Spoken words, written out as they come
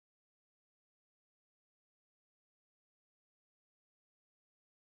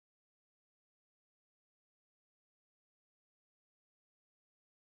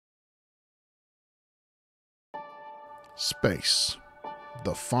Space,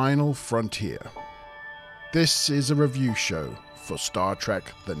 the final frontier. This is a review show for Star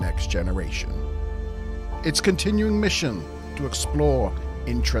Trek The Next Generation. Its continuing mission to explore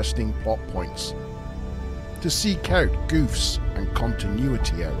interesting plot points, to seek out goofs and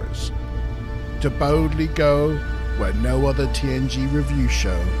continuity errors, to boldly go where no other TNG review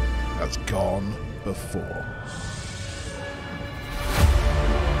show has gone before.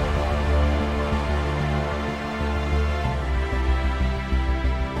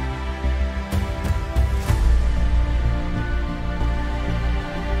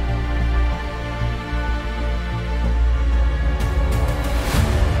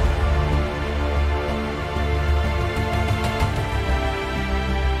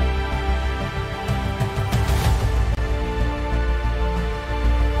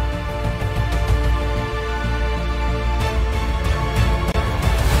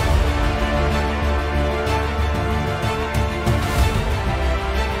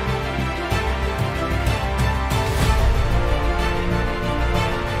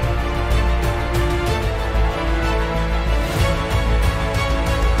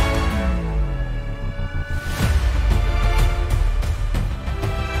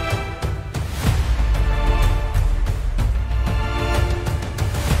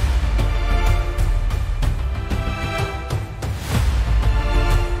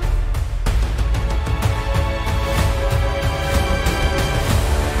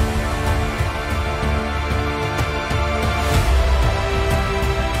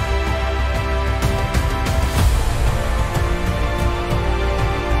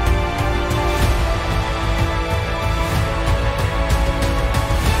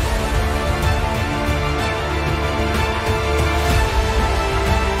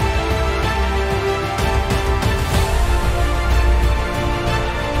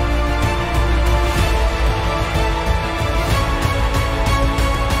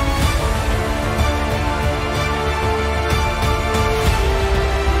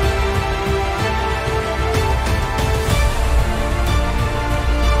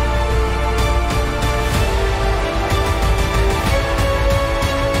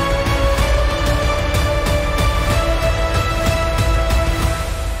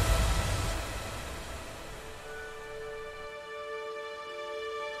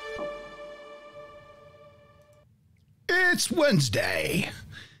 It's Wednesday.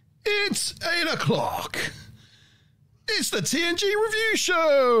 It's 8 o'clock. It's the TNG review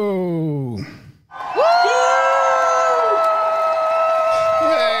show. Woo!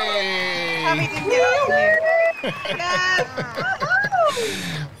 Hey! How did you get Yes!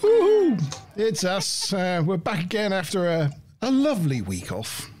 Woo! It's us. We're back again after a lovely week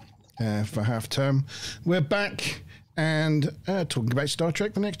off for half term. We're back and talking about Star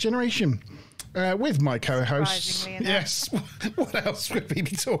Trek The Next Generation. With my co-hosts. Yes. What else would we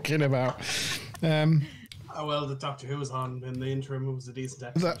be talking about? Oh, well, the Doctor Who was on in the interim. It was a decent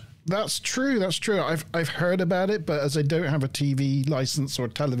episode. That's true. That's true. I've heard about it, but as I don't have a TV license or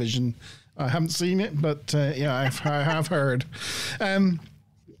television, I haven't seen it. But yeah, I have heard.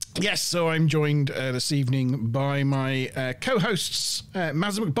 Yes, so I'm joined this evening by my co-hosts,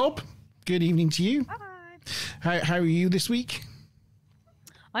 Mazza McBob. Good evening to you. Hi. How are you this week?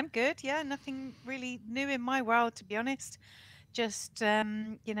 I'm good. Yeah, nothing really new in my world, to be honest. Just,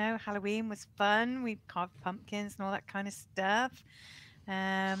 you know, Halloween was fun. We carved pumpkins and all that kind of stuff.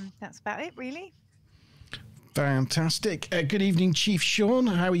 That's about it, really. Fantastic. Good evening, Chief Sean.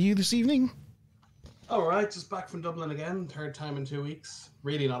 How are you this evening? All right, just back from Dublin again. Third time in 2 weeks.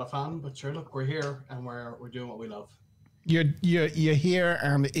 Really not a fan, but sure, look, we're here and we're doing what we love. You're here,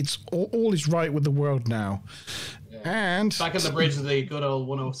 and it's all is right with the world now. Yeah. And back in the bridge of the good old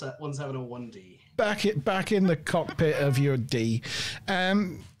 1701D. Back in the cockpit of your D.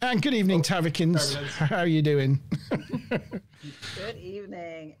 And good evening, Tavikins. How are you doing? Good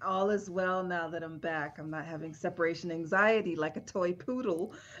evening. All is well now that I'm back. I'm not having separation anxiety like a toy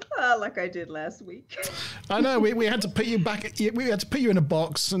poodle, like I did last week. I know we had to put you back. We had to put you in a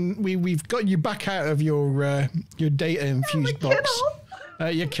box, and we've got you back out of your data infused box.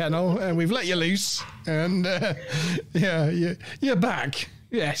 Your kennel, and we've let you loose, and yeah, you're back.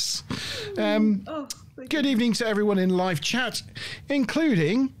 Yes. Good evening to everyone in live chat,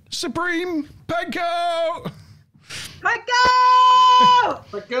 including Supreme Panko. Panko!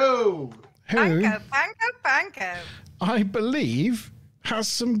 Panko! Who Panko. I believe has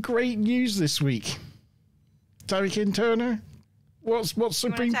some great news this week. Tarikin Turner, what's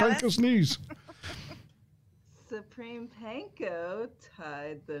Supreme Panko's news? Supreme Panko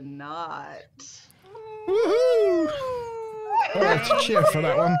tied the knot. Woohoo! Oh, let's cheer for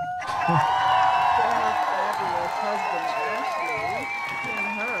that one. overzealous husband Ashley and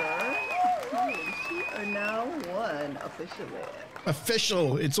her, he and she are now one officially.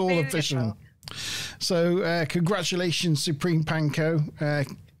 Official. It's all Beautiful. official. So congratulations, Supreme Panko.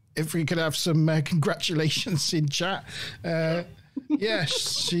 If we could have some congratulations in chat. Yes,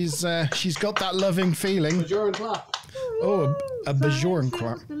 she's got that loving feeling. Bajoran clap. Oh, a Bajoran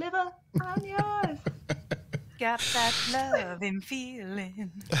clap. Deliver. I'm yours. Got that loving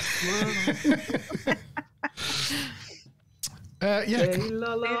feeling. Yeah. Hey,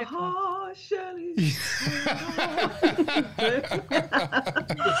 la, la, ha, Shelley. It's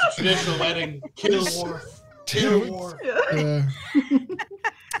a traditional wedding. Kill war. Kill war.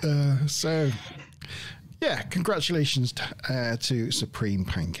 So, yeah, congratulations to Supreme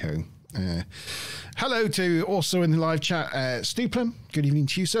Panko. Hello to also in the live chat, Stuplen. Good evening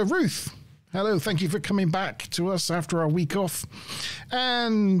to you, sir. Ruth. Hello, thank you for coming back to us after our week off.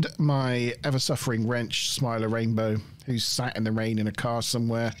 And my ever-suffering wrench, Smiler Rainbow, who's sat in the rain in a car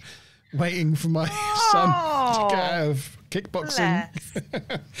somewhere, waiting for my son to get out of kickboxing.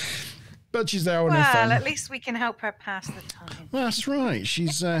 But she's there on her phone. Well, at least we can help her pass the time. That's right.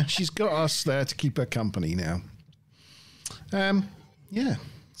 She's got us there to keep her company now. Yeah.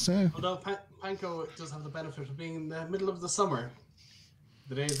 So. Although Panko does have the benefit of being in the middle of the summer.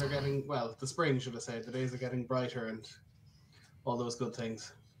 The days are getting, well, the spring, should I say. The days are getting brighter and all those good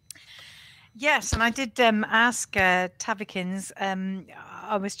things. Yes, and I did ask Tavikins.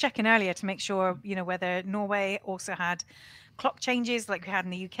 I was checking earlier to make sure, whether Norway also had clock changes like we had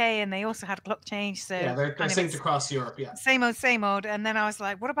in the UK, and they also had a clock change. So yeah, they're synced across Europe. Yeah, same old. And then I was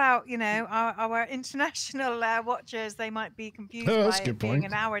like, what about our international watchers? They might be confused by it being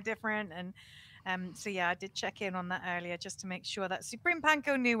an hour different. And so yeah, I did check in on that earlier just to make sure that Supreme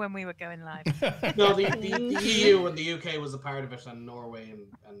Panko knew when we were going live. No, the EU and the UK was a part of it, and Norway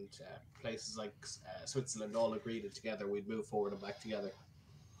and places like Switzerland all agreed it together. We'd move forward and back together.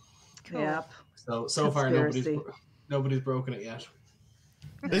 Cool. Yep. So far nobody's broken it yet.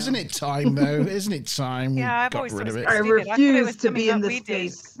 Isn't it time though? Isn't it time? Yeah, I've got always rid of it. I refuse to be in this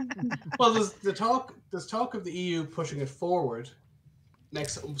space. Well, there's talk of the EU pushing it forward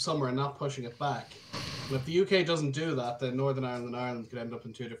next summer and not pushing it back. And if the UK doesn't do that, then Northern Ireland and Ireland could end up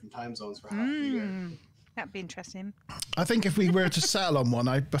in two different time zones for half the year. That'd be interesting. I think if we were to settle on one,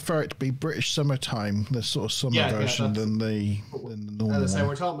 I'd prefer it to be British summertime, the sort of summer version than the normal. As I say,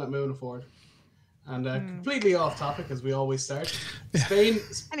 we're talking about moving forward. And completely off topic, as we always start. Spain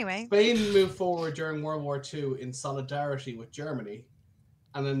moved forward during World War II in solidarity with Germany,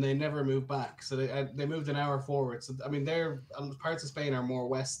 and then they never moved back. So they moved an hour forward. So I mean, parts of Spain are more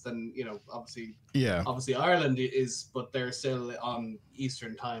west than obviously. Yeah. Obviously, Ireland is, but they're still on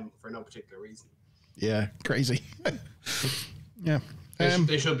Eastern time for no particular reason. Yeah, crazy. Yeah,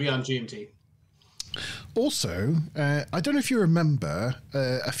 they should be on GMT. Also, I don't know if you remember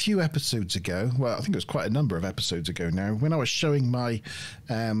a few episodes ago. Well, I think it was quite a number of episodes ago now, when I was showing my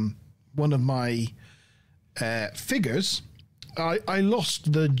one of my figures. I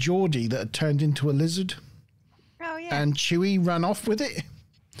lost the Geordie that had turned into a lizard. Oh yeah. And Chewie ran off with it.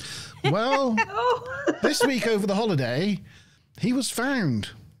 Well, this week over the holiday, he was found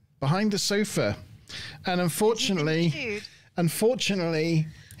behind the sofa, and unfortunately,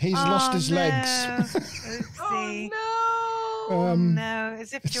 he's lost his legs. Oopsie. Oh no! No,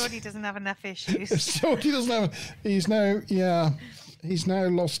 as if Geordie doesn't have enough issues. Geordie doesn't have. He's now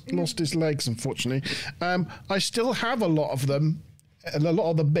lost his legs. Unfortunately, I still have a lot of them, and a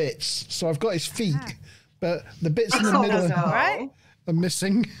lot of the bits. So I've got his feet, but the bits in the middle are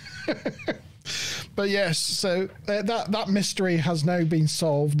missing. But yes, so that mystery has now been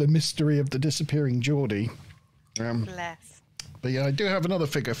solved. The mystery of the disappearing Geordie. Bless. But yeah, I do have another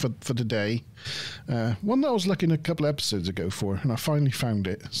figure for today. One that I was looking a couple of episodes ago for, and I finally found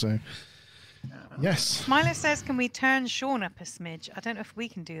it. So, yes. Milo says, can we turn Sean up a smidge? I don't know if we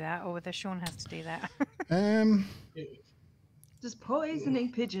can do that, or whether Sean has to do that. Just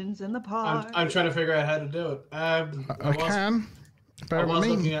poisoning pigeons in the park. I'm trying to figure out how to do it. I can. Bear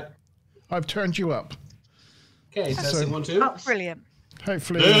with me. I've turned you up. Okay, testing 1, 2. Oh, brilliant.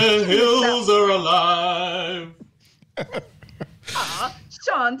 Hopefully. The hills are alive.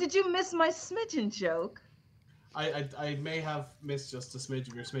 Sean, did you miss my smidgen joke? I may have missed just a smidge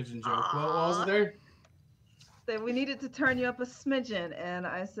of your smidgen joke. What was it there? That we needed to turn you up a smidgen, and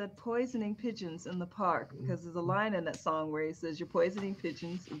I said poisoning pigeons in the park, because there's a line in that song where he says, you're poisoning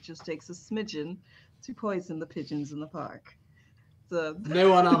pigeons, it just takes a smidgen to poison the pigeons in the park. No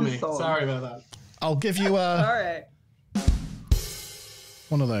one on me. Sorry about that. I'll give you All right.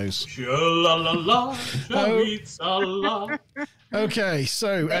 one of those. Sha-la-la-la, sha-la-la. Okay,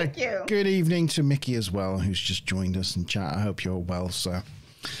 so Thank you. Good evening to Mickey as well, who's just joined us in chat. I hope you're well, sir.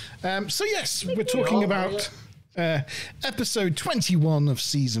 So yes, we're talking about episode 21 of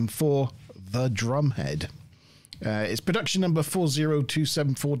season 4, The Drumhead. It's production number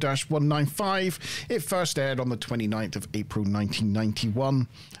 40274-195. It first aired on the 29th of April 1991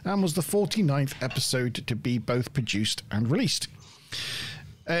 and was the 49th episode to be both produced and released.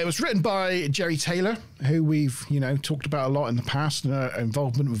 It was written by Jerry Taylor, who we've, talked about a lot in the past,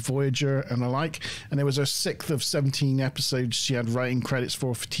 involvement with Voyager and the like. And it was her 6th of 17 episodes she had writing credits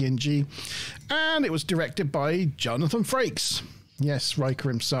for TNG. And it was directed by Jonathan Frakes. Yes, Riker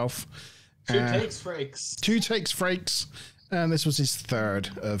himself. Two takes Frakes. And this was his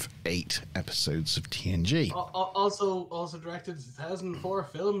 3rd of 8 episodes of TNG. Also directed the 2004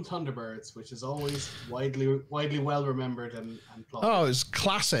 film Thunderbirds, which is always widely well remembered and plotted. Oh, it's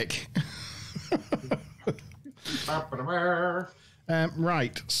classic.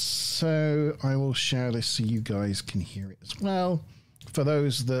 Right, so I will share this so you guys can hear it as well. For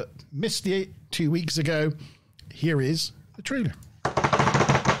those that missed it 2 weeks ago, here is the trailer.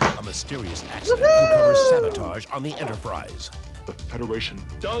 A mysterious accident uncovers sabotage on the Enterprise. The Federation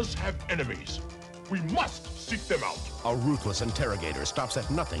does have enemies. We must seek them out. A ruthless interrogator stops at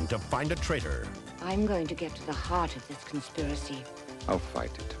nothing to find a traitor. I'm going to get to the heart of this conspiracy. I'll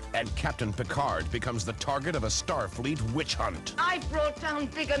fight it. And Captain Picard becomes the target of a Starfleet witch hunt. I brought down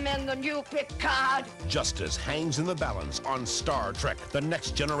bigger men than you, Picard. Justice hangs in the balance on Star Trek: The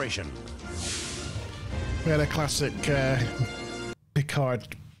Next Generation. We had a classic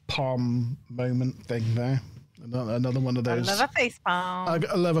Picard palm moment thing there. Another one of those. I love a face palm. I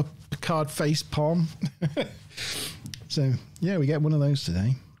love a Picard face palm. So, yeah, we get one of those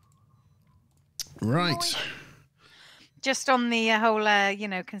today. Right. Just on the whole,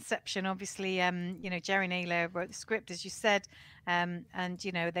 conception, obviously, Jerry Naylor wrote the script, as you said, and,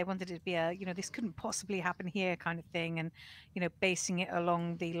 they wanted it to be a, this couldn't possibly happen here kind of thing. And, basing it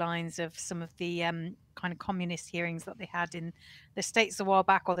along the lines of some of the kind of communist hearings that they had in the States a while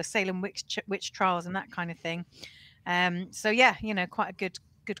back, or the Salem witch trials and that kind of thing. So, yeah, quite a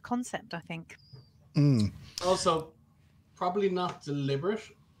good concept, I think. Mm. Also, probably not deliberate,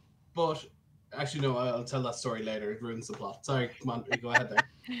 but... Actually, no, I'll tell that story later. It ruins the plot. Sorry, come on, go ahead there.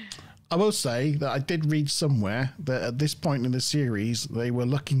 I will say that I did read somewhere that at this point in the series, they were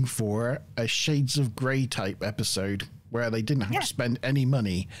looking for a Shades of Grey type episode where they didn't have to spend any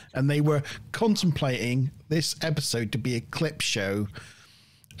money. And they were contemplating this episode to be a clip show.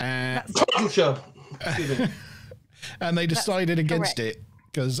 Show. And they decided against it.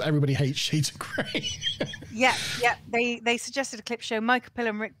 Because everybody hates Shades of Grey. Yeah. They suggested a clip show. Michael Pill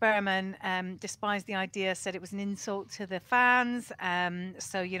and Rick Berman despised the idea, said it was an insult to the fans.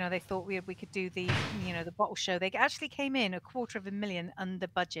 So they thought we could do the the bottle show. They actually came in $250,000 under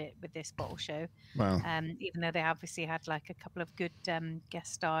budget with this bottle show. Wow. Even though they obviously had like a couple of good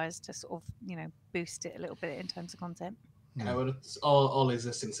guest stars to sort of boost it a little bit in terms of content. Yeah, but it's all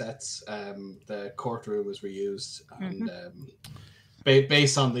existing sets. The courtroom was reused and.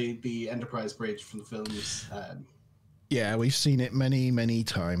 Based on the Enterprise bridge from the films. Yeah, we've seen it many, many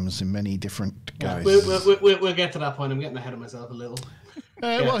times in many different guys. We'll get to that point. I'm getting ahead of myself a little.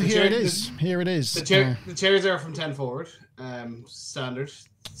 Well, here it is. The chairs are from 10 forward, standard.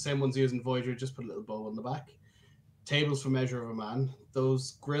 Same ones used in Voyager, just put a little bow on the back. Tables for Measure of a Man.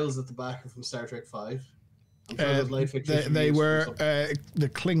 Those grills at the back are from Star Trek 5. They were the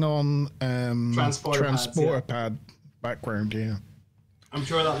Klingon transporter pad background, yeah. I'm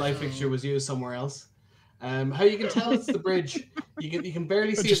sure that light fixture was used somewhere else. How you can tell it's the bridge, you can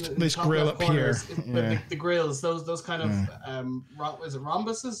barely see just it in this the grill up here. But the grills, those kind of is it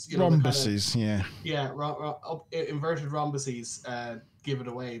rhombuses? Rhombuses, inverted rhombuses give it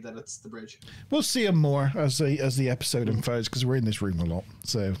away that it's the bridge. We'll see them more as the episode unfolds because we're in this room a lot,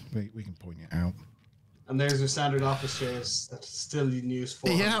 so we can point it out. And there's your standard office chairs that's still in use for.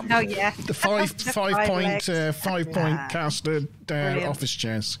 Yeah. Oh yeah. The five point caster office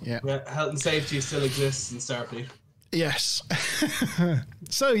chairs. Yeah. Health and safety still exists in Starfleet. Yes.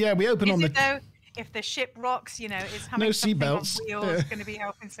 So yeah, we open on the. Though, if the ship rocks, is having no something on seatbelts. wheels going to be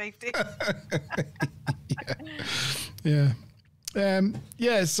health and safety. Yeah.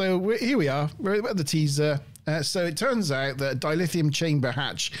 So here we are. We're at the teaser. So it turns out that a dilithium chamber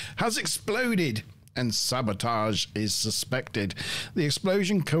hatch has exploded. And sabotage is suspected. The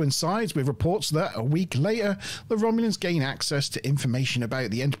explosion coincides with reports that a week later, the Romulans gain access to information about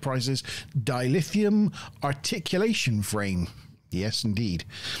the Enterprise's dilithium articulation frame. Yes, indeed.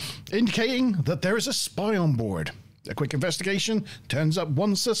 Indicating that there is a spy on board. A quick investigation turns up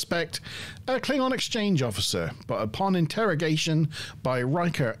one suspect, a Klingon exchange officer, but upon interrogation by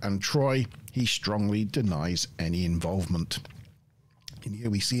Riker and Troy, he strongly denies any involvement. And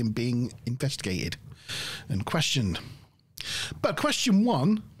here we see him being investigated and questioned. But question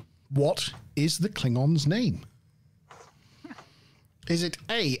one, what is the Klingon's name? Is it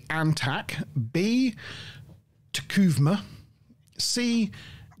A, Antak, B, T'Kuvma, C,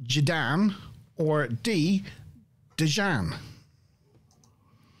 Jidan, or D, Dejan?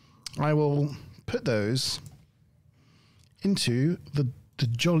 I will put those into the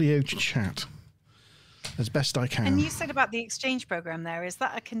jolly old chat as best I can. And you said about the exchange program there, is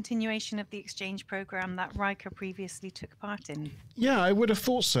that a continuation of the exchange program that Riker previously took part in? Yeah, I would have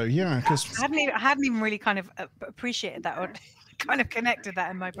thought so, yeah. Because I hadn't even really kind of appreciated that or kind of connected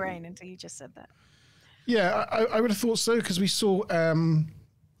that in my brain until you just said that. Yeah, I would have thought so, because we saw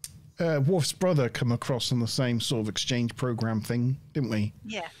Worf's brother come across on the same sort of exchange program thing, didn't we?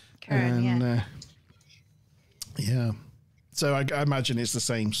 Yeah, Karen, yeah. Yeah. So I imagine it's the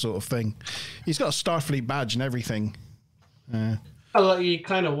same sort of thing. He's got a Starfleet badge and everything. Well, you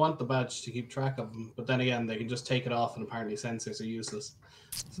kind of want the badge to keep track of him, but then again, they can just take it off, and apparently sensors are useless.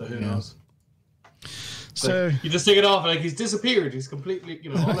 So who knows? So you just take it off, like he's disappeared. He's completely,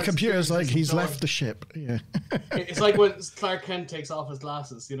 all the computer's like he's left the ship. Yeah. It's like when Clark Kent takes off his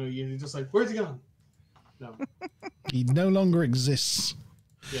glasses. You're just like, where's he gone? No. He no longer exists.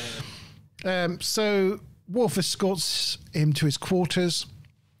 Yeah. So Worf escorts him to his quarters,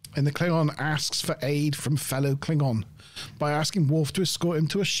 and the Klingon asks for aid from fellow Klingon by asking Worf to escort him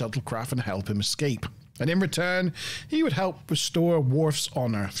to a shuttlecraft and help him escape. And in return, he would help restore Worf's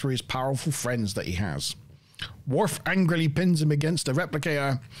honor through his powerful friends that he has. Worf angrily pins him against a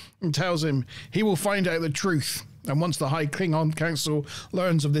replicator and tells him he will find out the truth. And once the High Klingon Council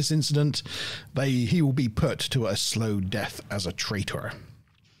learns of this incident, he will be put to a slow death as a traitor.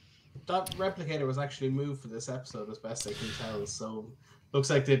 That replicator was actually moved for this episode, as best I can tell. So looks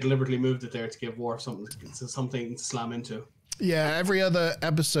like they deliberately moved it there to give Worf something to slam into. Yeah, every other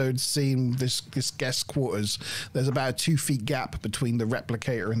episode seen this guest quarters, there's about a 2 feet gap between the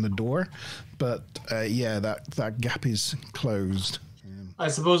replicator and the door. But yeah, that gap is closed. I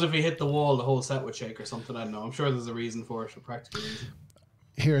suppose if he hit the wall, the whole set would shake or something. I don't know. I'm sure there's a reason for it, a practical reason.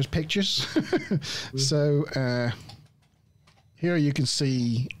 Here's pictures. So here you can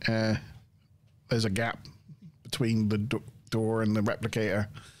see there's a gap between the door and the replicator.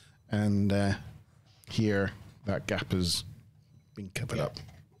 And here, that gap has been covered up.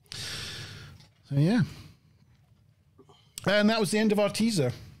 So yeah. And that was the end of our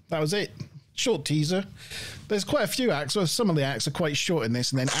teaser. That was it. Short teaser. There's quite a few acts. Well, some of the acts are quite short in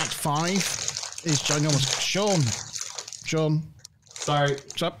this. And then Act 5 is ginormous. Sean. Sorry.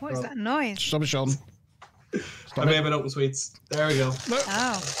 Stop. What is that noise? Stop it, Sean. I may have been open sweets. There we go. No.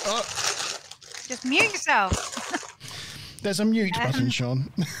 Oh. Just mute yourself. There's a mute button, Sean.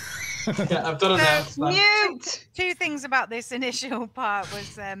 Yeah, I've done it now. Mute. Two things about this initial part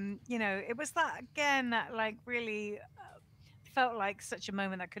was, it was that again that like really felt like such a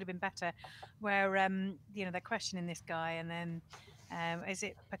moment that could have been better, where they're questioning this guy, and then is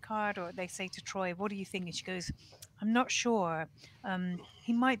it Picard or they say to Troy, "What do you think?" And she goes, "I'm not sure.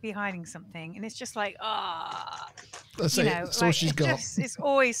 He might be hiding something," and it's just like, That's it. That's all she's got. It's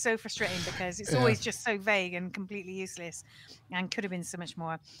always so frustrating because it's always just so vague and completely useless, and could have been so much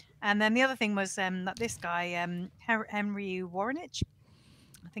more. And then the other thing was that this guy, Henry Warrenich,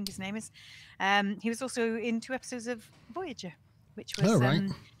 I think his name is, he was also in 2 episodes of Voyager, which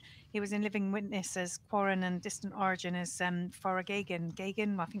was he was in Living Witness as Quarren and Distant Origin as Farah Gagan.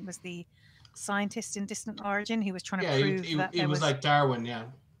 Gagan, I think, was the scientist in Distant Origin. He was trying to prove that he was like Darwin,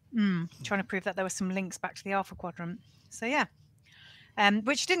 trying to prove that there were some links back to the Alpha Quadrant. So yeah,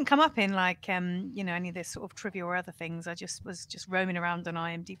 which didn't come up in like any of this sort of trivia or other things. I was just roaming around on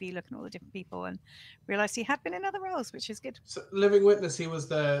IMDb looking at all the different people and realized he had been in other roles, which is good. So Living Witness, he was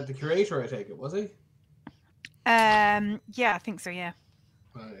the curator, I take it, was he? Yeah, I think so. Yeah.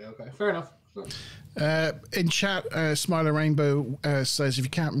 Okay, fair enough. In chat, Smiler Rainbow says if you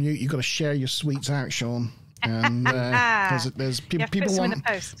can't mute, you've got to share your sweets out, Sean. And there's people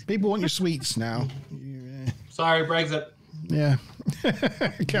want your sweets now. Sorry, Brexit. Yeah,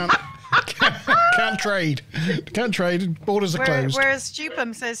 can't trade. Can't trade. Borders are closed. Whereas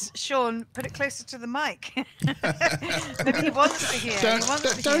Stupum says, Sean, put it closer to the mic. Maybe he wants to hear. Don't.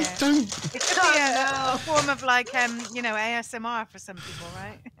 It could be a form of like ASMR for some people,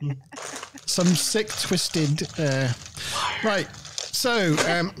 right? Some sick, twisted. Right. So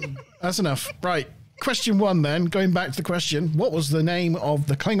that's enough. Right. Question 1 then. Going back to the question, what was the name of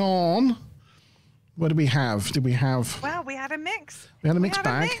the Klingon What did we have? Well, we had a mix. We had a mixed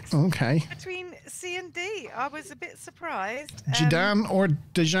bag. Okay. Between C and D. I was a bit surprised. Jidan or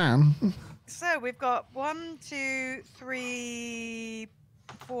Dejan? So we've got 1, 2, 3,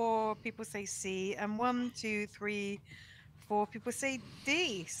 4 people say C, and 1, 2, 3, 4 people say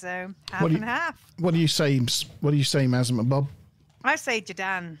D. So half and half. What do you say? What do you say, Mazam and Bob? I say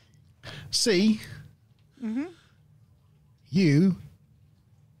Jidan. C. Mm-hmm. You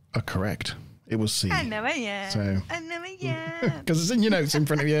are correct. It was C. I know it, yeah. So. I know it, yeah. Because it's in your notes in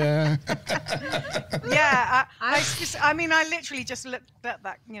front of you. Yeah. Yeah. I literally just looked at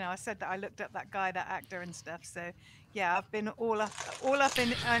that. You know, I said that I looked at that guy, that actor, and stuff. So, yeah, I've been all up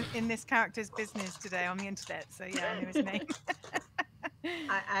in this character's business today on the internet. So yeah, I knew his name.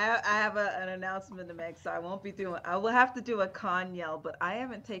 I have an announcement to make, so I won't be doing. I will have to do a con yell, but I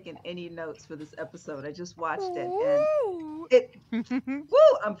haven't taken any notes for this episode. I just watched it, and woo!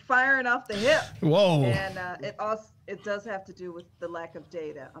 I'm firing off the hip. Whoa! And it does have to do with the lack of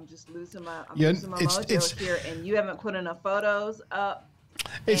data. I'm just losing my mojo here, and you haven't put enough photos up.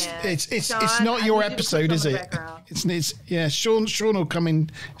 It's not your episode, is it? It's yeah. Sean will come in.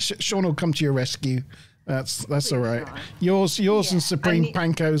 Sean will come to your rescue. That's all right. Sean. Yours and Supreme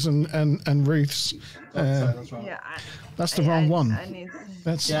Panko's and Ruth's. That's wrong. Yeah, that's the wrong one. I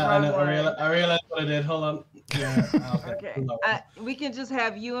realized what I did. Hold on. Yeah. Okay. We can just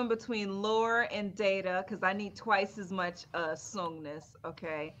have you in between Lore and Data, because I need twice as much songness.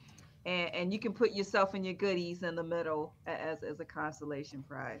 Okay. And you can put yourself and your goodies in the middle as a consolation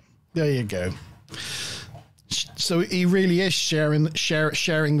prize. There you go. So he really is sharing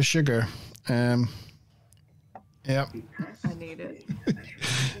the sugar. Yeah. I need it.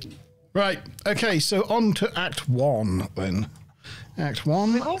 Right. Okay. So on to Act 1 then. Act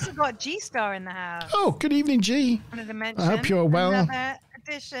 1. We've also got G-Star in the house. Oh, good evening, G. Wanted to mention. I hope you're well. Another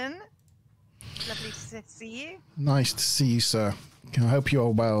addition. Lovely to see you. Nice to see you, sir. I hope you're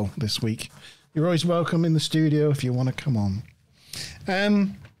well this week. You're always welcome in the studio if you want to come on.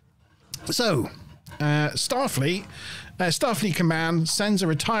 Starfleet Command sends a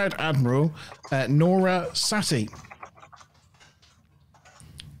retired admiral, Nora Sati,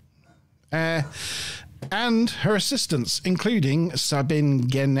 and her assistants, including Sabine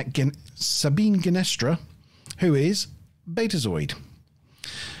Genestra, who is Betazoid,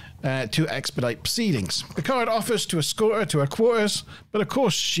 to expedite proceedings. Picard offers to escort her to her quarters, but of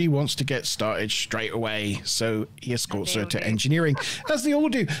course she wants to get started straight away, so he escorts her to engineering, as they all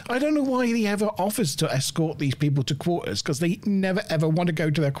do. I don't know why he ever offers to escort these people to quarters, because they never ever want to go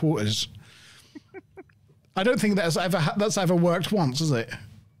to their quarters. I don't think that's ever worked once, has it?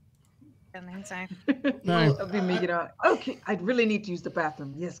 I don't think so. No. I'll be making out. Okay, I really need to use the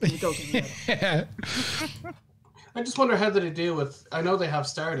bathroom. Yes, can you go to the Yeah. I just wonder how they deal with. I know they have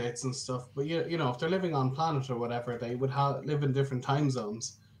star dates and stuff, but you know, if they're living on planet or whatever, they would live in different time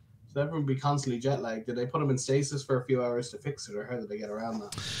zones. So everyone would be constantly jet lagged. Did they put them in stasis for a few hours to fix it, or how did they get around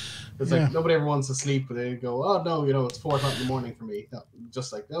that? It's like nobody ever wants to sleep, but they go, "Oh no, you know, it's 4 o'clock in the morning for me." No,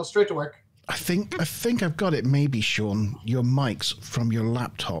 just like no, straight to work. I think I've got it. Maybe, Sean, your mic's from your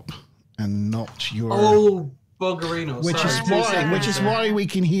laptop and not your. Oh. Buggerino. Which is why we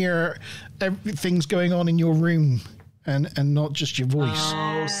can hear things going on in your room and not just your voice.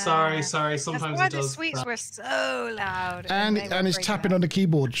 Oh, sorry. Sometimes that's why it does. The sweets were so loud. And it's tapping on the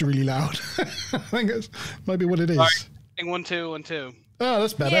keyboard really loud. I think that's maybe what it is. Sorry. 1, 2, 1, 2. Oh,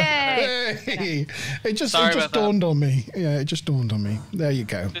 that's better. Hey. It just dawned on me. Yeah, it just dawned on me. There you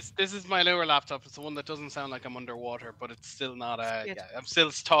go. This is my newer laptop. It's the one that doesn't sound like I'm underwater, but it's still not I'm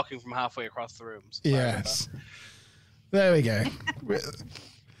still talking from halfway across the room. So yes. There we go.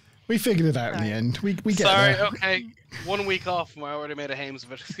 We figured it out in the end. We get sorry, there. Okay. 1 week off and I already made a hames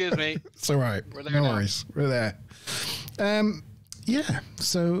of it. Excuse me. It's all right. We're there no now. worries. We're there. Yeah.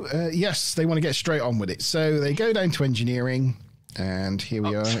 So, yes, they want to get straight on with it. So they go down to engineering. And here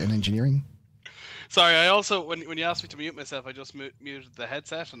we are in engineering. Sorry, I also, when you asked me to mute myself, I just muted the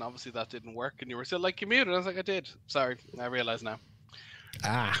headset, and obviously that didn't work, and you were still like, you muted. I was like, I did. Sorry, I realise now.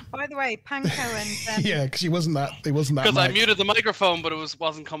 By the way, Panko and... yeah, because it wasn't that Because I muted the microphone, but it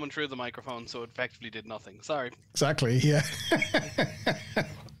wasn't coming through the microphone, so it effectively did nothing. Sorry. Exactly, yeah.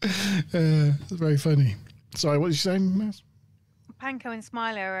 It's very funny. Sorry, what did you say, Mass? Panko and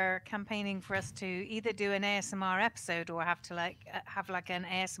Smiler are campaigning for us to either do an ASMR episode or have to have an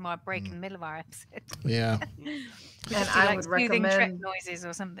ASMR break in the middle of our episode. Yeah. And I would recommend trip noises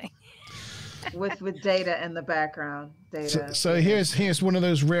or something. with Data in the background. Data. So here's one of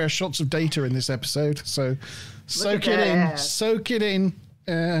those rare shots of Data in this episode. So soak it in. Soak it in.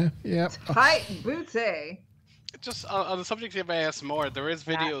 Yeah. Tight booty. just on the subject of ASMR, there is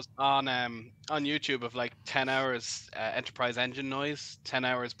videos on YouTube of like 10 hours Enterprise engine noise, 10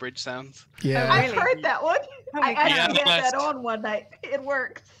 hours bridge sounds. Yeah, I've heard that one. I actually had that on one night. It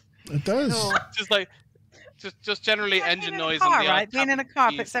works. It does. Cool. Just generally engine noise. Car, right? Being in a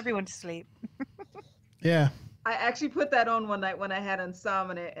car puts everyone to sleep. Yeah. I actually put that on one night when I had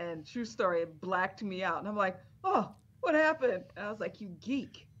insomnia, and true story, it blacked me out. And I'm like, oh, what happened? And I was like, you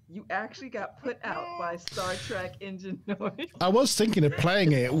geek. You actually got put out by Star Trek engine noise. I was thinking of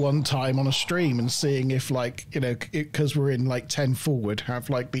playing it one time on a stream and seeing if, like, you know, because we're in like 10 forward, have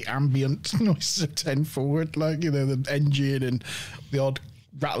like the ambient noises of 10 forward, like, you know, the engine and the odd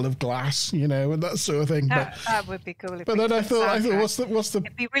rattle of glass, you know, and that sort of thing. That would be cool. But then I thought, what's the?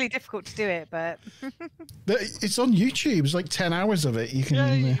 It'd be really difficult to do it, but it's on YouTube. It's like 10 hours of it. You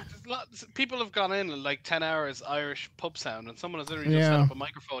can. People have gone in and like 10 hours Irish pub sound, and someone has literally just set up a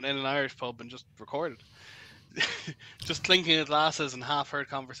microphone in an Irish pub and just recorded, just clinking of glasses and half-heard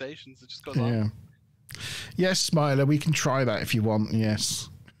conversations. It just goes on. Yes, Smiler, we can try that if you want. Yes.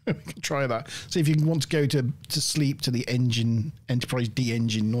 We can try that. See if you want to go to sleep to the Enterprise D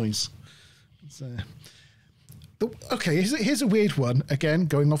engine noise. Okay, here's a weird one. Again,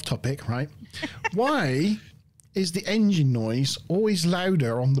 going off topic, right? Why is the engine noise always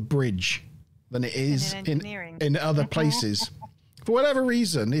louder on the bridge than it is in other places? For whatever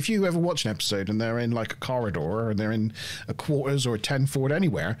reason, if you ever watch an episode and they're in like a corridor or they're in a quarters or a 10 forward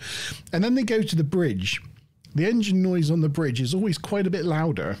anywhere, and then they go to the bridge, the engine noise on the bridge is always quite a bit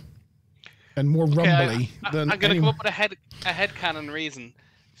louder and more rumbly than. I'm going to come up with a headcanon reason.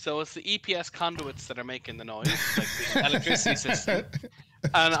 So it's the EPS conduits that are making the noise, like the electricity system,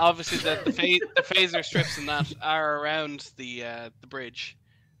 and obviously the phaser strips and that are around the bridge,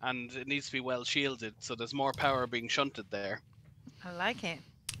 and it needs to be well shielded, so there's more power being shunted there. I like it.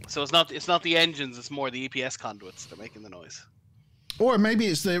 So it's not the engines; it's more the EPS conduits that are making the noise. Or maybe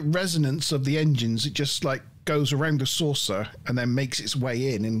it's the resonance of the engines. It just like goes around the saucer and then makes its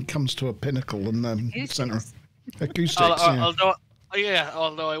way in and comes to a pinnacle in the center. Acoustics.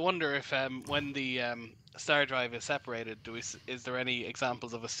 Although I wonder if when the star drive is separated, is there any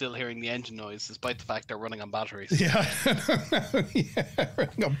examples of us still hearing the engine noise, despite the fact they're running on batteries? Yeah,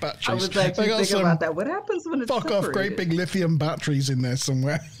 running on batteries. I was actually thinking about that. What happens when it's separated? Off great big lithium batteries in there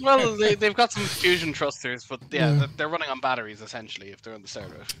somewhere. Well, they've got some fusion thrusters, but yeah, they're running on batteries essentially if they're on the star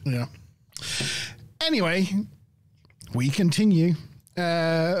drive. Yeah. Anyway, we continue.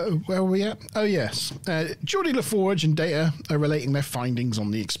 Where are we at? Oh, yes. Geordie LaForge and Data are relating their findings on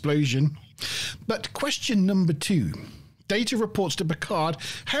the explosion. But question number 2. Data reports to Picard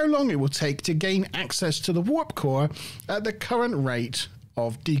how long it will take to gain access to the warp core at the current rate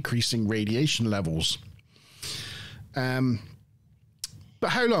of decreasing radiation levels. But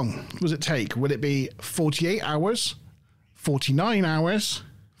how long will it take? Will it be 48 hours, 49 hours,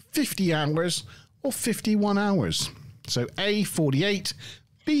 50 hours, or 51 hours? So A, 48,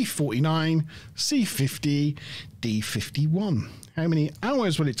 B, 49, C, 50, D, 51. How many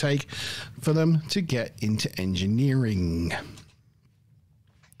hours will it take for them to get into engineering?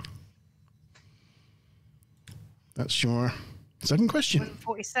 That's your second question.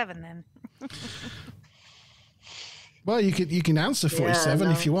 47 then. Well, you can answer 47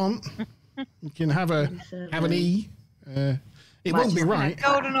 if you want. You can have an E. It won't be right. A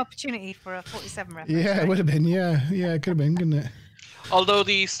golden opportunity for a 47 reference. Yeah, it would have been. Yeah, it could have been, couldn't it? Although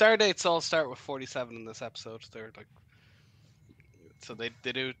the star dates all start with 47 in this episode, they're like, so they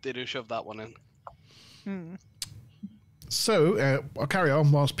do shove that one in. So I'll carry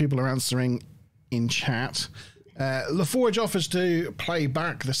on whilst people are answering in chat. LaForge offers to play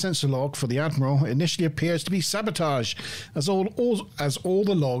back the sensor log for the admiral. It initially appears to be sabotage, as all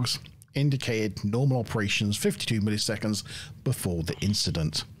the logs indicated normal operations 52 milliseconds before the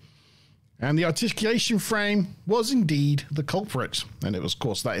incident. And the articulation frame was indeed the culprit. And it was, of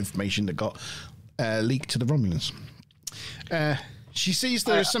course, that information that got leaked to the Romulans. She sees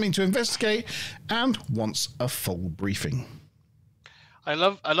there is something to investigate and wants a full briefing. I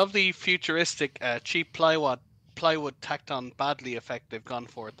love the futuristic cheap plywood tacked on badly effect they've gone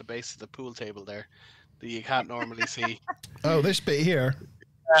for at the base of the pool table there that you can't normally see. Oh, this bit here.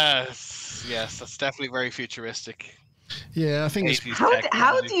 Yes, that's definitely very futuristic. Yeah, I think it's...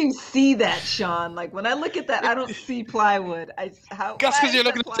 How do you see that, Sean? Like, when I look at that, I don't see plywood. That's because you're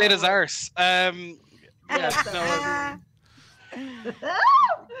looking at Data's arse.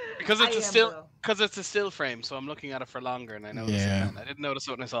 Because it's a still frame, so I'm looking at it for longer, and I noticed it. I didn't notice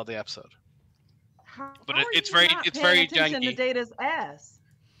it when I saw the episode. But it's very janky. To Data's ass.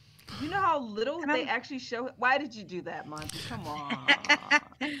 You know how little they actually show it? Why did you do that, Monty? Come on.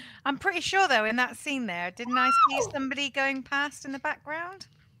 I'm pretty sure, though, in that scene there, didn't I see somebody going past in the background?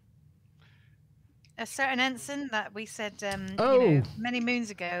 A certain ensign that we said, you know, many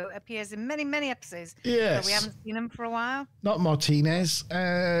moons ago appears in many, many episodes. Yes. But we haven't seen him for a while. Not Martinez.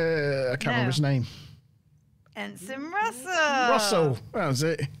 I can't remember his name. Ensign Russell. Russell. That was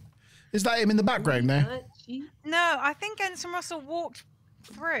it. Is that him in the background there? No, I think Ensign Russell walked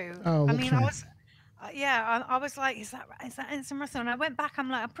through. Oh, I mean, I was, I was like, is that Ensign Russell? And I went back. I'm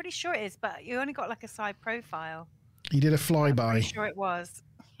like, I'm pretty sure it is, but you only got like a side profile. He did a I'm flyby. pretty sure it was.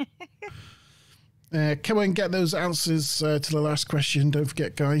 Come on, get those answers to the last question. Don't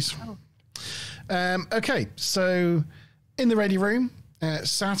forget, guys. Okay, so in the ready room,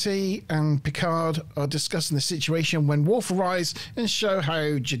 Sati and Picard are discussing the situation when Worf arrives and show how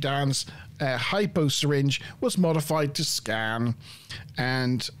Jadan's hypo syringe was modified to scan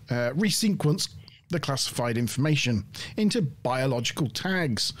and resequence the classified information into biological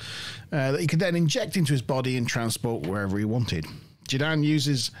tags that he could then inject into his body and transport wherever he wanted. Jadan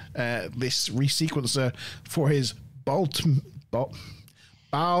uses this resequencer for his Baltmasor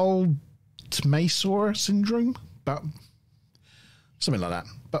syndrome, something like that.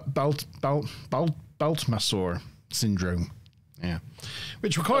 Baltmasor syndrome, yeah,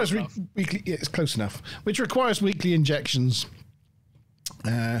 which requires weekly. It's close enough. Which requires weekly injections.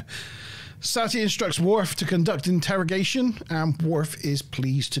 Sati instructs Worf to conduct interrogation, and Worf is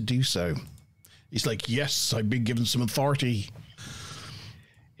pleased to do so. He's like, "Yes, I've been given some authority."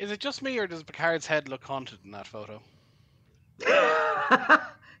 Is it just me, or does Picard's head look haunted in that photo?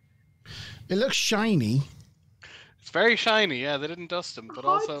 It looks shiny. It's very shiny. Yeah, they didn't dust him, but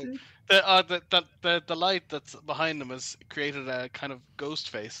also the light that's behind him has created a kind of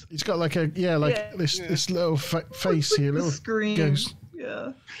ghost face. He's got like this little face here, little screen. Ghost.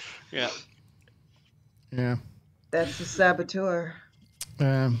 Yeah. That's the saboteur.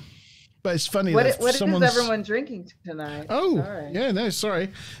 But it's funny. What is everyone drinking tonight? Oh, sorry. Yeah, no, sorry.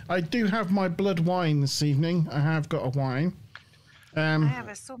 I do have my blood wine this evening. I have got a wine. I have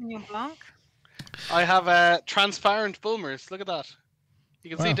a Sauvignon Blanc. I have a transparent Bulmers. Look at that.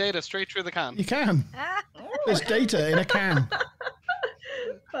 You can see data straight through the can. You can. There's data in a can.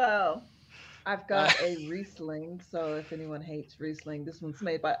 Wow. I've got a Riesling, so if anyone hates Riesling, this one's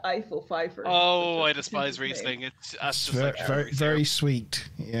made by Eiffel Pfeiffer. Oh, I despise Riesling. It's just very sweet.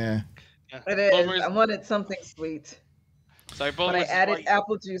 Yeah. It is. Bulmers, I wanted something sweet. Sorry, but I added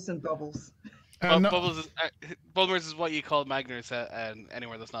apple juice and bubbles. Bulmers is what you call Magners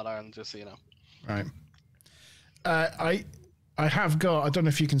anywhere that's not Ireland, just so you know. Right. I have got, I don't know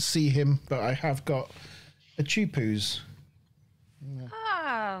if you can see him, but I have got a Chupoos.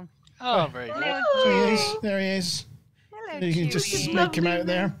 Oh, very good. There he is. Hello, you can just make him out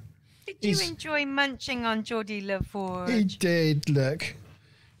there. Did you enjoy munching on Geordie LaForge? He did, look.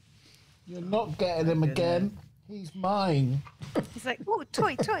 You're not getting him again. He's mine. He's like, oh,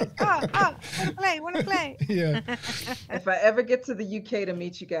 toy. Wanna play. Yeah. If I ever get to the UK to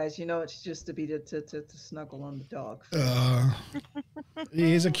meet you guys, you know it's just to be to snuggle on the dog.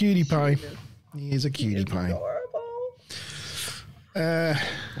 He is a cutie pie. He is a cutie pie. Adorable.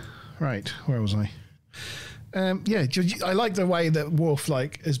 Right, where was I? Yeah, I like the way that Worf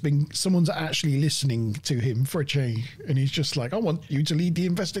someone's actually listening to him for a change, and he's just like, I want you to lead the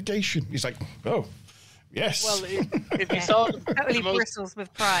investigation. He's like, oh, yes. Well, if you saw totally bristles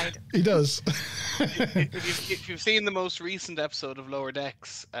with pride. He does. if you've seen the most recent episode of Lower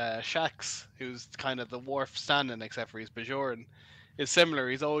Decks, Shax, who's kind of the Worf stand-in except for his Bajoran, is similar.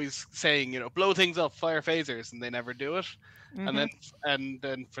 He's always saying, blow things up, fire phasers, and they never do it. Mm-hmm. And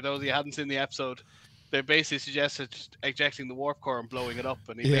then for those of you who hadn't seen the episode, they basically suggested ejecting the warp core and blowing it up,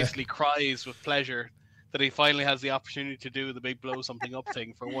 and he basically cries with pleasure that he finally has the opportunity to do the big blow something up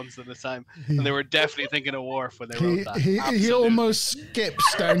thing for once at a time. And they were definitely thinking of Worf when they wrote that. He almost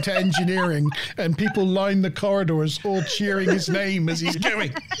skips down to engineering, and people line the corridors all cheering his name as he's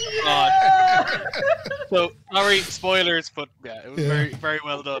going. So, sorry, spoilers, but yeah, it was very, very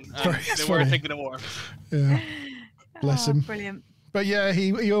well done. They were thinking of Worf. Yeah. Bless him. Brilliant. But yeah,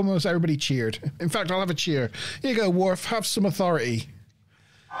 he almost, everybody cheered. In fact, I'll have a cheer. Here you go, Worf, have some authority.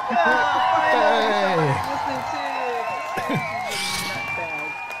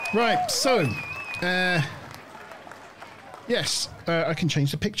 Right, so, yes, I can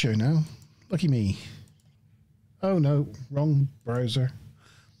change the picture now. Lucky me. Oh no, wrong browser.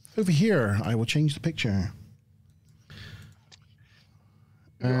 Over here, I will change the picture.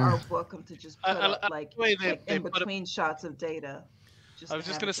 You are welcome to just put up in between shots of data. I was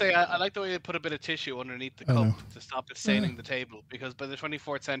just going to say, I like the way they put a bit of tissue underneath the cup to stop it staining the table, because by the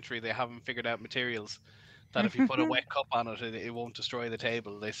 24th century, they haven't figured out materials that if you put a wet cup on it, it won't destroy the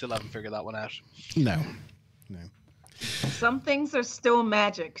table. They still haven't figured that one out. No. Some things are still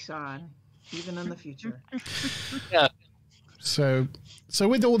magic, Sean, even in the future. Yeah. So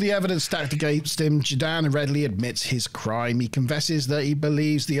with all the evidence stacked against him, Jadan readily admits his crime. He confesses that he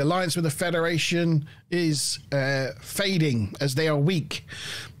believes the alliance with the Federation is fading as they are weak,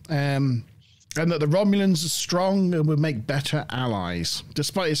 and that the Romulans are strong and would make better allies.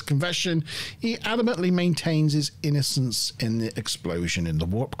 Despite his confession, he adamantly maintains his innocence in the explosion in the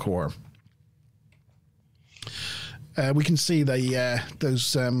warp core. We can see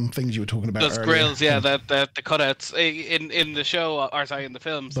those things you were talking about. Those earlier. grills, yeah, the cutouts in the show, or sorry, in the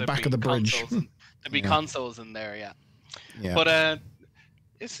films. The back of the bridge. There'd be consoles in there, yeah. But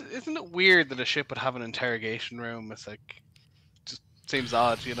isn't it weird that a ship would have an interrogation room? It's like, just seems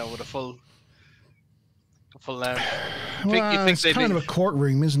odd, you know, with a full. It's kind of a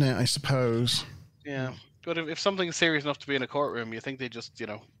courtroom, isn't it? I suppose. Yeah, but if something's serious enough to be in a courtroom, you think they just,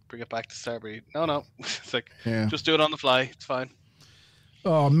 bring it back to Starbreed. No, it's like, just do it on the fly. It's fine.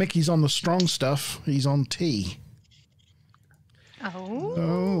 Oh, Mickey's on the strong stuff. He's on tea.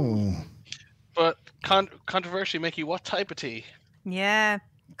 Oh. But controversially, Mickey, what type of tea? Yeah,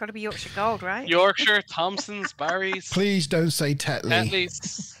 got to be Yorkshire Gold, right? Yorkshire, Thompson's, Barry's. Please don't say Tetley.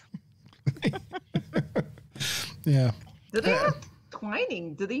 Tetley's. Yeah. Do they have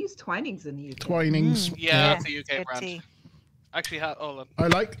Twining? Do they use Twinings in the UK? Twinings. Yeah, that's a UK brand. Tea. Actually, hold on. I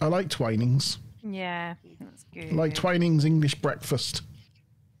like Twinings. Yeah, that's good. I like Twinings English breakfast.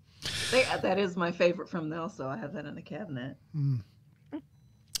 That is my favorite from them, so I have that in the cabinet.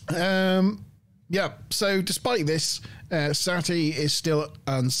 Yeah, so despite this, Sati is still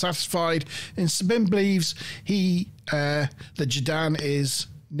unsatisfied, and Sabine believes that Jadan is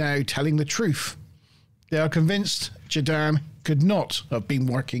now telling the truth. They are convinced Jadan could not have been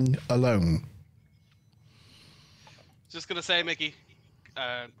working alone. Just going to say, Mickey,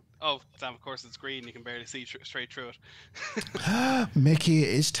 Sam, of course it's green, you can barely see straight through it. Mickey, it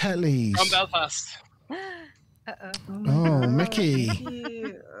is Tetley's. From Belfast. Uh-oh. Oh, Mickey.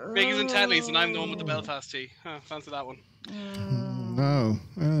 Mickey's and Tetley's, and I'm the one with the Belfast tea. Fancy that one. No.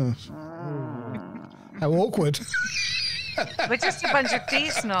 How awkward. We're just a bunch of tea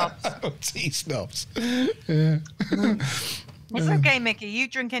snobs. Tea snobs. Yeah. It's okay, Mickey. You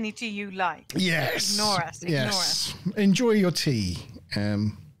drink any tea you like. Yes. Ignore us. Yes. Enjoy your tea.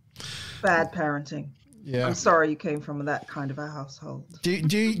 Bad parenting. Yeah. I'm sorry you came from that kind of a household. Do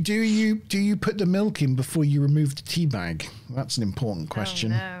you put the milk in before you remove the tea bag? That's an important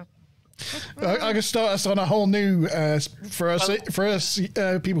question. Oh, no. I can start us on a whole new for us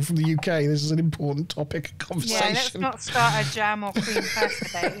people from the UK. This is an important topic of conversation. Yeah, let's not start a jam or cream pasta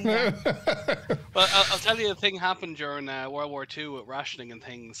debate. Well, I'll tell you, the thing happened during World War II with rationing and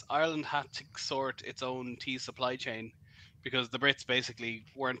things. Ireland had to sort its own tea supply chain because the Brits basically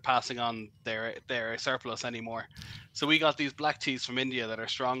weren't passing on their surplus anymore. So we got these black teas from India that are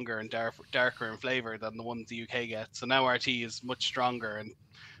stronger and darker in flavour than the ones the UK gets. So now our tea is much stronger and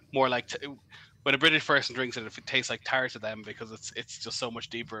more like when a British person drinks it, it tastes like tar to them because it's just so much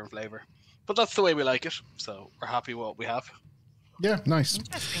deeper in flavour. But that's the way we like it, so we're happy with what we have. Yeah, nice.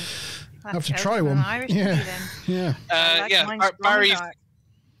 Interesting. I have to try one. Yeah.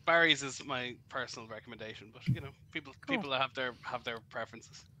 Barry's is my personal recommendation, but people have their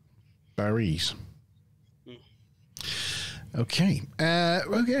preferences. Barry's. Okay.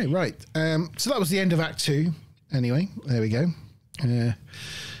 Okay. Right. So that was the end of Act 2. Anyway, there we go.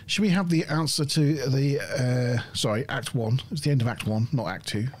 Should we have the answer to the Act 1? It's the end of Act 1, not Act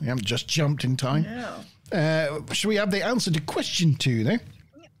 2. We haven't just jumped in time. Yeah. Should we have the answer to question 2 then?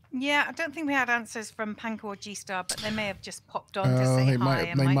 Yeah, I don't think we had answers from Panko or G-Star, but they may have just popped on to say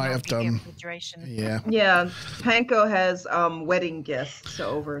hi. They might have done. Yeah. Yeah, Panko has wedding guests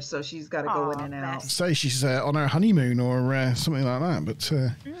over, so she's got to go in and out. Say she's on her honeymoon or something like that. But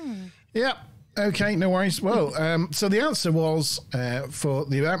yeah. Okay, no worries. Well, so the answer was for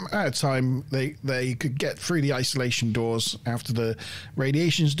the amount of time they could get through the isolation doors after the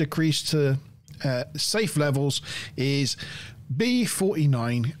radiation's decreased to safe levels is B,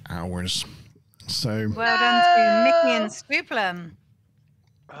 49 hours. So well done to Mickey and Spooplam.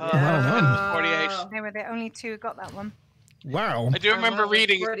 Well done. 48. They were the only two who got that one. Wow. I do remember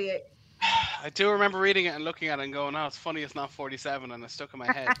reading 48. I do remember reading it and looking at it and going, "Oh, it's funny it's not 47," and it stuck in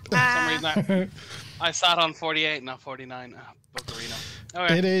my head. But for some reason, I sat on 48, not 49. Buccarino. All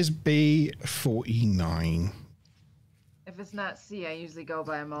right. It is B, 49. If it's not C, I usually go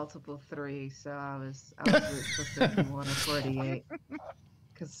by a multiple 3. So I was rooting for 51 or 48.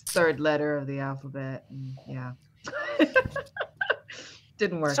 Because third letter of the alphabet. And yeah.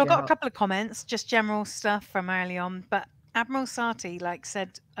 Didn't work So I got out. a couple of comments, just general stuff from early on. But Admiral Sati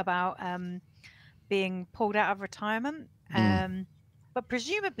said about being pulled out of retirement. But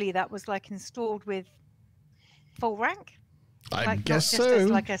presumably that was installed with full rank. I guess not just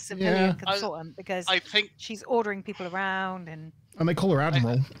so. As a civilian consultant, because I think she's ordering people around and they call her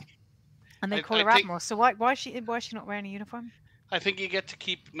Admiral. Admiral. So why is she not wearing a uniform? I think you get to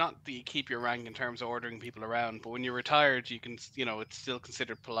keep, not that you keep your rank in terms of ordering people around, but when you're retired, you can, it's still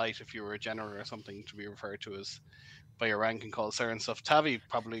considered polite if you were a general or something to be referred to as by your rank and called sir and stuff. Tavi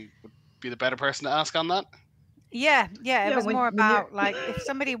probably would be the better person to ask on that. Yeah. It was more about if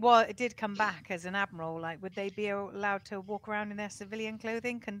somebody did come back as an admiral, would they be allowed to walk around in their civilian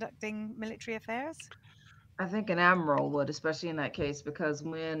clothing conducting military affairs? I think an admiral would, especially in that case, because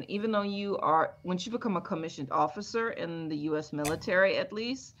once you become a commissioned officer in the U.S. military, at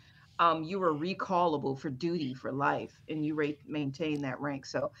least, you are recallable for duty for life, and you maintain that rank.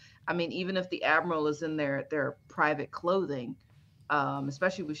 So, I mean, even if the admiral is in their private clothing,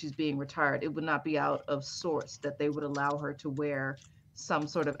 especially when she's being retired, it would not be out of sorts that they would allow her to wear some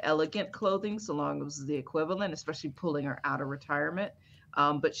sort of elegant clothing, so long as the equivalent, especially pulling her out of retirement.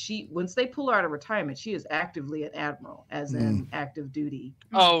 But once they pull her out of retirement, she is actively an admiral, as in active duty.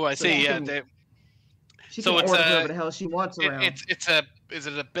 Oh, I see. She can order whoever the hell she wants around. Is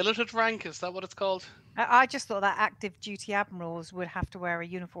it a billeted rank? Is that what it's called? I just thought that active duty admirals would have to wear a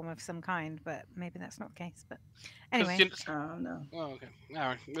uniform of some kind, but maybe that's not the case. But anyway, no. Oh, okay. All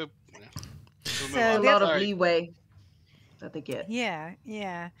right. So a lot of leeway that they get. Yeah.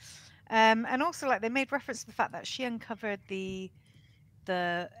 And also, they made reference to the fact that she uncovered the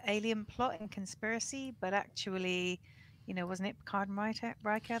alien plot and conspiracy, but actually, wasn't it Picard and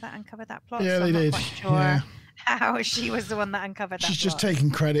Riker that uncovered that plot? Yeah, so they did. Not quite sure how she was the one that uncovered that. She's plot. just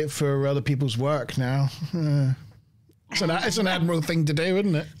taking credit for other people's work now. It's an admiral thing to do,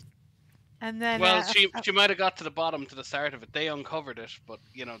 isn't it? And then, she might have got to the bottom to the start of it. They uncovered it, but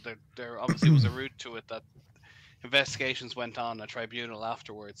there obviously was a route to it that investigations went on a tribunal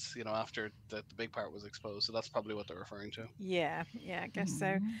afterwards. After the big part was exposed. So that's probably what they're referring to. Yeah, I guess so.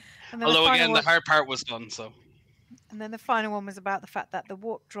 And then although again, the hard part was done. So. And then the final one was about the fact that the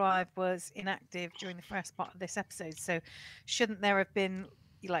warp drive was inactive during the first part of this episode. So shouldn't there have been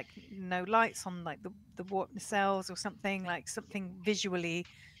no lights on the warp nacelles or something? Something visually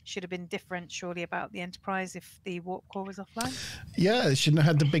should have been different surely about the Enterprise if the warp core was offline? Yeah, they shouldn't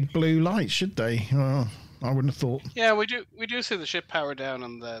have had the big blue lights, should they? Well, I wouldn't have thought. Yeah, we do see the ship power down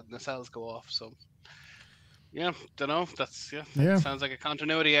and the nacelles go off, so yeah, don't know. That's sounds like a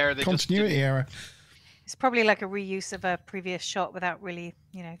continuity error. Error. It's probably like a reuse of a previous shot without really,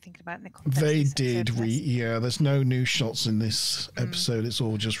 thinking about it in the context. They did there's no new shots in this episode. It's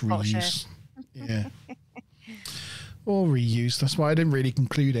all just reuse. Yeah. Or reuse. That's why I didn't really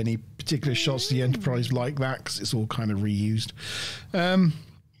conclude any particular shots of the Enterprise like that, because it's all kind of reused.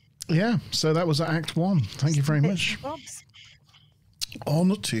 So that was Act 1. Thank you very much. On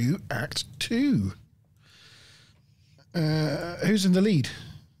to Act 2. Who's in the lead?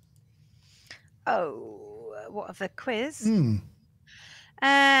 Oh, what of the quiz? Stuplum.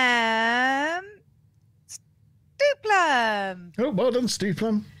 Oh, well done,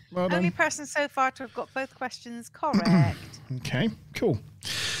 Stuplum. Well done. Only person so far to have got both questions correct. Okay, cool.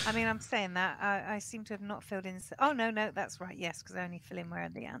 I mean, I'm saying that. I seem to have not filled in. Oh, no, that's right. Yes, because I only fill in where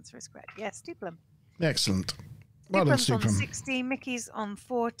the answer is correct. Yes, Stuplum. Excellent. Well done, Stuplum. On 60, Mickey's on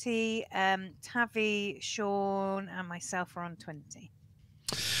 40, Tavi, Sean, and myself are on 20.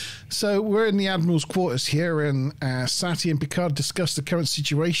 So we're in the Admiral's quarters here, and Sati and Picard discuss the current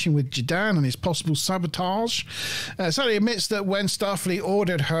situation with Jedan and his possible sabotage. Sati admits that when Starfleet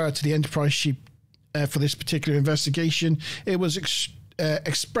ordered her to the Enterprise ship for this particular investigation, it was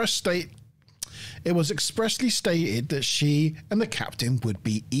expressly stated that she and the captain would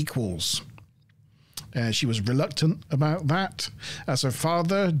be equals. She was reluctant about that, as her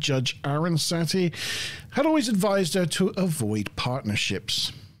father, Judge Aaron Sati, had always advised her to avoid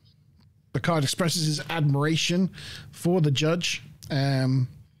partnerships. Picard expresses his admiration for the judge and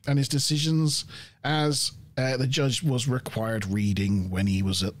his decisions, as the judge was required reading when he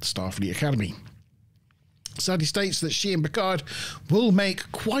was at the Starfleet Academy. Sati states that she and Picard will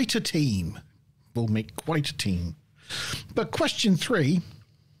make quite a team. But question 3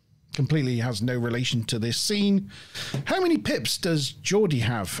 completely has no relation to this scene. How many pips does Geordi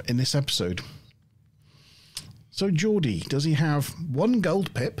have in this episode? So Geordi, does he have 1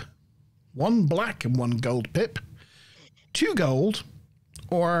 gold pip, 1 black and 1 gold pip, 2 gold,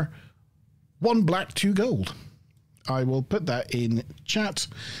 or 1 black, 2 gold. I will put that in chat.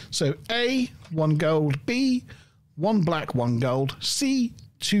 So A, 1 gold, B, 1 black, 1 gold, C,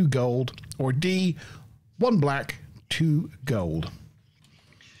 2 gold, or D, 1 black, 2 gold.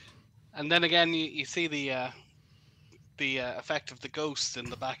 And then again, you see the effect of the ghost in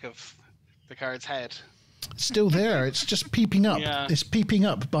the back of Picard's head. It's still there. It's just peeping up. Yeah. It's peeping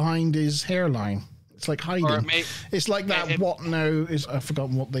up behind his hairline. It's like hiding. It's like that. What now is? I've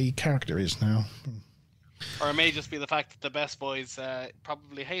forgotten what the character is now. Or it may just be the fact that the best boys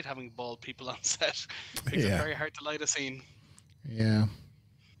probably hate having bald people on set. Makes it very hard to light a scene. Yeah.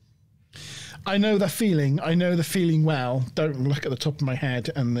 I know the feeling. I know the feeling well. Don't look at the top of my head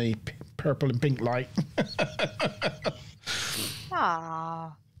and the purple and pink light.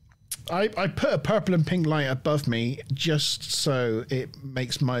 Aww. I put a purple and pink light above me just so it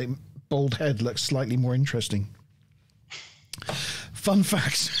makes my bald head look slightly more interesting. Fun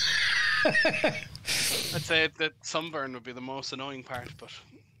facts. I'd say that sunburn would be the most annoying part, but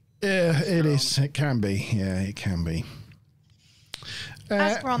yeah, it is. It can be. Yeah, it can be.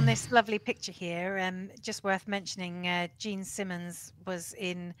 As we're on this lovely picture here, just worth mentioning, Gene Simmons was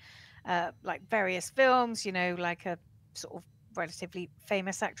in like various films, you know, like a sort of relatively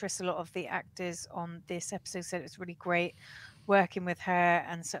famous actress. A lot of the actors on this episode said it's really great working with her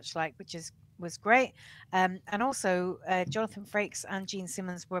and such like, which was great. And also Jonathan Frakes and Gene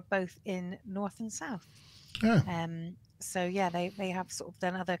Simmons were both in North and South. Yeah. So yeah, they have sort of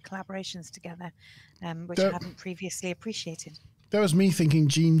done other collaborations together, which I hadn't previously appreciated. That was me thinking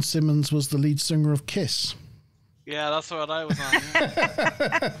Gene Simmons was the lead singer of Kiss. Yeah, that's what I was on.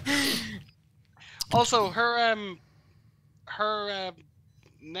 Yeah. Also, her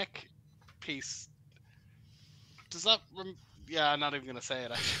neck piece, does that yeah, I'm not even gonna say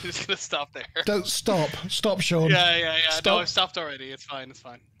it. I'm just gonna stop there. Don't stop, Sean. Yeah. Stop. No, I've stopped already. It's fine.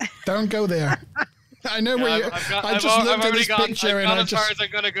 Don't go there. I know where you. I just looked at this picture and as far as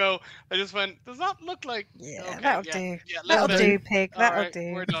I'm gonna go. I just went. Does that look like? Yeah, okay, that'll do. Yeah, that'll do, pig. That'll right,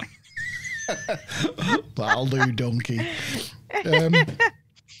 do. We're done. That'll do, donkey.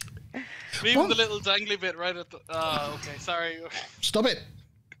 Leave the little dangly bit right at the. Okay, sorry. Stop it.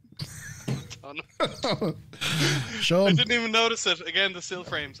 Done. Sean. I didn't even notice it. Again, the still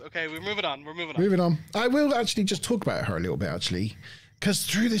frames. Okay, we're moving on. Moving on. I will actually just talk about her a little bit, actually. Because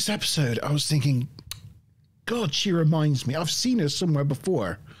through this episode, I was thinking, God, she reminds me. I've seen her somewhere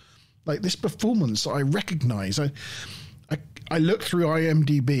before. Like this performance, I recognize. I looked through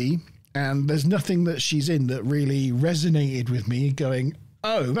IMDb, and there's nothing that she's in that really resonated with me, going,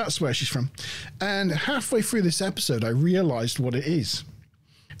 oh, that's where she's from. And halfway through this episode, I realized what it is.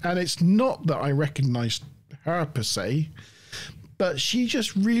 And it's not that I recognized her per se, but she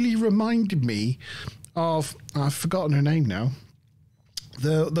just really reminded me of, I've forgotten her name now,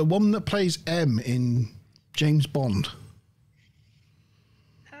 the woman that plays M in James Bond.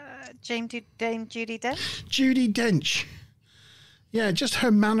 Dame Judi Dench? Judi Dench. Yeah, just her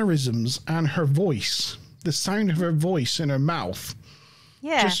mannerisms and her voice, the sound of her voice in her mouth.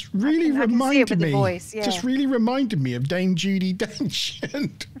 Yeah, just really reminded me. Voice, yeah. Just really reminded me of Dame Judi Dench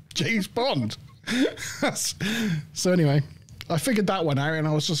and James Bond. So anyway, I figured that one out, and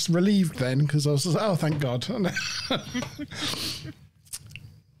I was just relieved then because I was just, oh, thank God.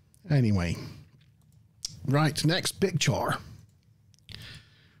 Anyway, right, next picture.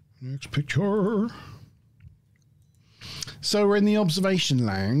 So we're in the observation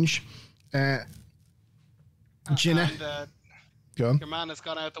lounge. Gina. Go on. Your man has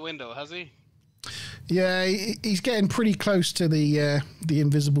gone out the window, has he? Yeah, he's getting pretty close to the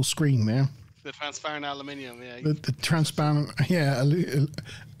invisible screen there. The transparent aluminium, yeah. The transparent, yeah,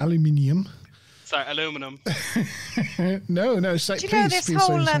 aluminium. Sorry, aluminum. No, it's like, do you know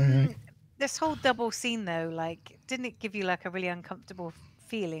this whole double scene though? Like, didn't it give you like a really uncomfortable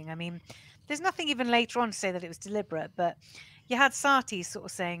feeling? I mean, there's nothing even later on to say that it was deliberate, but you had Sati sort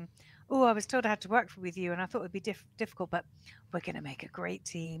of saying, oh, I was told I had to work with you and I thought it would be difficult, but we're going to make a great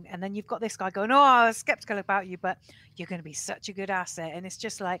team. And then you've got this guy going, oh, I was skeptical about you, but you're going to be such a good asset. And it's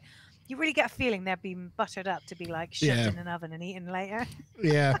just like, you really get a feeling they're being buttered up to be like shoved in an oven and eaten later.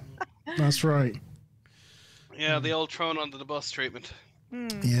 Yeah, that's right. Yeah, the old thrown under the bus treatment.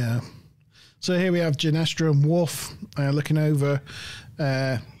 Yeah. So here we have Genestra and Worf looking over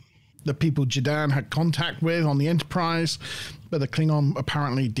the people Jadan had contact with on the Enterprise, but the Klingon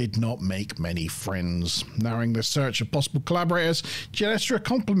apparently did not make many friends. Narrowing the search of possible collaborators, Genestra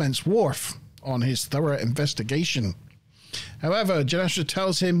compliments Worf on his thorough investigation. However, Genestra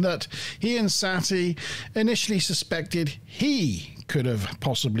tells him that he and Sati initially suspected he could have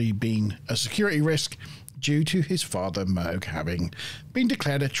possibly been a security risk due to his father, Moog, having been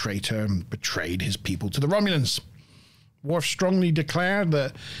declared a traitor and betrayed his people to the Romulans. Worf strongly declared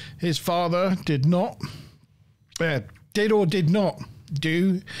that his father did or did not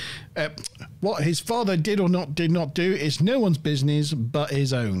do what his father did not do is no one's business but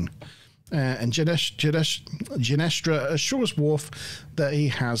his own. And Genestra assures Worf that he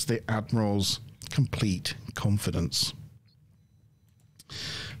has the Admiral's complete confidence.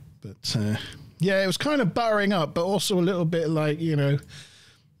 But yeah, it was kind of buttering up, but also a little bit like, you know,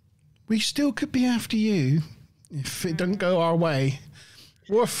 we still could be after you if it doesn't go our way.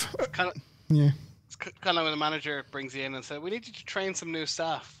 Worf, yeah. It's kind of when the manager brings you in and says, we need you to train some new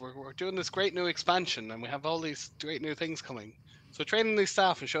staff. We're doing this great new expansion and we have all these great new things coming. So train these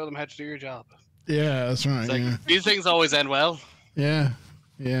staff and show them how to do your job. Yeah, that's right. It's like, yeah. These things always end well. Yeah,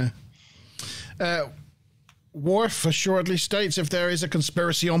 yeah. Worf assuredly states, if there is a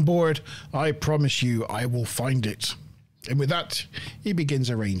conspiracy on board, I promise you I will find it. And with that, he begins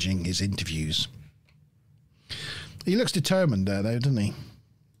arranging his interviews. He looks determined there, though, doesn't he?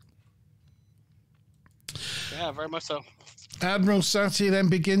 Yeah, very much so. Admiral Sati then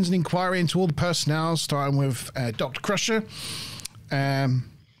begins an inquiry into all the personnel, starting with Dr. Crusher. And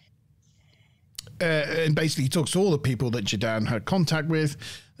basically talks to all the people that Jadan had contact with.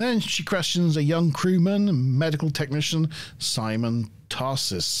 Then she questions a young crewman and medical technician, Simon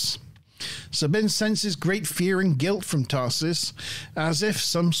Tarsis. Sabine senses great fear and guilt from Tarsis, as if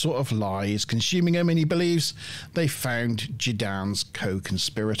some sort of lie is consuming him, and he believes they found Jadan's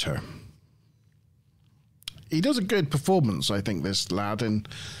co-conspirator. He does a good performance, I think, this lad, and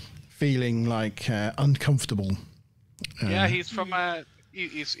feeling like uncomfortable. Yeah, he's from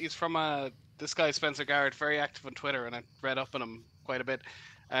this guy Spencer Garrett, very active on Twitter, and I read up on him quite a bit.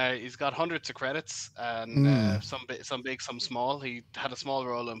 He's got hundreds of credits, and some big, some small. He had a small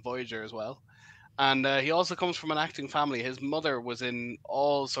role in Voyager as well, and he also comes from an acting family. His mother was in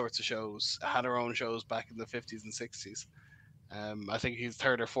all sorts of shows, had her own shows back in the 50s and 60s. I think he's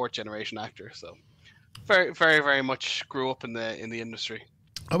third or fourth generation actor, so very, very, very much grew up in the industry.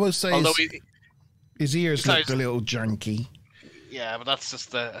 I will say, his ears look a little janky. Yeah, but that's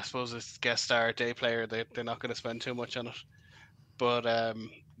just I suppose it's guest star, day player. They're not going to spend too much on it. But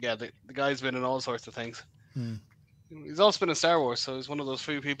yeah, the guy's been in all sorts of things. He's also been in Star Wars, so he's one of those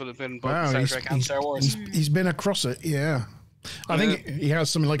few people who've been in both Star Trek and Star Wars. He's been across it, yeah. I think he has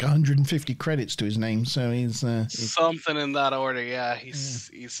something like 150 credits to his name, so he's something in that order. Yeah,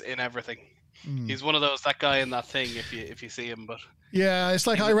 he's in everything. He's one of those, that guy in that thing, if you see him. But yeah, it's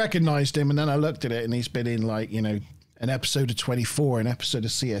like I recognized him, and then I looked at it, and he's been in, like, you know, an episode of 24, an episode of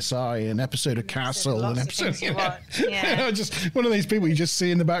CSI, an episode of Castle, an episode. Yeah, just one of these people you just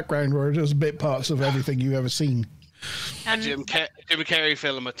see in the background, where just bit parts of everything you've ever seen. A Jim Carrey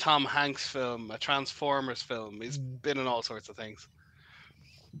film, a Tom Hanks film, a Transformers film. He's been in all sorts of things.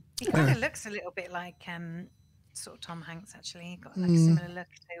 He kind of looks a little bit like sort of Tom Hanks, actually. He got like a similar look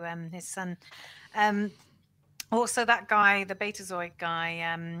to his son. Also, that guy, the Betazoid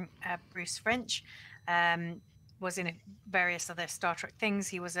guy, Bruce French, was in various other Star Trek things.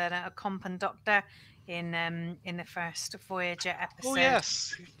 He was a compan doctor in the first Voyager episode. Oh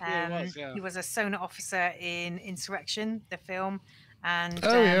yes, he was a sonar officer in Insurrection, the film, and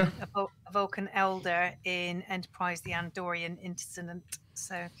a Vulcan elder in Enterprise: The Andorian Incident.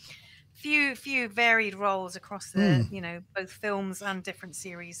 So few varied roles across the both films and different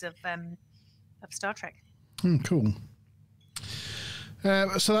series of Star Trek. Cool.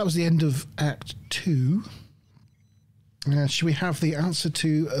 So that was the end of Act 2. Should we have the answer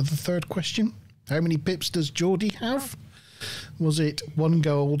to the third question? How many pips does Geordie have? Was it 1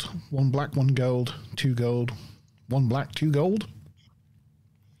 gold, 1 black, 1 gold, 2 gold, 1 black, 2 gold?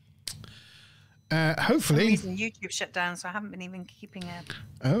 Hopefully. For some reason, YouTube shut down, so I haven't been even keeping a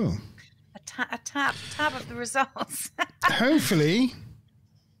tab of the results. Hopefully,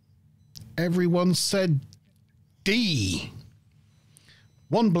 everyone said D.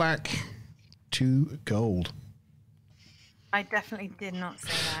 1 black, 2 gold. I definitely did not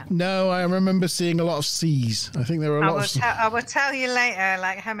say that. No, I remember seeing a lot of C's. I think there were a lot of... I will tell you later,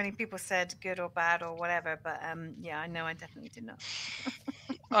 like, how many people said good or bad or whatever, but yeah, I know I definitely did not.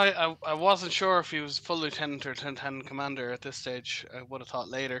 I wasn't sure if he was full lieutenant or lieutenant commander at this stage. I would have thought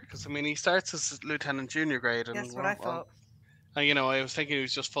later, because I mean, he starts as lieutenant junior grade. And that's what I thought. You know, I was thinking he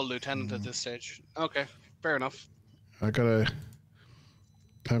was just full lieutenant at this stage. Okay, fair enough. I'm gonna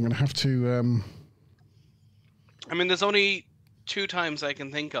have to... I mean, there's only 2 times I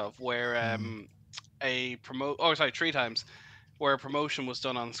can think of where 3 times where a promotion was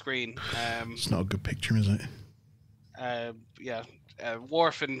done on screen. It's not a good picture, is it? Yeah.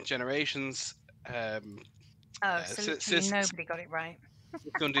 Worf in Generations, So nobody got it right.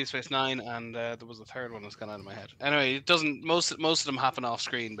 Gun Deep Space Nine, and there was a third one that's gone out of my head. Anyway, it doesn't. Most of them happen off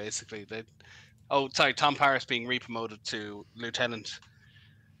screen, basically. Tom Paris being re-promoted to lieutenant.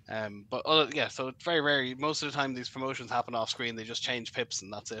 So it's very rare. Most of the time, these promotions happen off screen. They just change pips,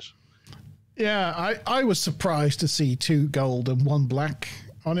 and that's it. Yeah, I was surprised to see 2 gold and 1 black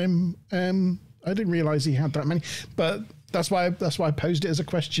on him. I didn't realize he had that many, but that's why I posed it as a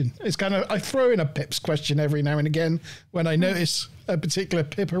question. It's kind of, I throw in a pips question every now and again when I notice a particular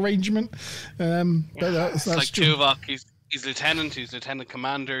pip arrangement. But that's like true. Tuvok. He's lieutenant. He's lieutenant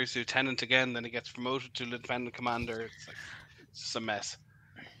commander. He's lieutenant again. Then he gets promoted to lieutenant commander. It's just a mess.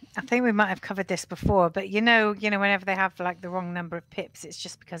 I think we might have covered this before, but whenever they have like the wrong number of pips, it's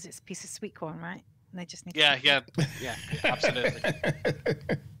just because it's a piece of sweet corn, right? And they just need. Yeah, absolutely.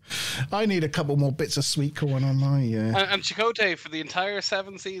 I need a couple more bits of sweet corn on my. And Chakotay, for the entire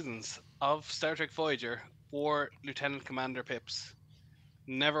 7 seasons of Star Trek Voyager, wore lieutenant commander pips.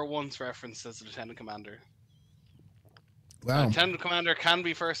 Never once referenced as lieutenant commander. Wow. Lieutenant commander can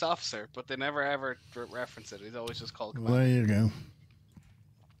be first officer, but they never ever reference it. He's always just called commander. There you go.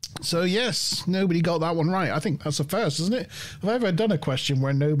 So yes, nobody got that one right. I think that's the first, isn't it? Have I ever done a question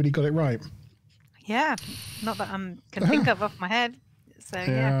where nobody got it right? Yeah, not that I can think of off my head. So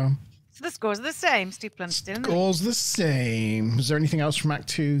yeah. So the scores are the same. Stu Plum's still in the lead. Scores the same. Is there anything else from Act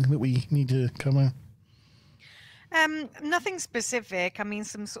 2 that we need to cover? Nothing specific. I mean,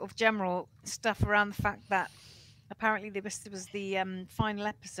 some sort of general stuff around the fact that apparently this was the final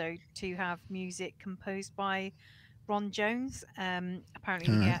episode to have music composed by Ron Jones.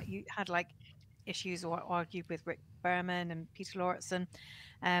 Apparently, you had like issues or argued with Rick Berman and Peter Lauritsen.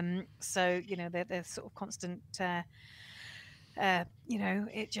 So they're sort of constant.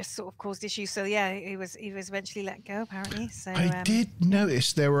 It just sort of caused issues. So yeah, he was eventually let go apparently. So I did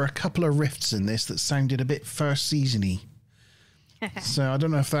notice there were a couple of riffs in this that sounded a bit first season-y. So I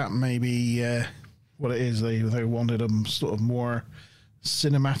don't know if that may be what it is. They wanted a sort of more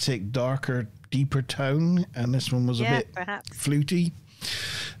cinematic, darker, deeper tone, and this one was a bit fluty.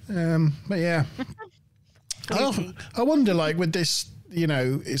 But yeah, I wonder, like with this,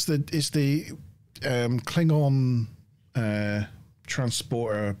 it's the Klingon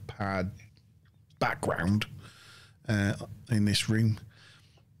transporter pad background in this room.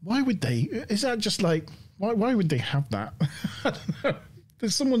 Why would they? Is that just like why would they have that? I don't know.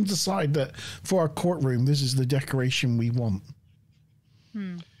 Does someone decide that for our courtroom this is the decoration we want?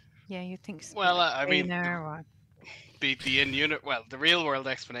 Yeah, you think so. Well, I mean, the in-unit. Well, the real-world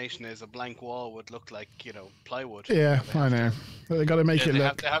explanation is a blank wall would look like plywood. Yeah, I know. But they got to make it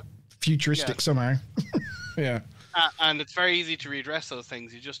look futuristic somehow. Yeah. And it's very easy to redress those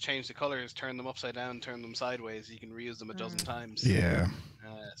things. You just change the colors, turn them upside down, turn them sideways. You can reuse them a dozen times. Yeah.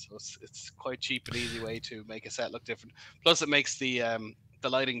 So it's quite cheap and easy way to make a set look different. Plus, it makes the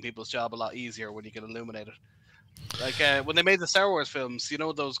lighting people's job a lot easier when you can illuminate it. Like when they made the Star Wars films,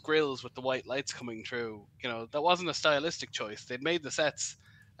 those grills with the white lights coming through, that wasn't a stylistic choice. They'd made the sets,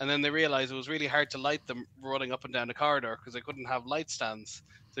 and then they realized it was really hard to light them running up and down the corridor because they couldn't have light stands.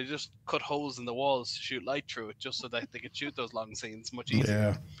 So they just cut holes in the walls to shoot light through it, just so that they could shoot those long scenes much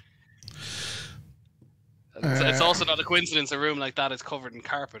easier. Yeah. It's also not a coincidence a room like that is covered in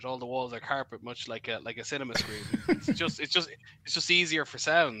carpet. All the walls are carpet, much like a cinema screen. It's just easier for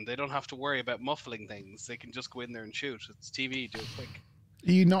sound. They don't have to worry about muffling things. They can just go in there and shoot. It's TV, do it quick.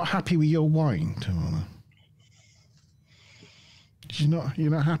 Are you not happy with your wine, Tamara?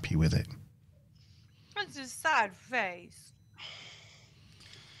 You're not happy with it? That's a sad face.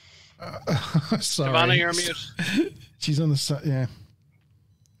 Sorry. Savannah, you're on mute. She's on the side. Yeah.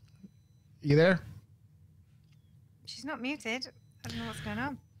 You there? She's not muted. I don't know what's going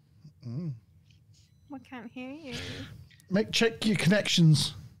on. I can't hear you. Check your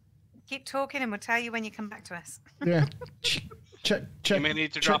connections. Keep talking and we'll tell you when you come back to us. Yeah. Check. You may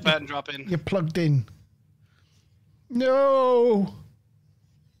need to drop out and drop in. You're plugged in. No.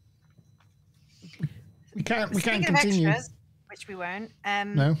 We can't continue. Extras, which we weren't.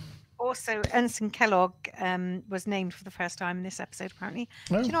 No. Also, Ensign Kellogg was named for the first time in this episode, apparently.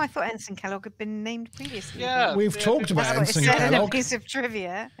 Oh. Do you know, I thought Ensign Kellogg had been named previously. Yeah. We've talked about Ensign Kellogg. In a piece of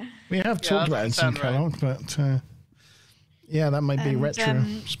trivia. We have talked about Ensign Kellogg, but that might be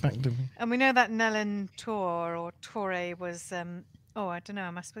retrospective. And we know that Nellen Torre was, I don't know,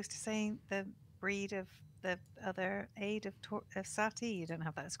 am I supposed to say the breed of the other aide of Sati? You don't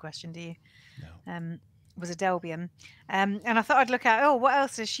have that as a question, do you? No. Was a Delbian, and I thought I'd look at what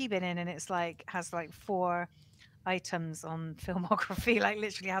else has she been in, and it's like has like 4 items on filmography. Like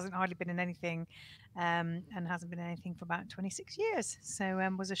literally hasn't hardly been in anything, and hasn't been in anything for about 26 years. So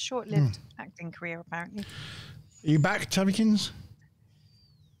was a short-lived acting career apparently. Are you back, Tubbykins?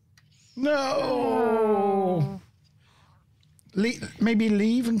 No. Maybe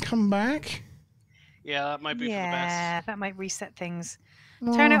leave and come back. Yeah, that might be for the best. Yeah, that might reset things.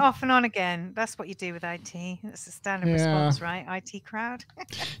 Turn it off and on again. That's what you do with IT. That's the standard response, right? IT crowd.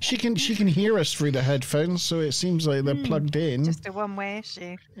 She can hear us through the headphones, so it seems like they're plugged in. Just a one-way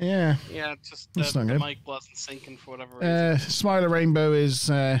issue. Yeah. Yeah, just That's the not good. mic wasn't syncing for whatever reason. Smiler Rainbow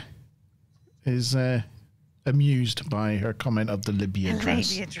is amused by her comment of the Libya dress.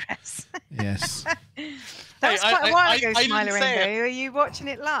 Libya dress. Yes. That's quite a while ago, I Smiler didn't say Rainbow. Are you watching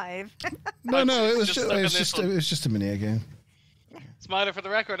it live? No, it was just just a minute ago. Smiler, for the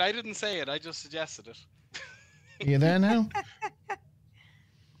record, I didn't say it. I just suggested it. Are you there now?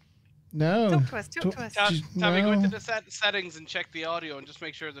 No. Talk to us. Tabby, go into the settings and check the audio and just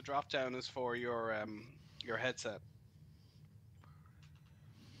make sure the drop down is for your headset.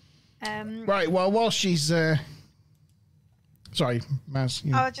 Right. Well, while she's sorry,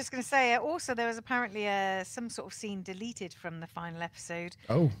 Maz. I was just going to say, also there was apparently some sort of scene deleted from the final episode.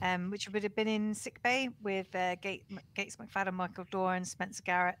 Oh. Which would have been in sickbay with Gates McFadden, Michael Dorn, Spencer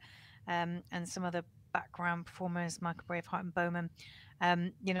Garrett, and some other background performers, Michael Braveheart and Bowman.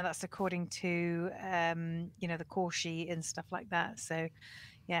 That's according to the core sheet and stuff like that. So,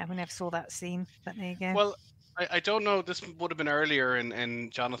 yeah, we never saw that scene. But there you go. Well, I don't know. This would have been earlier in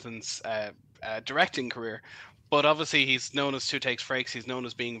Jonathan's directing career. But obviously, he's known as 2 takes frakes. He's known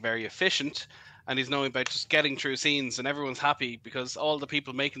as being very efficient, and he's known about just getting through scenes, and everyone's happy because all the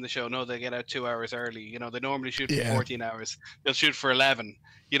people making the show know they get out 2 hours early. They normally shoot for 14 hours. They'll shoot for 11.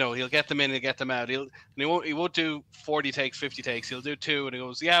 He'll get them in and get them out. He won't do 40 takes, 50 takes. He'll do 2, and he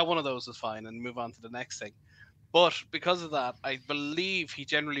goes, yeah, one of those is fine, and move on to the next thing. But because of that, I believe he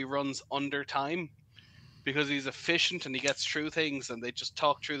generally runs under time because he's efficient and he gets through things, and they just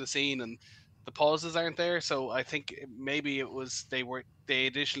talk through the scene and the pauses aren't there. So I think maybe it was they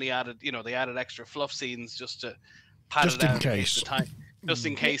additionally added they added extra fluff scenes just to pad it out in case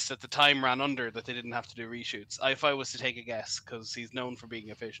in case that the time ran under, that they didn't have to do reshoots. If I was to take a guess, because he's known for being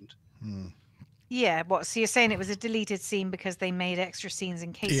efficient. Yeah, so you're saying it was a deleted scene because they made extra scenes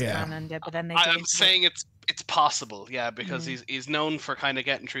in case it ran under, but then they I'm saying it's possible, yeah, because he's known for kind of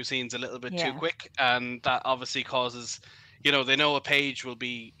getting through scenes a little bit too quick, and that obviously causes they know a page will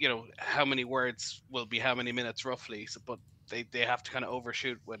be, how many words will be how many minutes roughly. So, but they have to kind of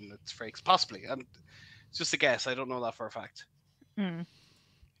overshoot when it's frakes, possibly. And it's just a guess. I don't know that for a fact.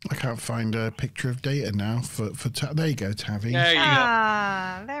 I can't find a picture of Data now for there you go, Tavi. There you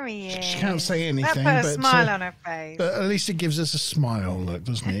go. There he is. She can't say anything. That put a smile on her face. But at least it gives us a smile, look,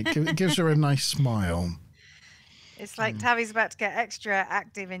 doesn't it? It gives her a nice smile. It's like Tavi's about to get extra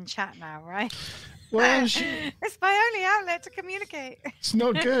active in chat now, right? Well, it's my only outlet to communicate. It's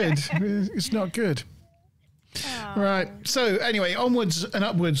not good. It's not good. Oh. Right. So anyway, onwards and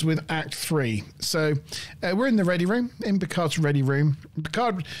upwards with Act 3. So we're in the ready room, in Picard's ready room.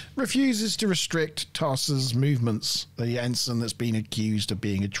 Picard refuses to restrict Tarsa's movements, the ensign that's been accused of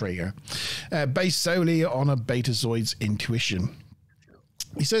being a traitor, based solely on a Betazoid's intuition.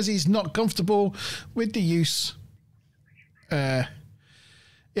 He says he's not comfortable with the use...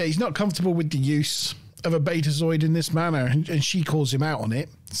 he's not comfortable with the use of a Betazoid in this manner, and she calls him out on it,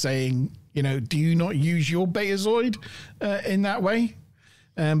 saying, do you not use your Betazoid in that way?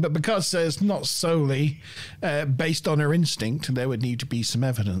 But Picard says not solely based on her instinct, there would need to be some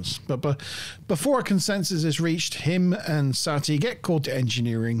evidence. But before a consensus is reached, him and Sati get called to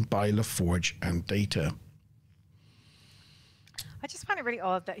engineering by LaForge and Data. I just find it really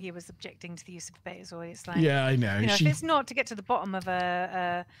odd that he was objecting to the use of a Betazoid. It's like, yeah, I know. If it's not to get to the bottom of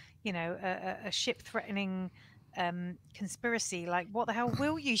a ship-threatening conspiracy, like what the hell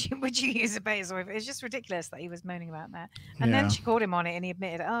would you use a Betazoid? It's just ridiculous that he was moaning about that. And then she called him on it, and he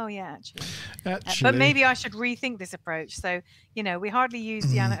admitted, "Oh yeah, actually. But maybe I should rethink this approach." So we hardly use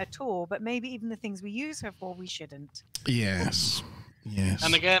Deanna at all, but maybe even the things we use her for, we shouldn't. Yes.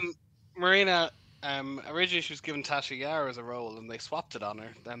 And again, Marina. Originally she was given Tasha Yar as a role, and they swapped it on her.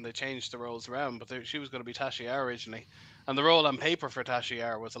 Then they changed the roles around, but she was going to be Tasha Yar originally. And the role on paper for Tasha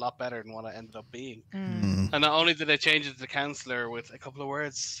Yar was a lot better than what it ended up being. And not only did they change it to the counselor with a couple of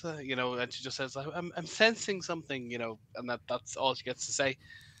words, and she just says, I'm sensing something, and that's all she gets to say.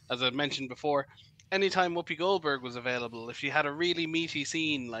 As I mentioned before, anytime Whoopi Goldberg was available, if she had a really meaty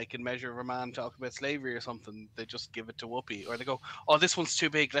scene, like in Measure of a Man talking about slavery or something, they just give it to Whoopi. Or they go, oh, this one's too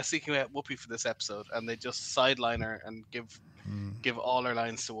big, let's seek out Whoopi for this episode. And they just sideline her and give all her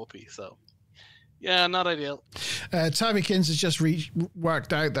lines to Whoopi. So Yeah, not ideal. Tabikins has just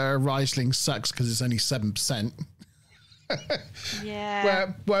worked out that Riesling sucks because it's only 7%.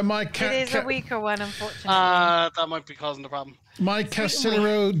 Yeah. Where my it is a weaker one, unfortunately. That might be causing the problem. My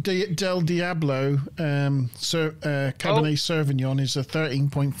Casillero del Diablo Cabernet Sauvignon is a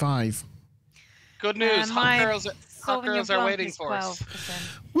 13.5. Good news. Hot girls are waiting for us.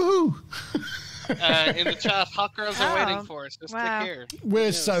 Woohoo! In the chat, hot girls are waiting for us. Just click here.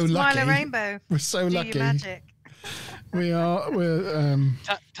 We're so lucky. Smile a rainbow. We're so lucky. Magic. We are. We're.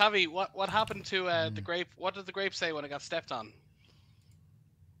 Tavi, what happened to the grape? What did the grape say when it got stepped on?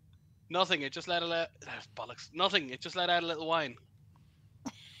 Nothing. It just let out bollocks. Nothing. It just let out a little wine.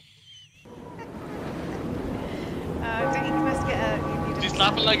 You must get a. She's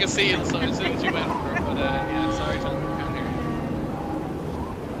laughing like a seal. So as soon as you went for her, but yeah, sorry, Tavi, we can't hear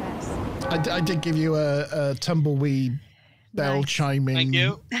you. I did give you a tumbleweed bell chiming. Thank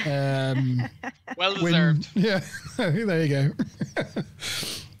you. Well deserved. Yeah, there you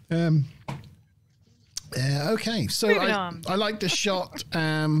go. Okay, so I like this shot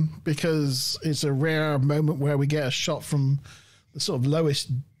because it's a rare moment where we get a shot from the sort of lowest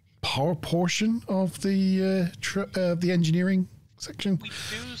power portion of the engineering section. We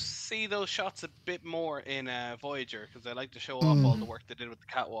do see those shots a bit more in Voyager because they like to show off all the work they did with the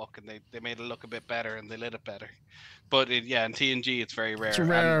catwalk, and they made it look a bit better and they lit it better. But in TNG, it's very rare. It's a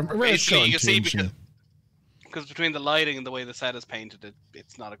rare shot. You can see because between the lighting and the way the set is painted,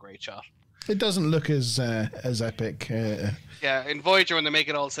 it's not a great shot. It doesn't look as epic. Yeah, in Voyager, when they make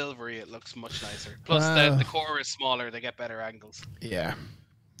it all silvery, it looks much nicer. Plus, the core is smaller; they get better angles. Yeah.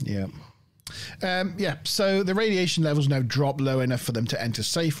 So the radiation levels now drop low enough for them to enter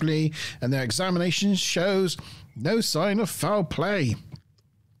safely, and their examination shows no sign of foul play.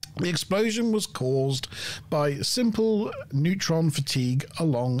 The explosion was caused by simple neutron fatigue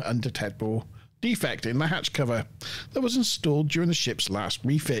along undetectable defect in the hatch cover that was installed during the ship's last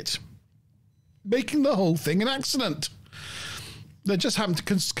refit, making the whole thing an accident that just happened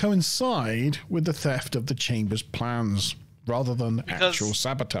to coincide with the theft of the chamber's plans rather than actual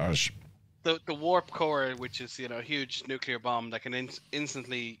sabotage. The warp core, which is a huge nuclear bomb that can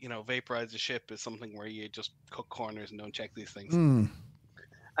instantly vaporize the ship, is something where you just cut corners and don't check these things.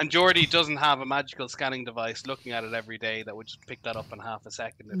 And Geordi doesn't have a magical scanning device looking at it every day that would just pick that up in half a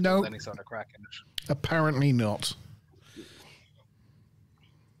second if there's any sort of crack in it. Apparently not.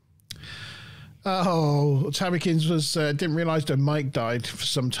 Oh, Tabikins didn't realise that Mike died for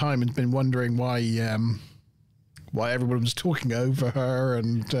some time and been wondering why everyone was talking over her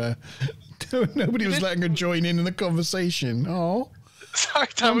and nobody was letting her join in the conversation. Oh, sorry,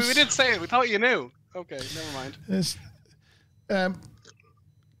 Tommy, we didn't say it. We thought you knew. Okay, never mind.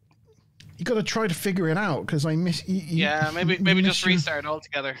 You got to try to figure it out because I miss. Maybe just restart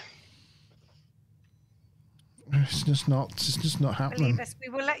altogether. It's just not happening. Believe us, we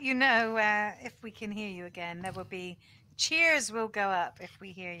will let you know if we can hear you again. There will be cheers. Will go up if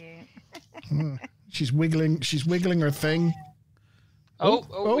we hear you. She's wiggling her thing.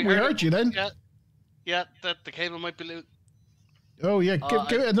 We heard you then. Yeah. That the cable might be loose. Oh yeah,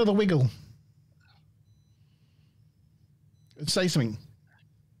 give it another wiggle. Say something.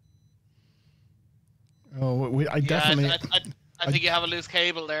 Oh, I definitely. I think you have a loose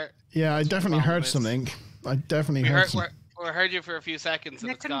cable there. Yeah, I definitely heard something. I definitely heard something. We heard you for a few seconds.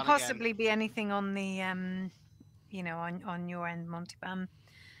 There couldn't possibly be anything on the, on your end, Montyban.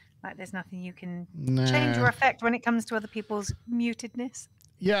 Like, there's nothing you can change or affect when it comes to other people's mutedness.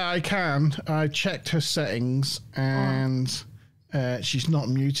 Yeah, I can. I checked her settings and she's not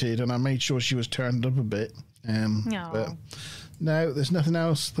muted, and I made sure she was turned up a bit. But no, there's nothing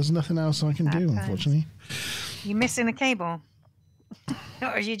else. There's nothing else I can do, unfortunately. You missing a cable? Or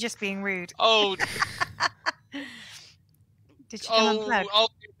are you just being rude? Oh. Did she come unplugged? Oh,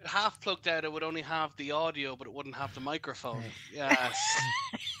 if it half plugged out, it would only have the audio, but it wouldn't have the microphone. Yes.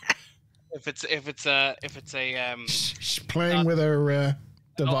 if it's a she's playing with her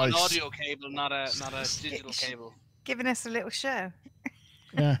device. An audio cable, not a digital cable. Giving us a little show.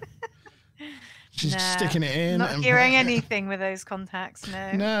 Yeah. She's sticking it in. Not hearing anything with those contacts.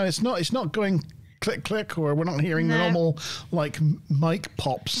 No, it's not going click click, or we're not hearing the normal like mic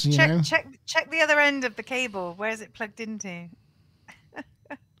pops. Check the other end of the cable. Where is it plugged into?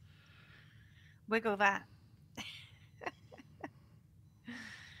 Wiggle that.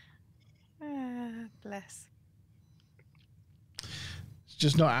 Bless. It's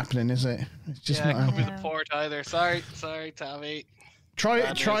just not happening, is it? It's just not happening. The port either. Sorry, Tammy.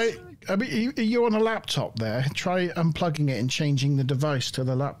 Try. I mean, you're on a laptop there. Try unplugging it and changing the device to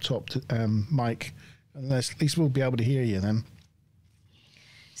the laptop mic, and at least we'll be able to hear you then.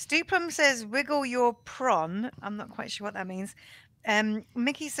 Stuplum says, wiggle your prawn. I'm not quite sure what that means.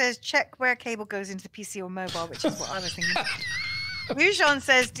 Mickey says, check where cable goes into the PC or mobile, which is what I was thinking. Ujon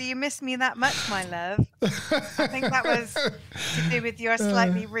says, do you miss me that much, my love? I think that was to do with your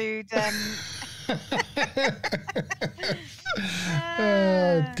slightly rude...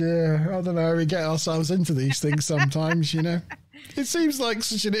 Oh dear, I don't know. We get ourselves into these things sometimes, you know. It seems like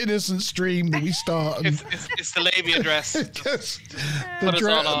such an innocent stream that we start. And it's the labia dress.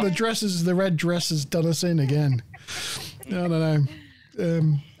 The dresses, the red dress has done us in again. I don't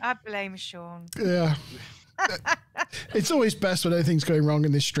know. I blame Sean. Yeah. It's always best when anything's going wrong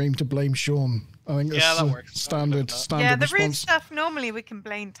in this stream to blame Sean. I think that's that works. Standard yeah, the response. rude stuff, normally we can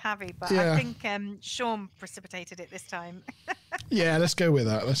blame Tavi, but I think Sean precipitated it this time. Yeah, let's go with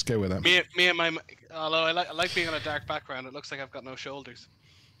that. Me and my... Although I like being on a dark background, it looks like I've got no shoulders.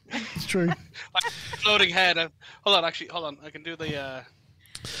 It's true. Floating head. Hold on. I can do the...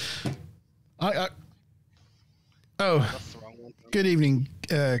 Oh, that's the wrong one. Good evening,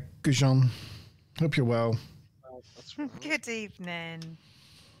 Gujon. Hope you're well. Good evening.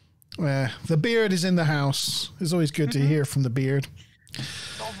 The beard is in the house. It's always good to hear from the beard.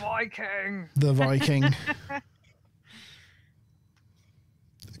 The Viking. The Viking.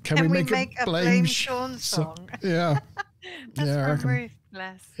 Can we make a blame Sean song? Yeah. That's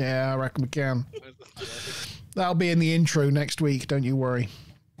ruthless. Yeah, I reckon we can. That'll be in the intro next week. Don't you worry.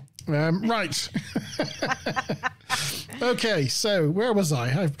 Right. Okay, so where was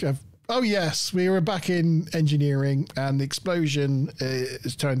I? Oh, yes, we were back in engineering, and the explosion,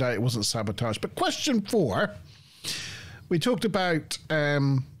 it turned out it wasn't sabotage. But question 4, we talked about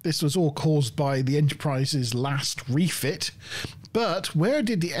this was all caused by the Enterprise's last refit, but where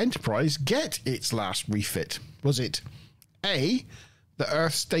did the Enterprise get its last refit? Was it A, the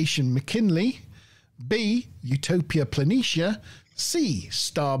Earth Station McKinley, B, Utopia Planitia, C,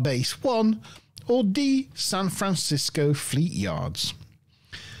 Starbase 1, or D, San Francisco Fleet Yards?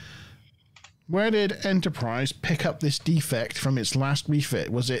 Where did Enterprise pick up this defect from its last refit?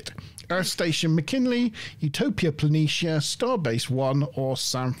 Was it Earth Station McKinley, Utopia Planitia, Starbase 1, or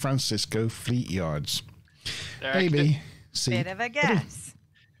San Francisco Fleet Yards? Maybe. C. Bit of a guess.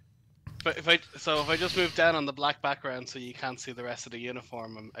 But if I just move down on the black background so you can't see the rest of the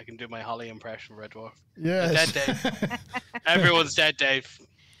uniform, I can do my Holly impression, Red Dwarf. Yes. Dead Dave. Everyone's dead, Dave.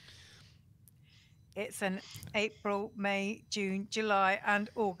 It's an April, May, June, July, and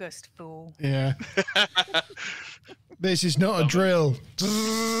August fool. Yeah. This is not a drill.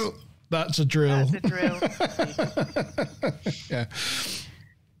 That's a drill. That's a drill.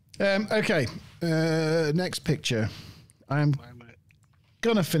 Yeah. Okay. Next picture. I'm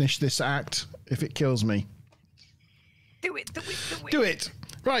gonna finish this act if it kills me. Do it. Do it.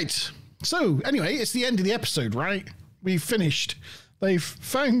 Right. So anyway, it's the end of the episode, right? We've finished. They've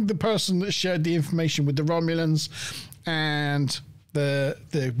found the person that shared the information with the Romulans, and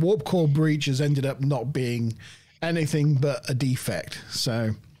the warp core breach has ended up not being anything but a defect.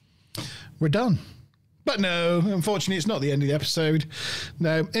 So we're done. But no, unfortunately, it's not the end of the episode.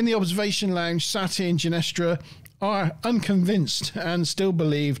 No, in the observation lounge, Sati and Genestra are unconvinced and still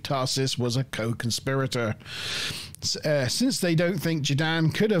believe Tarsis was a co-conspirator. Since they don't think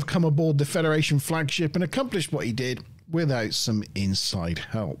Jadan could have come aboard the Federation flagship and accomplished what he did without some inside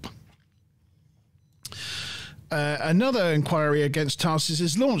help. Another inquiry against Tarsis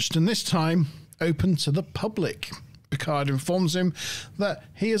is launched, and this time open to the public. Picard informs him that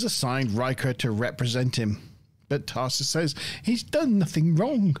he has assigned Riker to represent him, but Tarsis says he's done nothing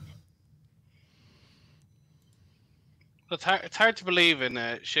wrong. It's hard to believe in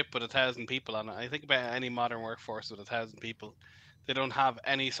a ship with 1,000 people on it. I think about any modern workforce with 1,000 people. They don't have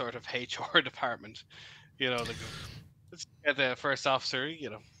any sort of HR department. You know, they go, let's get the first officer, you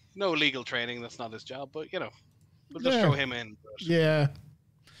know, no legal training, that's not his job, but, you know, we'll just throw him in. But... Yeah.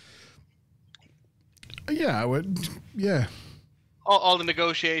 Yeah, I would. Yeah. All the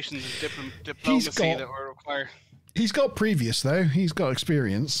negotiations and diplomacy that were required. He's got previous, though. He's got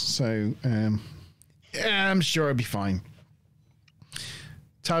experience, so yeah, I'm sure it'll be fine.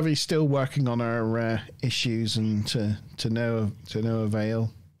 Tavi's still working on our issues, and to no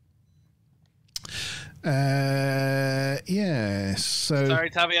avail. Yeah. So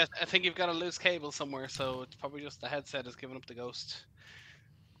sorry, Tavi. I think you've got a loose cable somewhere, so it's probably just the headset is giving up the ghost.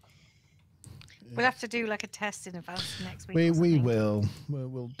 We'll have to do like a test in advance next week. We will.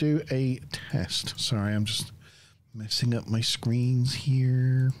 We'll do a test. Sorry, I'm just messing up my screens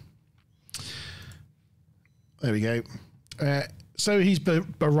here. There we go. So he's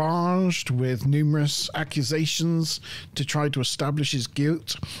barraged with numerous accusations to try to establish his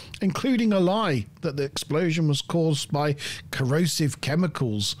guilt, including a lie that the explosion was caused by corrosive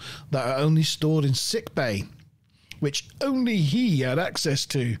chemicals that are only stored in sickbay, which only he had access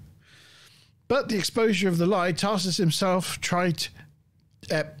to. But the exposure of the lie, Tarsus himself tried...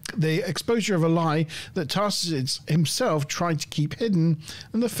 the exposure of a lie that Tarsus himself tried to keep hidden,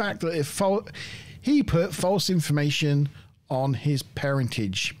 and the fact that he put false information on his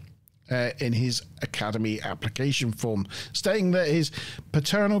parentage in his academy application form, stating that his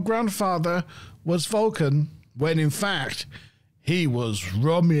paternal grandfather was Vulcan, when in fact he was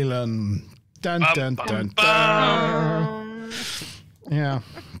Romulan. Dun, dun, dun, dun. Yeah.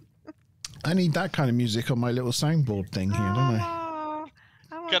 I need that kind of music on my little soundboard thing here, don't I?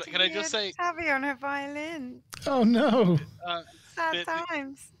 Can I just say... Tavi on her violin. Oh, no. Sad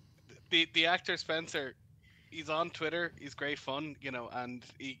times. The actor Spencer, he's on Twitter. He's great fun, you know, and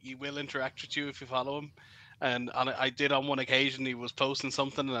he will interact with you if you follow him. And I did on one occasion, he was posting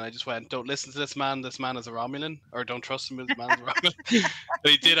something, and I just went, "Don't listen to this man. This man is a Romulan," or "Don't trust him. This man is a Romulan."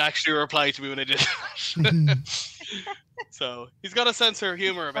 But he did actually reply to me when I did that. So he's got a sense of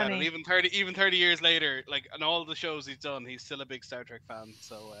humor about it. Even 30 years later, like on all the shows he's done, he's still a big Star Trek fan.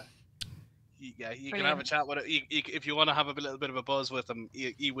 So you can have a chat with it. If you want to have a little bit of a buzz with him,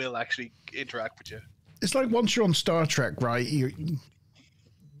 he will actually interact with you. It's like once you're on Star Trek, right?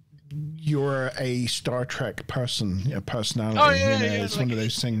 You're a Star Trek person, a personality. Oh, yeah, it's like, one of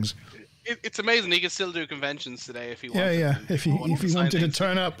those things. It's amazing. He can still do conventions today if he wants. Yeah. If he wanted to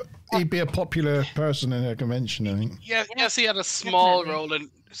turn up, he'd be a popular person in a convention, I think. Yeah, yes, he had a small role in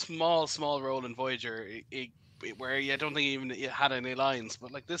Voyager, where I don't think he even had any lines.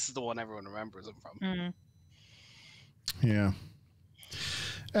 But like, this is the one everyone remembers him from. Yeah.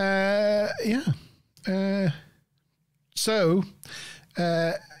 So.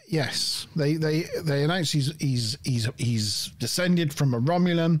 Yes, they announce he's descended from a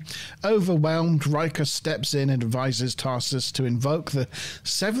Romulan. Overwhelmed, Riker steps in and advises Tarsus to invoke the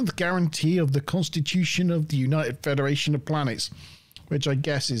 7th guarantee of the Constitution of the United Federation of Planets, which I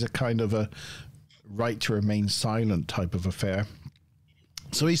guess is a kind of a right to remain silent type of affair.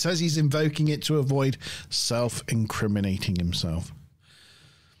 So he says he's invoking it to avoid self-incriminating himself.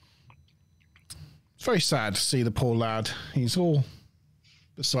 It's very sad to see the poor lad. He's all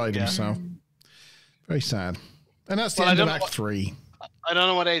beside himself. Very sad. And that's the end of Act 3. I don't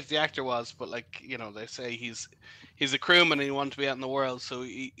know what age the actor was, but like, you know, they say he's a crewman and he wanted to be out in the world, so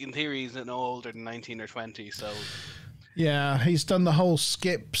in theory he's no older than 19 or 20, so... Yeah, he's done the whole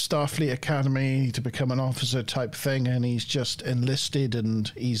skip Starfleet Academy to become an officer type thing, and he's just enlisted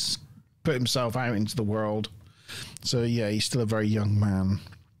and he's put himself out into the world. So yeah, he's still a very young man.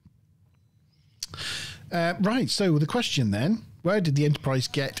 Right, so the question then... Where did the Enterprise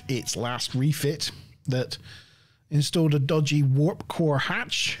get its last refit that installed a dodgy warp core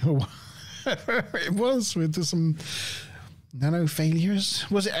hatch? Or whatever it was, with some nano failures?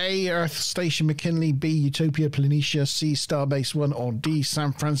 Was it A, Earth Station McKinley, B, Utopia Planitia, C, Starbase 1, or D,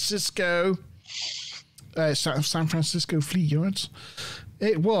 San Francisco? San Francisco Fleet Yards?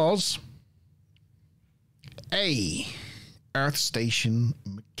 It was A, Earth Station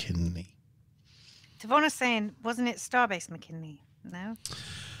McKinley. Tavona's saying, wasn't it Starbase McKinley? No.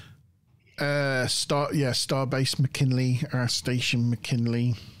 Starbase McKinley, Earth Station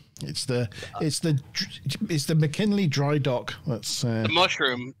McKinley. It's the McKinley dry dock. That's the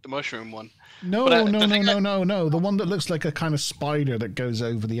mushroom one. No. The one that looks like a kind of spider that goes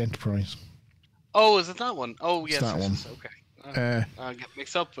over the Enterprise. Oh, is it that one? Oh, yes. That one. Okay. I get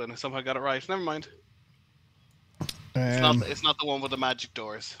mixed up and I somehow got it right. Never mind. It's not the one with the magic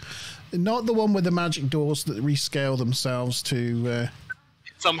doors. Not the one with the magic doors that rescale themselves to...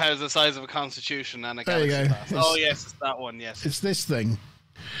 Somehow the size of a constitution and a galaxy class. Oh, yes, it's that one, yes. It's this thing.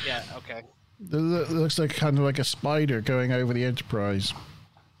 Yeah, okay. It looks like kind of like a spider going over the Enterprise.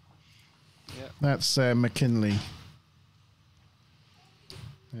 Yeah. That's McKinley.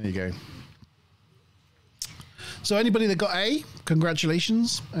 There you go. So anybody that got A,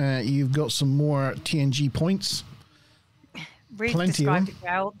 congratulations. You've got some more TNG points. Reed described it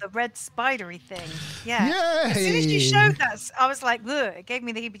well, the red spidery thing. Yeah. Yay! As soon as you showed that, I was like, ugh, it gave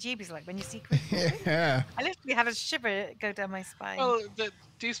me the heebie-jeebies, like when you see Yeah. I literally had a shiver go down my spine. Well, the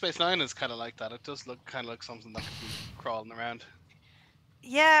Deep Space Nine is kind of like that. It does look kind of like something that could be crawling around.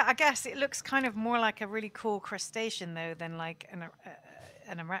 Yeah, I guess it looks kind of more like a really cool crustacean, though, than like an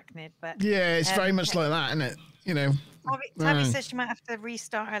arachnid. But yeah, it's very much like that, isn't it? you know. Tabby says she might have to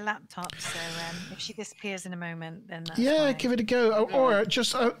restart her laptop, so if she disappears in a moment, then that's Yeah, fine. give it a go. Or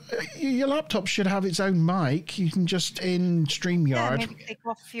just your laptop should have its own mic. You can just in StreamYard. Yeah, maybe take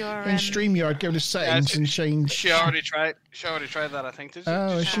off your in StreamYard, go to settings and change. She already tried that, I think. Did she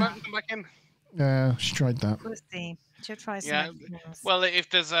come out and come back in? She tried that. We'll see. She'll try some. Yeah. Well, if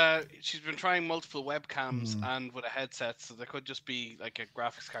there's she's been trying multiple webcams and with a headset, so there could just be like a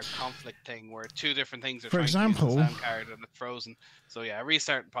graphics card conflict thing where two different things are For trying example, to use the sound card and it's frozen. So yeah, a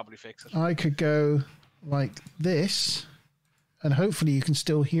restart would probably fix it. I could go like this, and hopefully you can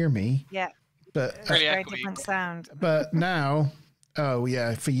still hear me. Yeah. But very different sound. But now, oh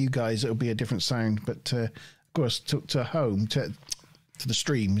yeah, for you guys it'll be a different sound. But of course, to home, to the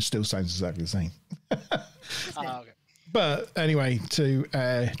stream, it still sounds exactly the same. Okay. But anyway, to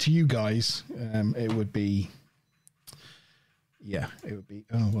you guys, it would be, oh,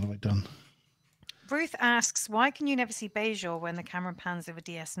 what have I done? Ruth asks, why can you never see Bajor when the camera pans over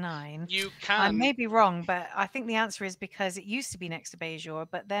DS9? You can. I may be wrong, but I think the answer is because it used to be next to Bajor,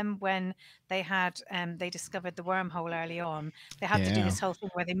 but then when they had, they discovered the wormhole early on, they had to do this whole thing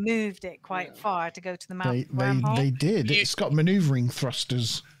where they moved it quite far to go to the mouth of the wormhole. They did. It's got maneuvering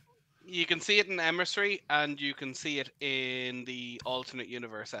thrusters. You can see it in Emissary, and you can see it in the alternate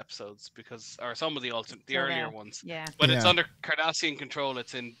universe episodes or some of the earlier ones. Yeah. When it's under Cardassian control,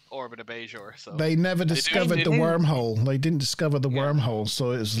 it's in orbit of Bajor. So they never discovered the wormhole. They didn't discover the wormhole,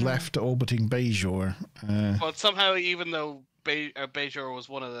 so it was left orbiting Bajor. But somehow, even though Bajor was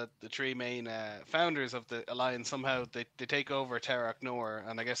one of the three main founders of the Alliance, somehow they take over Terok Nor,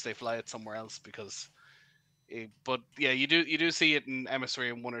 and I guess they fly it somewhere else because. But yeah, you do see it in Emissary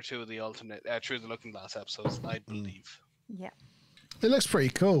and one or two of the alternate Through the Looking Glass episodes, I believe. Yeah, it looks pretty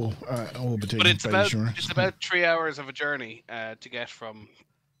cool. Orbiting but it's Bajor. about 3 hours of a journey to get from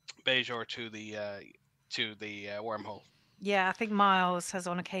Bajor to the wormhole. Yeah, I think Miles has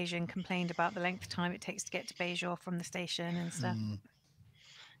on occasion complained about the length of time it takes to get to Bajor from the station and stuff.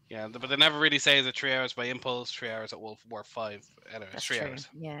 Yeah, but they never really say is it 3 hours by Impulse, 3 hours at Wolf War 5. Anyway, That's 3 true. hours.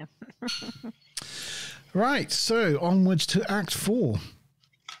 Yeah. Right, so onwards to Act 4.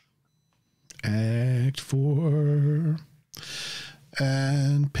 Act 4.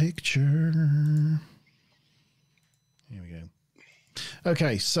 And picture. Here we go.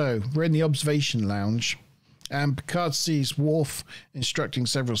 Okay, so we're in the observation lounge. And Picard sees Worf instructing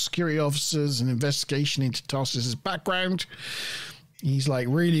several security officers an investigation into Tarsis' background. He's like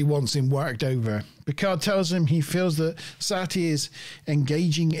really wants him worked over. Picard tells him he feels that Sati is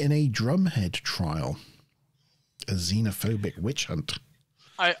engaging in a drumhead trial. A xenophobic witch hunt.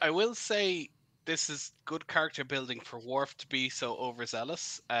 I will say this is good character building for Worf to be so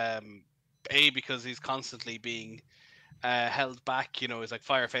overzealous. Because he's constantly being held back. He's like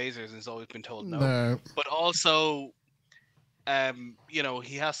fire phasers and he's always been told no. But also,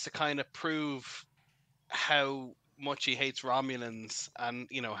 he has to kind of prove how much he hates Romulans and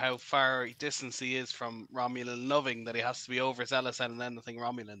how far distance he is from Romulan loving that he has to be overzealous and anything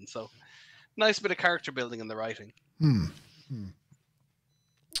Romulan. So nice bit of character building in the writing.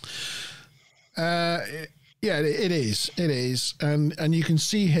 Yeah, it is, and you can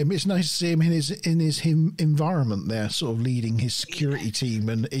see him. It's nice to see him in his environment there, sort of leading his security team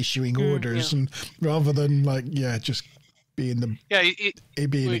and issuing orders, and rather than just being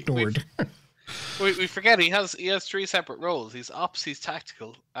being ignored. We forget he has 3 separate roles. He's ops, he's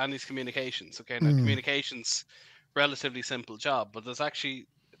tactical, and he's communications. Okay, now communications, relatively simple job, but there's actually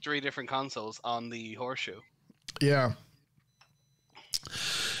 3 different consoles on the Horseshoe. Yeah.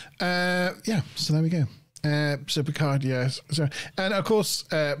 So there we go. So Picard, yes. So, and of course,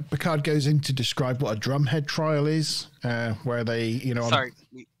 Picard goes in to describe what a drumhead trial is, where they,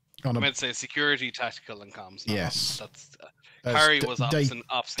 I meant to say security, tactical, and comms. Yes. That's Harry was ops and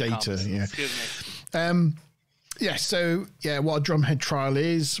data. Comms. Yeah. Excuse me. What a drumhead trial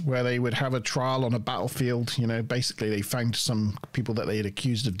is, where they would have a trial on a battlefield. Basically they found some people that they had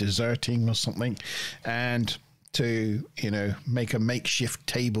accused of deserting or something, and to make a makeshift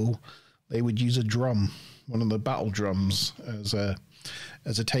table, they would use a drum, one of the battle drums, as a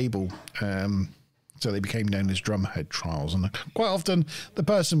table. So they became known as drumhead trials, and quite often the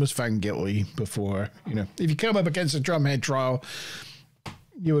person was found guilty before. If you come up against a drumhead trial,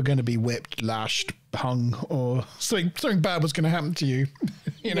 you were going to be whipped, lashed, hung, or something bad was going to happen to you.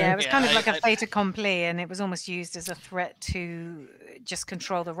 Yeah, it was kind of like a fait accompli, and it was almost used as a threat to just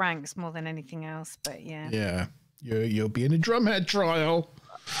control the ranks more than anything else. But yeah, you'll be in a drumhead trial.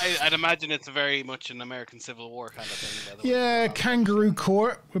 I'd imagine it's very much an American Civil War kind of thing. By the way. Kangaroo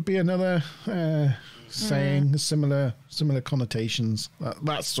court would be another saying, similar connotations,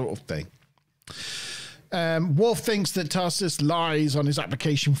 that sort of thing. Worf thinks that Tarsis lies on his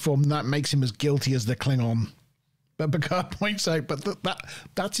application form, and that makes him as guilty as the Klingon. But Picard points out, but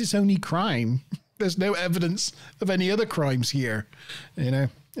that's his only crime. There's no evidence of any other crimes here. You know,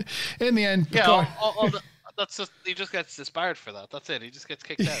 in the end, Picard... that's just, he just gets disbarred for that. That's it. He just gets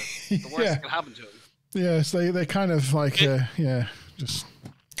kicked out. The worst that can happen to him. Yes, they kind of like just.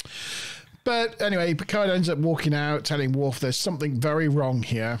 But anyway, Picard ends up walking out, telling Worf there's something very wrong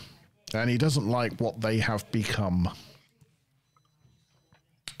here, and he doesn't like what they have become.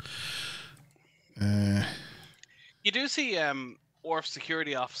 You do see Worf's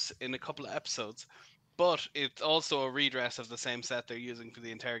security office in a couple of episodes, but it's also a redress of the same set they're using for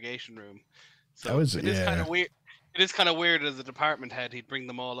the interrogation room. So is kind of weird. It is kind of weird as a department head, he'd bring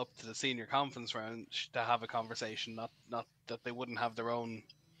them all up to the senior conference room to have a conversation, not that they wouldn't have their own.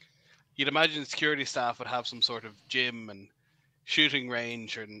 You'd imagine security staff would have some sort of gym and shooting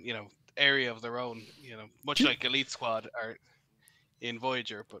range and, you know, area of their own, you know, much like Elite Squad are in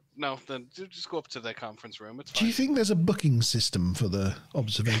Voyager. But no, then just go up to the conference room. It's fine. Do you think there's a booking system for the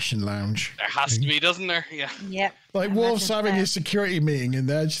observation lounge? There has to be, doesn't there? Yeah. Yep. Like Worf's having his security meeting in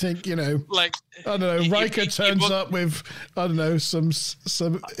there. Do you think, you know, like, I don't know, Riker turns up with, I don't know, some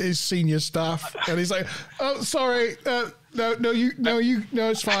his senior staff, and he's like, "Oh, sorry, no,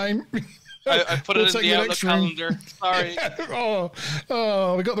 it's fine." I put it in the Outlook calendar. Sorry.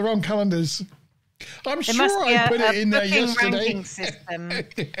 oh, we got the wrong calendars. I'm sure I put it in there yesterday. Ranking system.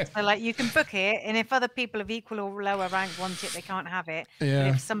 So, like, you can book it, and if other people of equal or lower rank want it, they can't have it. Yeah.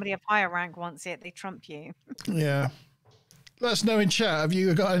 But if somebody of higher rank wants it, they trump you. Yeah. Let us know in chat. Have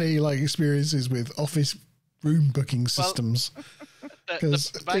you got any like experiences with office room booking systems?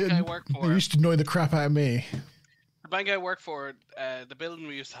 The bank I work for, it used to annoy the crap out of me. The bank I work for, the building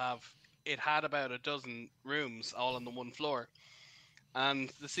we used to have, it had about a dozen rooms all on the one floor.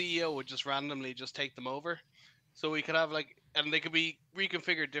 And the CEO would just randomly just take them over. So we could have and they could be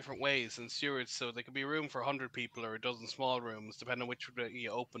reconfigured different ways and stewards. So there could be room for 100 people or a dozen small rooms, depending on which you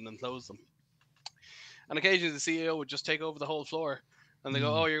open and close them. And occasionally the CEO would just take over the whole floor. And they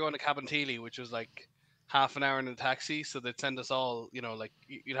go, "Oh, you're going to Cabin Teely," which was like half an hour in a taxi. So they'd send us all, you know, like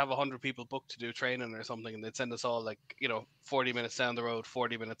you'd have 100 people booked to do training or something. And they'd send us all 40 minutes down the road,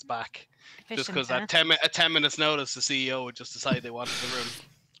 40 minutes back. Just because at 10 minutes notice, the CEO would just decide they wanted the room.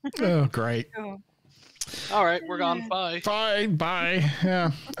 Oh, great. All right, we're gone. Bye. Bye.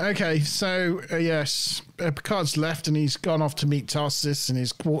 Yeah. Okay, so, yes, Picard's left and he's gone off to meet Tarsis in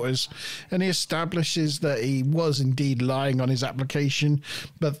his quarters, and he establishes that he was indeed lying on his application,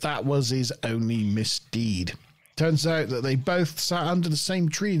 but that was his only misdeed. Turns out that they both sat under the same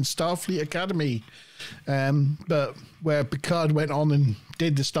tree in Starfleet Academy, but where Picard went on and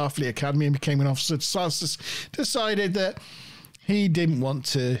did the Starfleet Academy and became an officer, Tarsis decided that he didn't want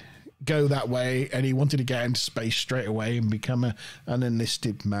to go that way, and he wanted to get into space straight away and become an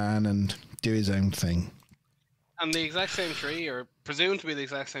enlisted man and do his own thing. And the exact same tree, or presumed to be the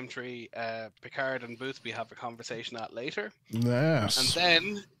exact same tree, Picard and Boothby have a conversation at later. Yes. And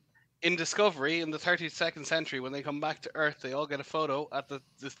then in Discovery, in the 32nd century, when they come back to Earth, they all get a photo at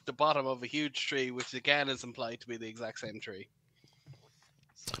the bottom of a huge tree, which again is implied to be the exact same tree.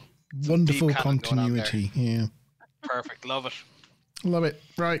 Wonderful continuity. Yeah. Perfect. Love it. Love it.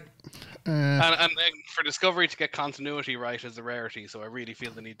 Right. And then for Discovery to get continuity right is a rarity, so I really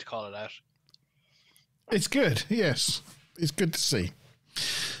feel the need to call it out. It's good. Yes. It's good to see.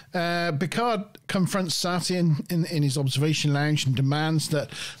 Picard confronts Sati in his observation lounge and demands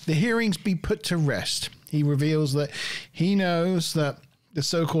that the hearings be put to rest. He reveals that he knows that the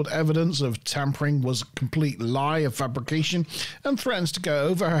so-called evidence of tampering was a complete lie, a fabrication, and threatens to go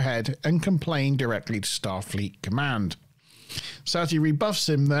over her head and complain directly to Starfleet Command. Sati rebuffs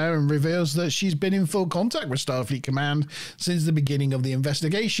him there and reveals that she's been in full contact with Starfleet Command since the beginning of the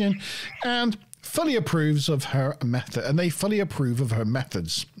investigation and fully approves of her method, and they fully approve of her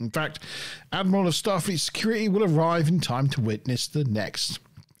methods. In fact, Admiral of Starfleet Security will arrive in time to witness the next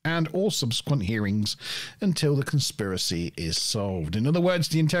and all subsequent hearings until the conspiracy is solved. In other words,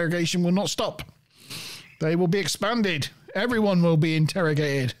 the interrogation will not stop. They will be expanded. Everyone will be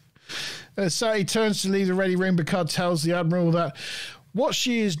interrogated. As Sati turns to leave the ready room, Picard tells the Admiral that what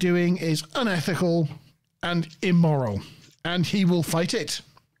she is doing is unethical and immoral, and he will fight it.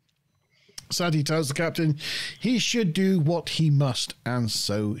 Sati tells the captain he should do what he must, and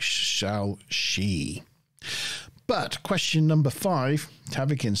so shall she. But question number 5,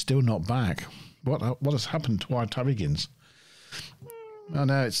 Tavikin's still not back. What has happened to our Tavikins? I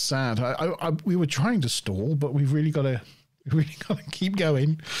know, it's sad. We were trying to stall, but we've really got to keep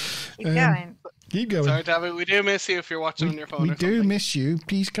going. Keep going. Sorry, David, we do miss you if you're watching on your phone. We do miss you.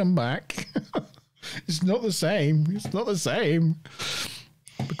 Please come back. It's not the same. It's not the same.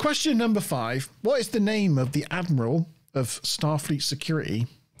 But question number 5. What is the name of the admiral of Starfleet security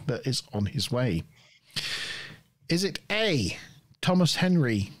that is on his way? Is it A, Thomas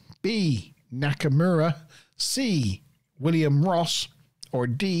Henry, B, Nakamura, C, William Ross, or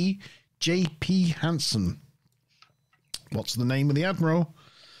D, J.P. Hansen? What's the name of the admiral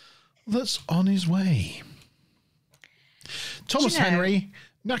that's on his way? Thomas Henry,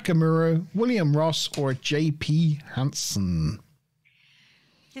 Nakamura, William Ross, or J.P. Hansen?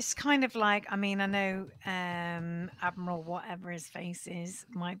 This kind of like, I mean, I know Admiral whatever his face is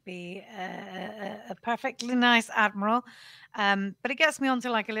might be a perfectly nice admiral, but it gets me onto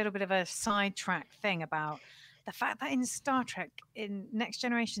like a little bit of a sidetrack thing about the fact that in Star Trek, in Next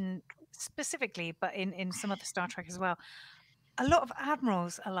Generation specifically, but in some other Star Trek as well, a lot of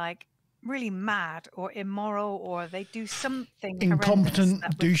admirals are like really mad or immoral, or they do something incompetent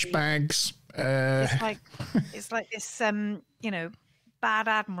douchebags. It's like this, you know, bad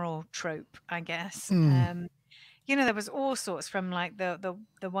admiral trope, I guess. You know, there was all sorts, from like the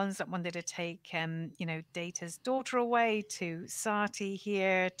ones that wanted to take you know, Data's daughter away, to Sati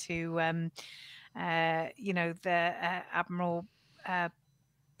here, to you know, the Admiral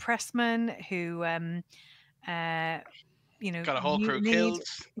Pressman, who you know, got a whole crew killed.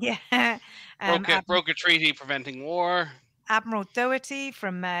 Yeah. Broke a treaty preventing war. Admiral Doherty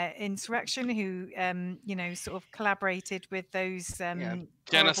from Insurrection, who you know, sort of collaborated with those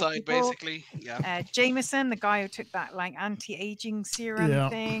genocide, basically. Yeah. Jameson, the guy who took that like anti-aging serum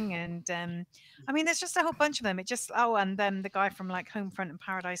thing, and I mean, there's just a whole bunch of them. It just and then the guy from like Homefront and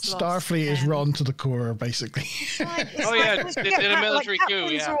Paradise Lost. Starfleet is rotten to the core, basically. They did a military coup.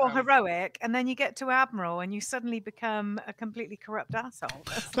 Captains are all heroic, and then you get to Admiral, and you suddenly become a completely corrupt asshole.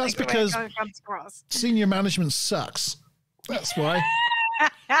 That's like because senior management sucks. That's why.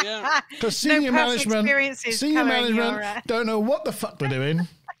 Because senior management don't know what the fuck they're doing,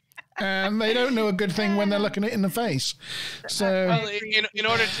 and they don't know a good thing when they're looking it in the face. So, well, in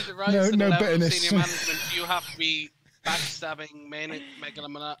order to rise to the level of senior management, you have to be backstabbing,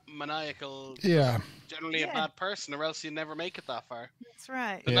 megalomaniacal, generally a bad person, or else you never make it that far. That's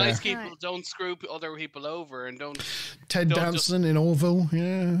right. The nice people don't screw other people over, and don't. Ted Danson in Orville,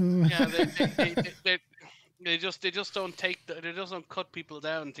 They just don't they just don't cut people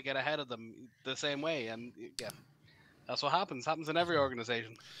down to get ahead of them the same way, and that's what happens. Happens in every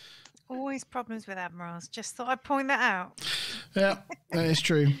organization. Always problems with admirals. Just thought I'd point that out. Yeah, that is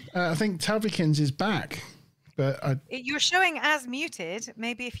true. I think Talvikins is back, but you're showing as muted.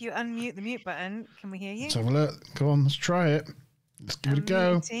 Maybe if you unmute the mute button, can we hear you? Let's have a look. Go on, let's try it. Let's give it a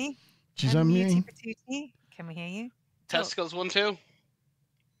go. She's unmuting. Can we hear you? Testicles 1, 2.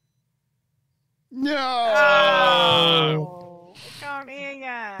 No! Oh, I can't hear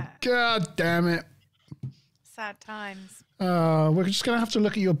ya. God damn it. Sad times. We're just going to have to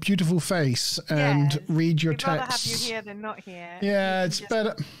look at your beautiful face and read your text. I'd rather have you here than not here. Yeah, it's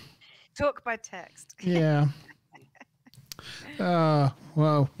better. Talk by text. Yeah.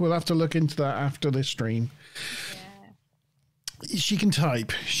 Well, we'll have to look into that after this stream. Yeah. She can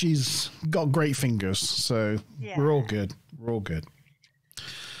type. She's got great fingers, so we're all good. We're all good.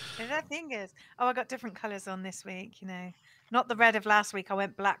 That fingers. Oh, I got different colours on this week, you know. Not the red of last week. I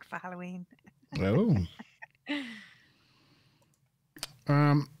went black for Halloween. Oh.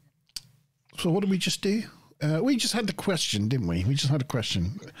 So what did we just do? We just had the question, didn't we? We just had a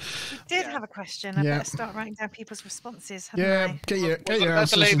question. We did have a question. I better start writing down people's responses. Get your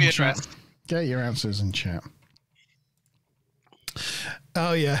answers in chat. Get your answers in chat.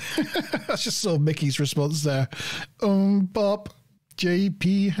 Oh yeah, I just saw Mickey's response there. Bob.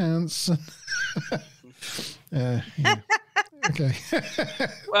 J.P. Hansen. Yeah. Okay.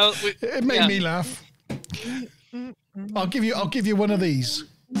 Well, it made me laugh. I'll give you one of these.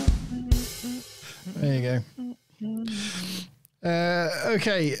 There you go.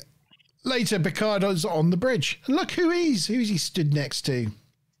 Okay. Later, Picard is on the bridge. Look who's he stood next to.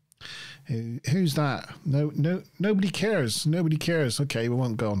 Who's that? Nobody cares. Nobody cares. Okay, we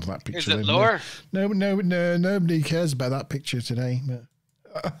won't go on to that picture. Is it lore? No, nobody cares about that picture today.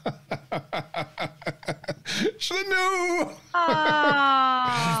 Should I know?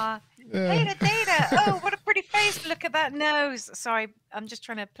 Data. Oh, what a pretty face. Look at that nose. Sorry, I'm just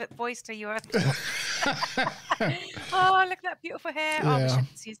trying to put voice to you. Oh, look at that beautiful hair. Oh, I wish I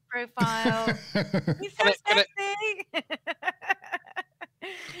could see his profile. He's so sexy.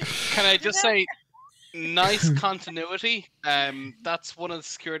 Can I just say, nice continuity. That's one of the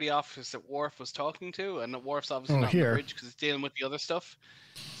security officers that Worf was talking to, and Worf's obviously not on the bridge because he's dealing with the other stuff.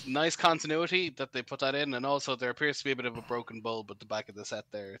 nice continuity that they put that in, and also there appears to be a bit of a broken bulb at the back of the set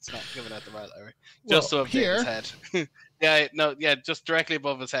there. It's not giving out the right area. Just to update his head. Just directly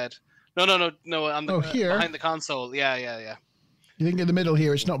above his head. No, on the behind the console. Yeah. You think in the middle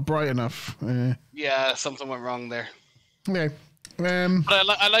here it's not bright enough? Yeah, something went wrong there. Okay.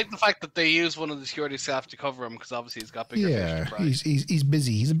 But I like the fact that they use one of the security staff to cover him, because obviously he's got bigger fish to fry. He's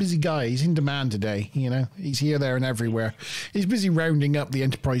busy. He's a busy guy. He's in demand today. You know, he's here, there, and everywhere. He's busy rounding up the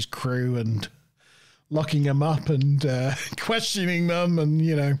Enterprise crew and locking them up and questioning them, and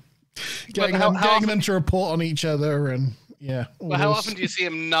getting them to report on each other, and Well, how often do you see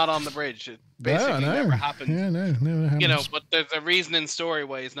him not on the bridge? It basically never happens. Yeah, never happens. But there's a reason in story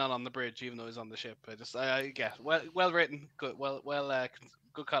why he's not on the bridge, even though he's on the ship. Well written, good,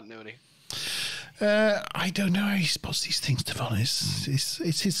 good continuity. I don't know how he spots these things, Devon. It's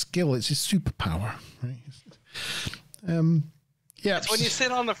his skill. It's his superpower. Right? It's when you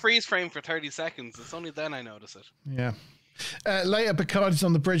sit on the freeze frame for 30 seconds. It's only then I notice it. Yeah. Later, Picard is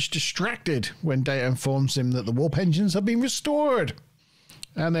on the bridge, distracted when Data informs him that the warp engines have been restored,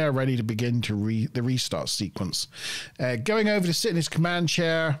 and they are ready to begin the restart sequence. Going over to sit in his command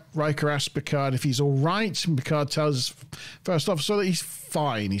chair, Riker asks Picard if he's all right, and Picard tells his first officer that he's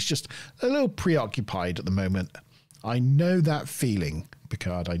fine. He's just a little preoccupied at the moment. I know that feeling,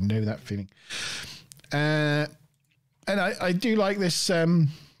 Picard. I know that feeling. And I do like this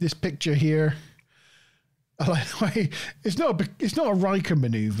this picture here. I like the way it's not a Riker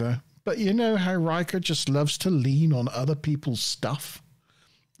maneuver, but you know how Riker just loves to lean on other people's stuff.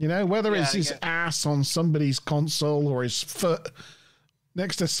 Whether it's his ass on somebody's console or his foot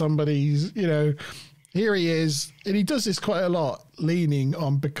next to somebody's, here he is. And he does this quite a lot, leaning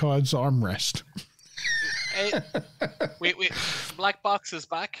on Picard's armrest. Black Box is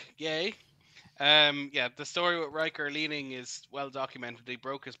back. Yay. The story with Riker leaning is well documented. He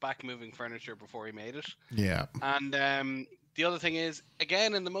broke his back moving furniture before he made it. Yeah. And the other thing is,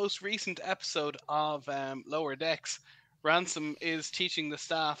 again, in the most recent episode of Lower Decks, Ransom is teaching the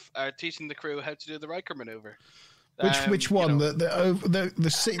crew how to do the Riker maneuver. Which one? The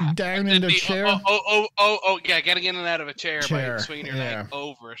sitting down in the chair? Getting in and out of a chair by swinging your leg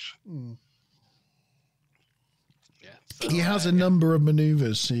over it. Mm. Yeah, so, he has a number of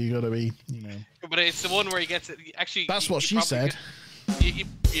maneuvers, so you got to be, But it's the one where he gets it. Actually, that's what she said.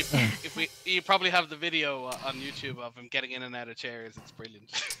 You probably have the video on YouTube of him getting in and out of chairs. It's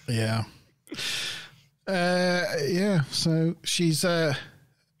brilliant. Yeah. So she's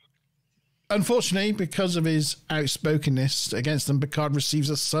unfortunately, because of his outspokenness against them, Picard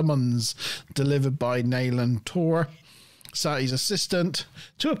receives a summons delivered by Nayland Tor, Sati's assistant,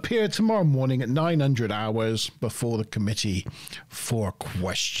 to appear tomorrow morning at 900 hours before the committee for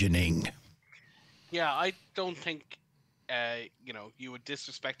questioning. Yeah, I don't think you would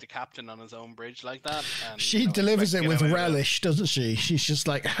disrespect a captain on his own bridge like that. And, she delivers it with relish, doesn't she? She's just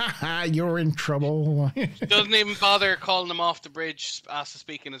like, ha, you're in trouble. She doesn't even bother calling him off the bridge, asks to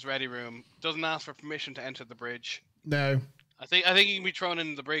speak in his ready room. Doesn't ask for permission to enter the bridge. No. I think he can be thrown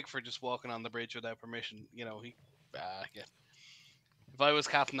in the brig for just walking on the bridge without permission. Yeah. If I was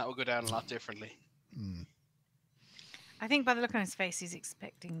captain, that would go down a lot differently. Mm. I think by the look on his face, he's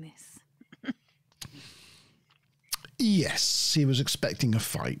expecting this. Yes, he was expecting a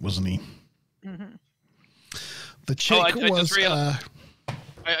fight, wasn't he? Mm-hmm. The chick was...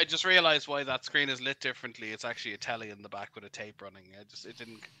 I just realized why that screen is lit differently. It's actually a telly in the back with a tape running.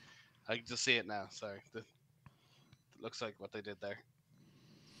 I can just see it now. Sorry. It looks like what they did there.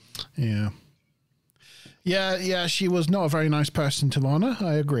 Yeah. Yeah, she was not a very nice person, Tawana.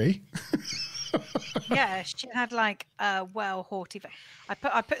 I agree. Yeah, she had like a haughty face.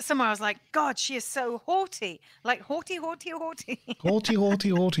 I put somewhere, I was like, God, she is so haughty. Like haughty. Haughty.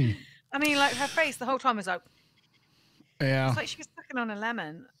 I mean, like her face the whole time was like, yeah. It's like she was sucking on a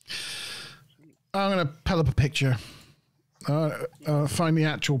lemon. I'm going to pull up a picture. Find the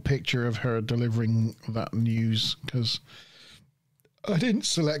actual picture of her delivering that news, because I didn't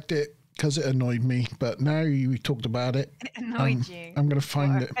select it because it annoyed me, but now you talked about it. It annoyed you. I'm going to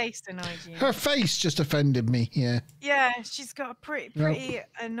find her it. Her face annoyed you. Her face just offended me, yeah. Yeah, she's got a pretty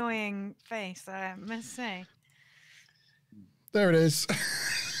annoying face, I must say. There it is.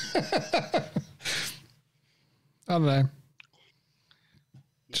 I don't know.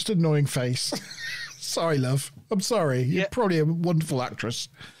 Just an annoying face. Sorry, love. I'm sorry. You're probably a wonderful actress.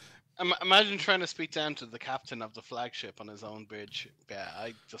 Imagine trying to speak down to the captain of the flagship on his own bridge.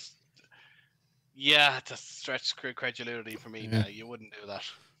 To stretch credulity for me. Yeah. You wouldn't do that.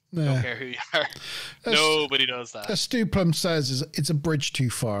 No. Don't care who you are. Nobody does that. As Stu Plum says, it's a bridge too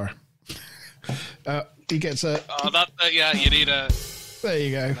far. He gets a... you need a... There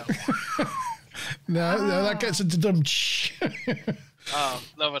you go. No, that gets into dumb. Oh,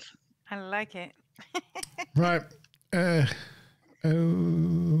 love it. I like it. Right.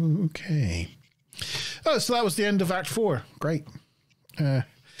 Okay. Oh, so that was the end of Act 4. Great.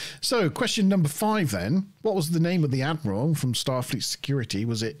 So, question number 5 then. What was the name of the admiral from Starfleet Security?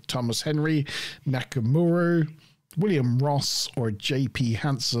 Was it Thomas Henry, Nakamura, William Ross, or J.P.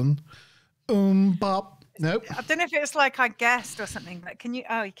 Hansen? Bop. Nope. I don't know if it's like I guessed or something, but can you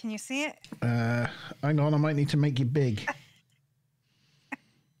see it? Hang on, I might need to make it big.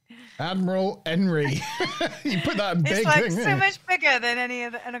 Admiral Henry. You put that in big. It's like so much bigger than any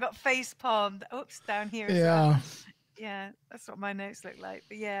other, and I got face palmed. Oops, down here. As well. Yeah, that's what my notes look like.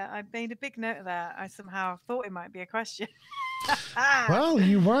 But yeah, I made a big note of that. I somehow thought it might be a question. Well,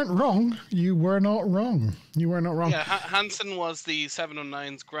 you weren't wrong. You were not wrong. You were not wrong. Yeah, Hansen was the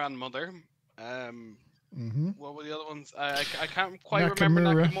 709's grandmother. What were the other ones? I can't quite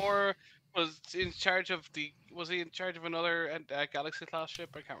remember. Nakamura was in charge of Was he in charge of another Galaxy class ship?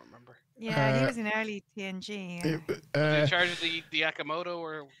 I can't remember. Yeah, he was in early TNG. Yeah. Was he in charge of the Yakamoto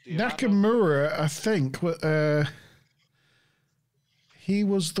or the Nakamura? I think. He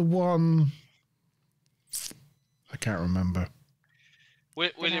was the one. I can't remember.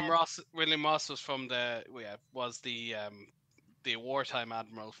 William Ross was from the wartime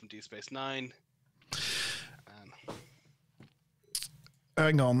admiral from Deep Space Nine.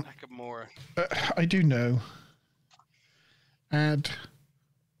 Hang on. Nakamura. I do know. Admiral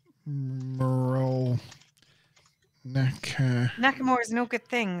Nakamura is in All Good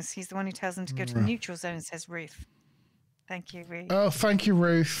Things. He's the one who tells them to go to the neutral zone, says Ruth. Thank you, Ruth. Oh, thank you,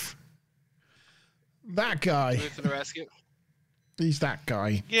 Ruth. That guy. Ruth to the rescue. He's that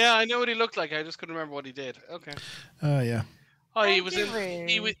guy. Yeah, I know what he looked like. I just couldn't remember what he did. Okay. Oh, yeah. Oh, he was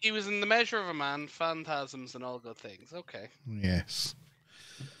in The Measure of a Man, Phantasms, and All Good Things. Okay. Yes.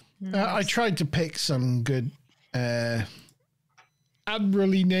 I tried to pick some good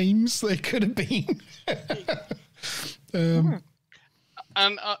admirally names they could have been.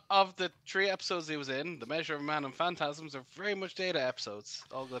 And of the 3 episodes he was in, The Measure of a Man and Phantasms are very much Data episodes.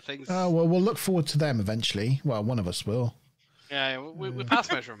 All Good Things. Oh, well, we'll look forward to them eventually. Well, one of us will. Yeah, we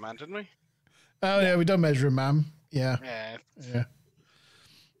passed Measure of a Man, didn't we? Oh, yeah, we done Measure of a Man. Yeah. Yeah.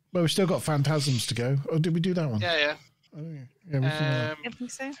 Well, we've still got Phantasms to go. Oh, did we do that one? Yeah. Oh, yeah. I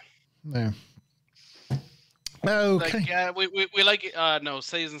think so. No. Okay. Like, yeah, we like it. No,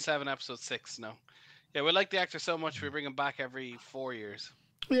 season 7, episode 6. No. Yeah, we like the actor so much we bring him back every 4 years.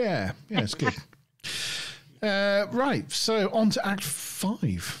 Yeah, it's good. Right, so on to Act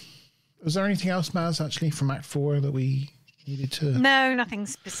 5. Was there anything else, Maz, actually, from Act 4 that we needed to... No, nothing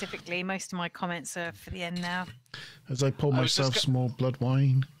specifically. Most of my comments are for the end now. As I pour myself some more blood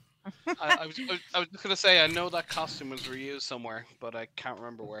wine. I was just going to say, I know that costume was reused somewhere, but I can't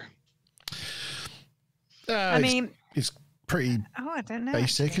remember where. I mean... It's pretty I don't know,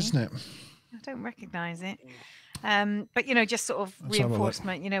 basic, actually. isn't it? I don't recognise it. But, just sort of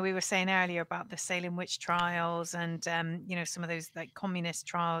reinforcement, we were saying earlier about the Salem witch trials and, some of those like communist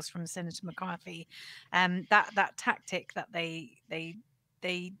trials from Senator McCarthy. That tactic that they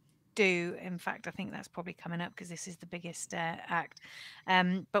do, in fact, I think that's probably coming up because this is the biggest act.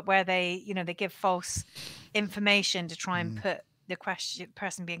 But where they give false information to try and put the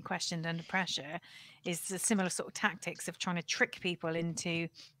person being questioned under pressure is the similar sort of tactics of trying to trick people into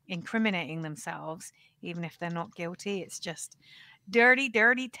incriminating themselves, even if they're not guilty. It's just dirty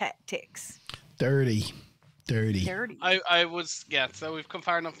tactics. Dirty. I was, so we've come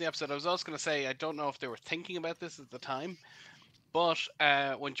far enough in the episode. I was also going to say, I don't know if they were thinking about this at the time, but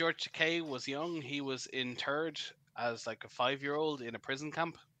when George Takei was young, he was interred as like a 5-year-old in a prison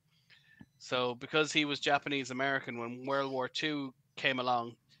camp. So because he was Japanese American, when World War II came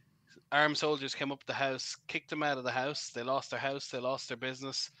along, armed soldiers came up the house, kicked them out of the house. They lost their house, they lost their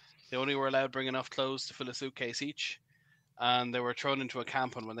business. They only were allowed to bring enough clothes to fill a suitcase each. And they were thrown into a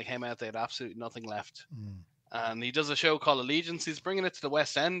camp, and when they came out, they had absolutely nothing left. And he does a show called Allegiance. He's bringing it to the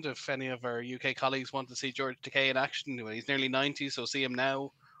West End. If any of our UK colleagues want to see George Takei in action, he's nearly 90, so see him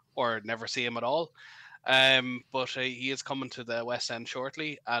now or never see him at all. But he is coming to the West End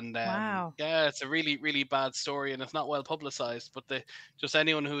shortly, and wow. Yeah, it's a really, really bad story, and it's not well publicized. But just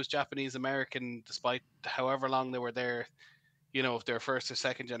anyone who is Japanese American, despite however long they were there, if they're first or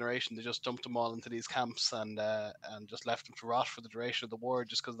second generation, they just dumped them all into these camps and just left them to rot for the duration of the war,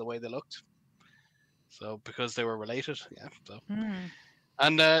 just because of the way they looked. So because they were related, yeah. So.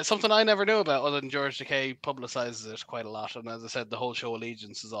 And something I never knew about, other than George Takei publicizes it quite a lot, and as I said, the whole show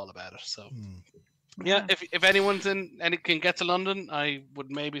Allegiance is all about it. So. Yeah, if anyone's in and can get to London, I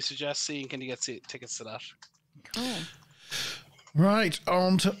would maybe suggest seeing can you get tickets to that. Cool. Right,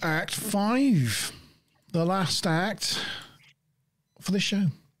 on to Act 5. The last act for the show.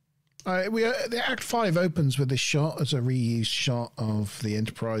 The Act 5 opens with this shot as a reused shot of the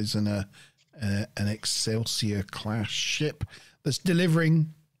Enterprise and an Excelsior class ship that's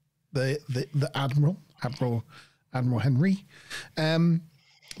delivering the Admiral Henry.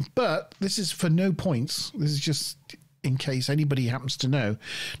 But this is for no points. This is just in case anybody happens to know.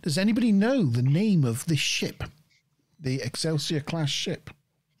 Does anybody know the name of this ship? The Excelsior class ship?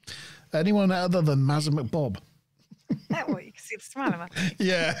 Anyone other than Mazza McBob? That way you can see the smile on my face.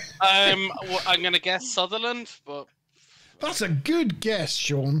 Yeah. I'm going to guess Sutherland, but that's a good guess,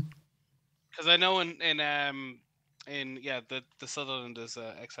 Sean. Because I know in the Sutherland is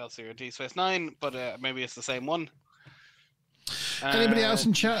Excelsior Deep Space Nine, but maybe it's the same one. Anybody else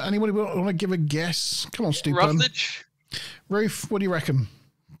in chat? Anybody want to give a guess? Come on, Stu. Rutledge. Ruth, what do you reckon?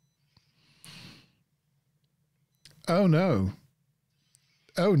 Oh no.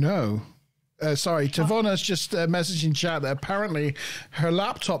 Sorry, Tavona's just messaged in chat that apparently her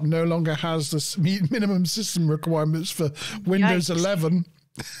laptop no longer has the minimum system requirements for Windows 11.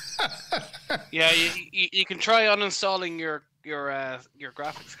 Yeah, you can try uninstalling your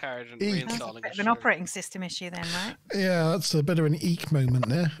graphics card and reinstalling it. An operating system issue then, right? Yeah, that's a bit of an eek moment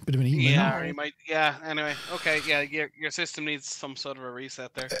there. Bit of an eek moment. You might. Yeah. Anyway, okay. Yeah, your system needs some sort of a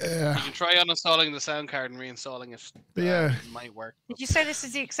reset there. You can try uninstalling the sound card and reinstalling it. Yeah, it might work. Did you say this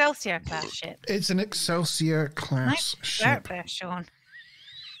is the Excelsior class ship? It's an Excelsior class ship. There, Sean.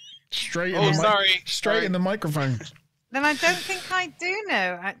 Straight sorry. in the microphone. Then I don't think I do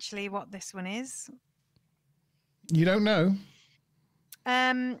know actually what this one is. You don't know?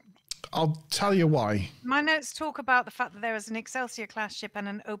 I'll tell you why. My notes talk about the fact that there is an Excelsior class ship and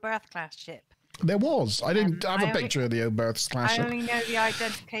an Oberth class ship. There was. I didn't have a picture of the Oberth class ship. I only know the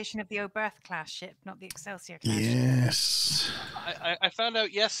identification of the Oberth class ship, not the Excelsior class ship. Yes. I found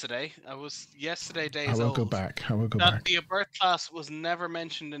out yesterday. I was yesterday days old. I will go back. That the Oberth class was never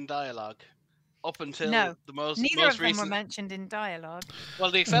mentioned in dialogue. Up until neither most of them recent... were mentioned in dialogue.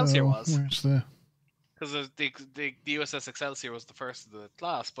 Well, the Excelsior was. Where's the... Because the USS Excelsior was the first of the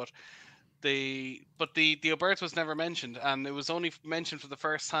class, but the Oberth was never mentioned, and it was only mentioned for the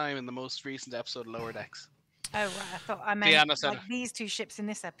first time in the most recent episode of Lower Decks. Oh right, I thought I meant like these two ships in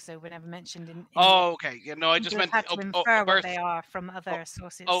this episode were never mentioned in okay. Yeah, no, I just meant had to infer what they are from other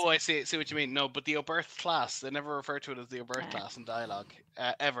sources. Oh, I see what you mean. No, but the Oberth class, they never referred to it as the Oberth class in dialogue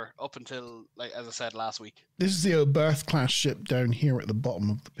ever up until, like as I said last week. This is the Oberth class ship down here at the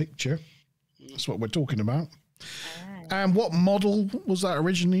bottom of the picture. That's what we're talking about. And what model was that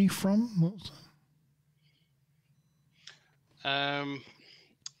originally from? What was that?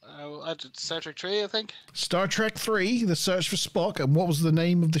 Star Trek 3, I think. Star Trek 3, The Search for Spock. And what was the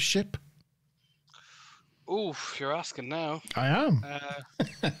name of the ship? Oof, you're asking now. I am.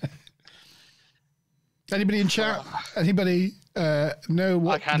 Anybody in chat? Anybody know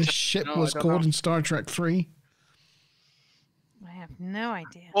what the ship was called in Star Trek 3? I have no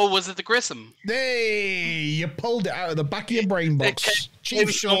idea. Oh, was it the Grissom? Hey, you pulled it out of the back of your brain box. Chief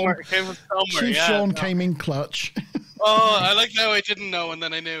Sean came in clutch. Oh, I like how I didn't know and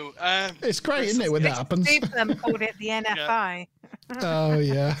then I knew. It's great, isn't it, when that happens? Steve them called it the NFI. Oh,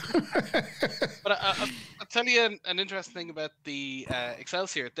 yeah. But I'll tell you an interesting thing about the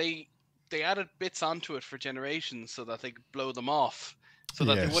Excelsior. They added bits onto it for generations so that they could blow them off, so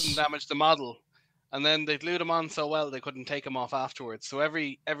that they wouldn't damage the model. And then they glued them on so well they couldn't take them off afterwards. So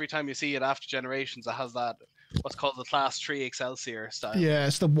every time you see it after generations, it has that what's called the Class 3 Excelsior style. Yeah,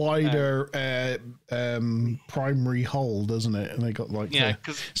 it's the wider primary hull, doesn't it? And they got like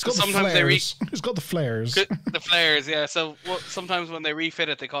because sometimes it's got the flares. The flares, yeah. So sometimes when they refit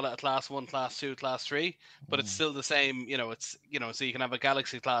it, they call it a Class 1, Class 2, Class 3, but it's still the same. It's so you can have a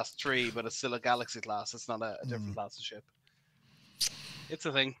Galaxy Class 3, but it's still a Galaxy class. It's not a different class of ship. It's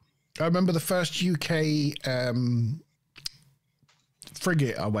a thing. I remember the first UK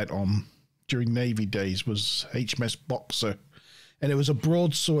frigate I went on during Navy days was HMS Boxer, and it was a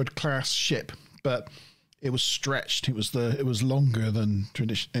broadsword class ship, but it was stretched. It was longer than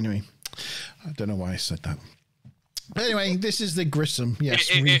tradition. Anyway, I don't know why I said that. But anyway, this is the Grissom. Yes,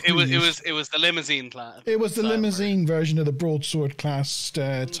 it was the limousine class. It was the limousine version of the broadsword class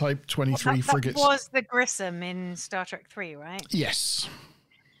Type 23 frigates. That was the Grissom in Star Trek 3, right? Yes.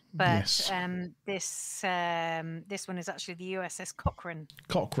 But this one is actually the USS Cochrane.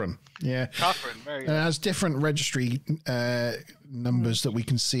 Cochrane, yeah. Cochrane, very good. It has different registry numbers that we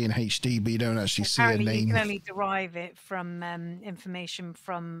can see in HD, but you don't actually see a name. You can only derive it from information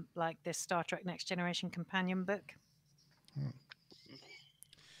from like this Star Trek Next Generation companion book.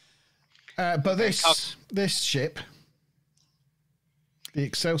 But this ship The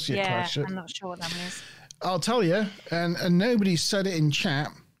Excelsior class ship. I'm not sure what that is. I'll tell you, and nobody said it in chat.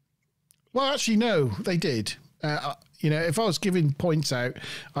 Well, actually, no, they did. If I was giving points out,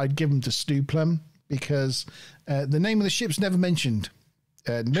 I'd give them to Stu Plum because the name of the ship's never mentioned.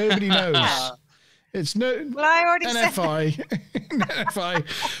 Nobody knows. It's no. Well, I already NFI. said. NFI.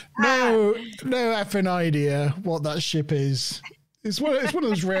 No effing idea what that ship is. It's one of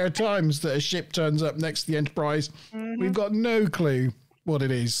those rare times that a ship turns up next to the Enterprise. Mm-hmm. We've got no clue what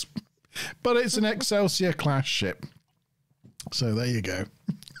it is, but it's an Excelsior class ship. So there you go.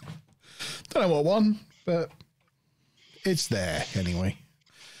 Don't know what one, but it's there anyway.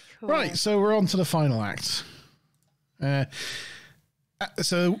 Cool. Right, so we're on to the final act.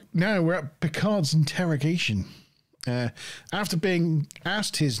 So now we're at Picard's interrogation. After being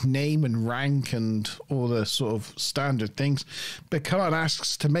asked his name and rank and all the sort of standard things, Picard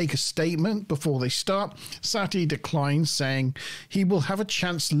asks to make a statement before they start. Sati declines, saying he will have a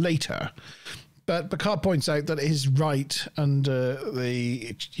chance later. But Picard points out that it is right under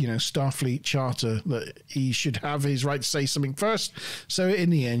the Starfleet charter that he should have his right to say something first. So in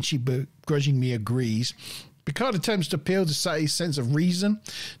the end, she begrudgingly agrees. Picard attempts to appeal to Sati's sense of reason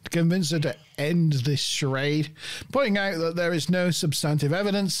to convince her to end this charade, pointing out that there is no substantive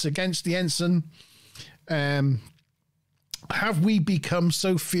evidence against the ensign. Have we become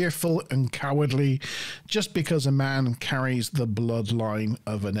so fearful and cowardly just because a man carries the bloodline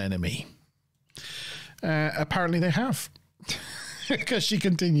of an enemy? Apparently they have, because she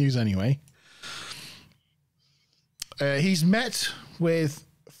continues anyway. He's met with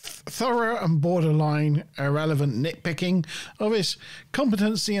thorough and borderline irrelevant nitpicking of his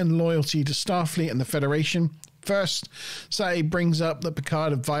competency and loyalty to Starfleet and the Federation. First, Sati brings up that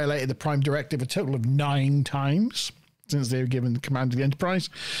Picard had violated the Prime Directive a total of 9 times since they were given the command of the Enterprise,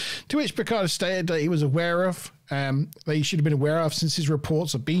 to which Picard stated that he was aware of, that he should have been aware of since his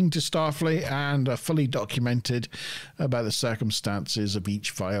reports have been to Starfleet and are fully documented about the circumstances of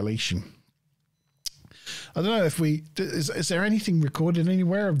each violation. I don't know if is there anything recorded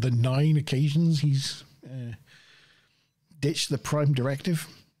anywhere of the 9 occasions he's ditched the Prime Directive?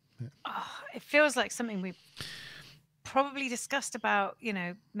 Oh, it feels like something we probably discussed about,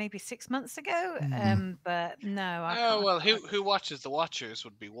 maybe 6 months ago. But no. Who watches the Watchers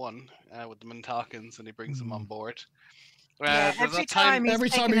would be one with the Mintakans, and he brings them on board. Every time he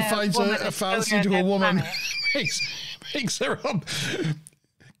finds a fancy to a woman, makes her up.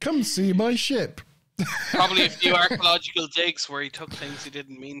 Come see my ship. Probably a few archaeological digs where he took things he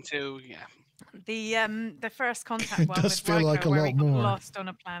didn't mean to. Yeah. The first contact one does feel like a where lot he got more. Lost on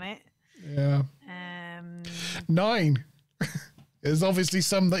a planet. Yeah. 9. There's obviously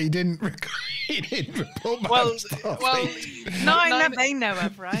some that he didn't report back. Well, 9 that they know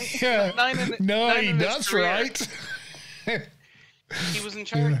of, right? Yeah. 9 that's right. He was in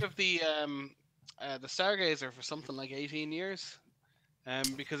charge of the Stargazer for something like 18 years.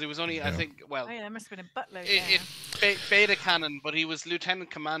 Because it was only, I think, there must have been a buttload. Beta Cannon, but he was Lieutenant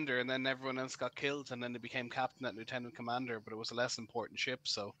Commander, and then everyone else got killed, and then he became Captain at Lieutenant Commander, but it was a less important ship,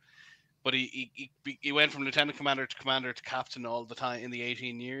 so. But he went from Lieutenant Commander to Captain all the time in the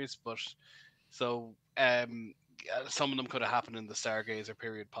 18 years, but so some of them could have happened in the Stargazer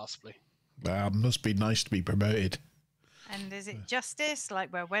period, possibly. Must be nice to be promoted. And is it justice,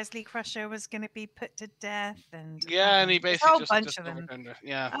 like where Wesley Crusher was going to be put to death? And and he basically a whole bunch of them.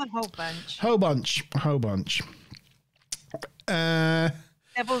 A whole bunch.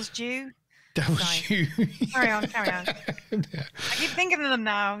 Devil's Due. Devil's Due. Carry on. I keep thinking of them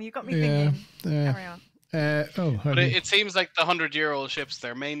now. You got me thinking. Carry on. But it seems like the 100-year-old ships,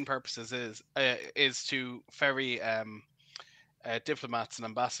 their main purposes is to ferry diplomats and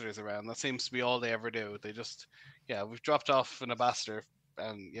ambassadors around. That seems to be all they ever do. They just, we've dropped off an ambassador,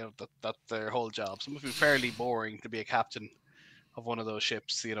 and that's their whole job. So it must be fairly boring to be a captain of one of those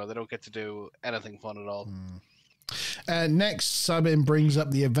ships. They don't get to do anything fun at all. Next, Sabin brings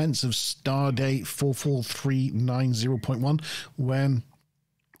up the events of Stardate 44390.1 when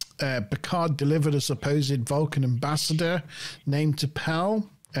Picard delivered a supposed Vulcan ambassador named T'Pel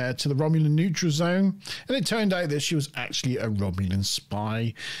to the Romulan neutral zone, and it turned out that she was actually a Romulan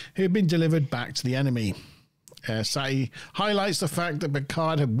spy who had been delivered back to the enemy. Sati highlights the fact that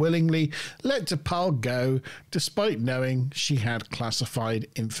Picard had willingly let T'Pel go despite knowing she had classified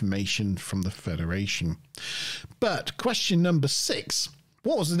information from the Federation. But question number 6,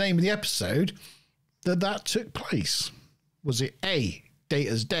 what was the name of the episode that took place? Was it A,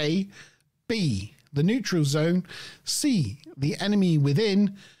 Data's Day, B, the neutral zone, C, the enemy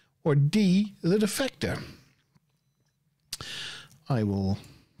within, or D, the defector? I will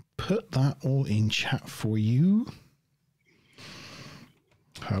put that all in chat for you.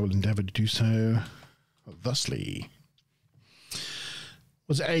 I will endeavour to do so thusly.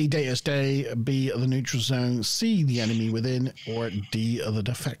 Was A, data stay, B, the neutral zone, C, the enemy within, or D, the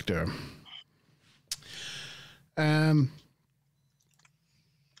defector?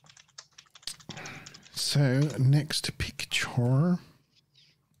 So, next picture.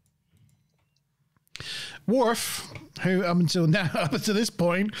 Worf, who up until this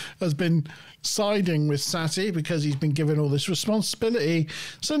point, has been siding with Sati because he's been given all this responsibility,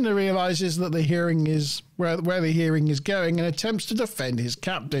 suddenly realizes that the hearing is where the hearing is going and attempts to defend his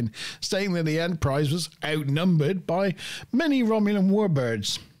captain, stating that the Enterprise was outnumbered by many Romulan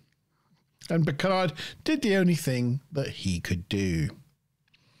warbirds. And Picard did the only thing that he could do.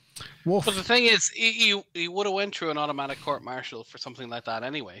 Worf, but the thing is, he would have went through an automatic court-martial for something like that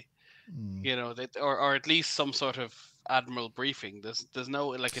anyway. You know, or at least some sort of admiral briefing. There's no,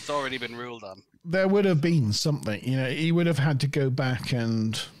 like, it's already been ruled on. There would have been something, you know, he would have had to go back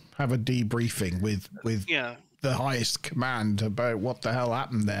and have a debriefing with the highest command about what the hell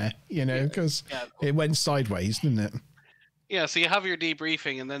happened there, you know, because it went sideways, didn't it? Yeah, so you have your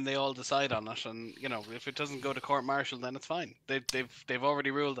debriefing, and then they all decide on it, and you know, if it doesn't go to court martial, then it's fine. They've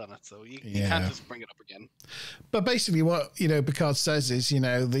already ruled on it, so you can't just bring it up again. But basically, what Picard says is, you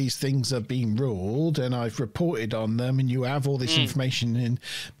know, these things are being ruled, and I've reported on them, and you have all this information. And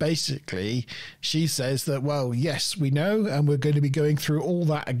basically, she says that, well, yes, we know, and we're going to be going through all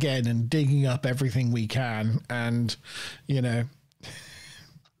that again and digging up everything we can, and you know,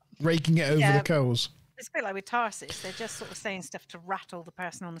 raking it over the coals. It's a bit like with Tarsis. They're just sort of saying stuff to rattle the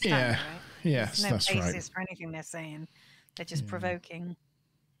person on the stand, right? Yes, There's no that's basis right. for anything they're saying. They're just provoking.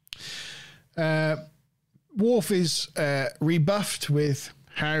 Worf is rebuffed with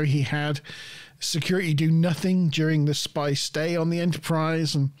how he had security do nothing during the spy stay on the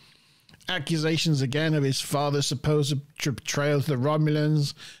Enterprise, and accusations again of his father's supposed betrayal to the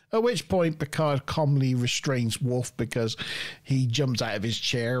Romulans, at which point Picard calmly restrains Worf because he jumps out of his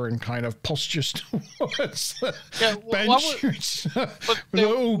chair and kind of postures towards the bench.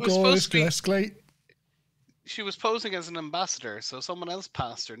 Oh god, this could escalate. She was posing as an ambassador, so someone else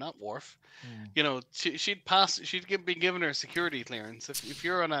passed her, not Worf. You know, she'd be given her security clearance. If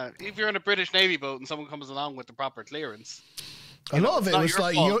you're on a British Navy boat and someone comes along with the proper clearance, a lot of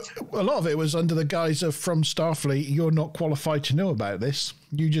it was under the guise of, from Starfleet, you're not qualified to know about this.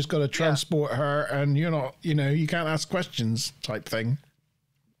 You just got to transport her, and you're not, you know, you can't ask questions type thing.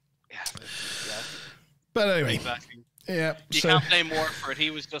 Yeah. But anyway, exactly. Yeah. You can't blame Worf for it.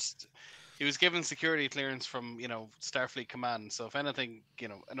 He was given security clearance from, you know, Starfleet Command. So if anything, you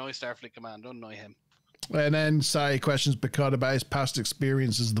know, annoy Starfleet Command, don't annoy him. And then Sai questions Picard about his past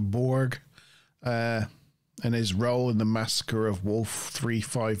experiences as the Borg. And his role in the massacre of Wolf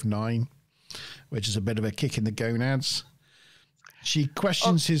 359, which is a bit of a kick in the gonads. She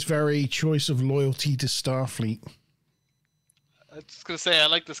questions his very choice of loyalty to Starfleet. I was just going to say, I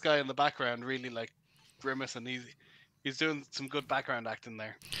like this guy in the background, really like Grimace, and he's doing some good background acting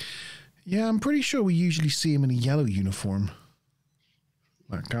there. Yeah, I'm pretty sure we usually see him in a yellow uniform.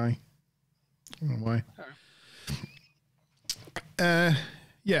 That guy. I don't know why.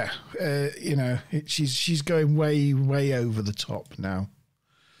 You know, she's going way over the top now.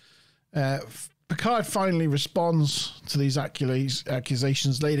 Picard finally responds to these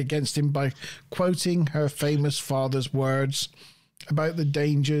accusations laid against him by quoting her famous father's words about the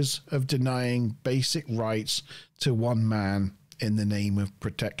dangers of denying basic rights to one man in the name of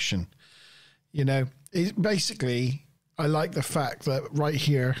protection. You know, basically, I like the fact that right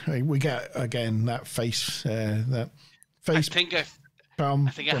here we get again that face. I think I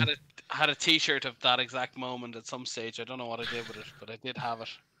had a T-shirt of that exact moment at some stage. I don't know what I did with it, but I did have it.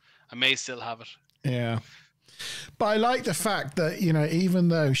 I may still have it. Yeah. But I like the fact that, you know, even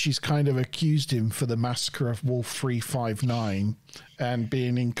though she's kind of accused him for the massacre of Wolf 359 and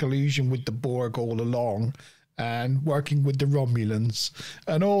being in collusion with the Borg all along and working with the Romulans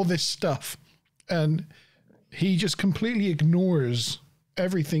and all this stuff, and he just completely ignores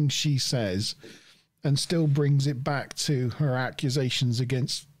everything she says and still brings it back to her accusations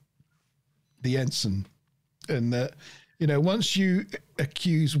against the ensign. And that, you know, once you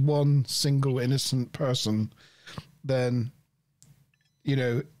accuse one single innocent person, then, you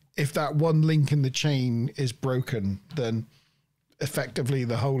know, if that one link in the chain is broken, then effectively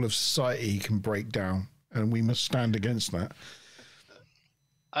the whole of society can break down, and we must stand against that.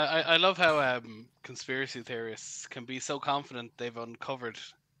 I love how conspiracy theorists can be so confident they've uncovered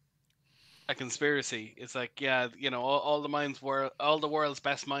a conspiracy. It's like, yeah, you know, all the world's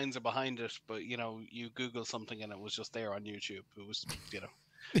best minds are behind it, but you know, you Google something and it was just there on YouTube. It was, you know,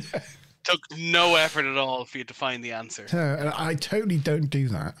 Took no effort at all for you to find the answer. And I totally don't do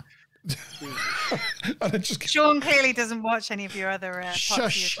that. Sean clearly doesn't watch any of your other parts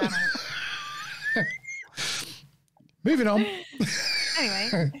of your channel. Moving on.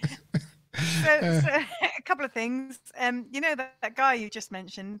 Anyway, so a couple of things. You know that guy you just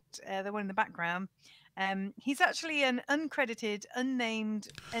mentioned, the one in the background. He's actually an uncredited, unnamed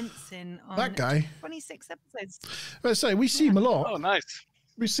ensign on that guy. 26 episodes. Let's say we see him a lot. Oh, nice.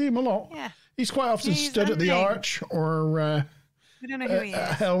 We see him a lot. Yeah. He's quite often stood at the arch or we don't know who he is.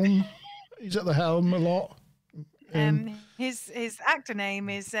 helm. He's at the helm a lot. His actor name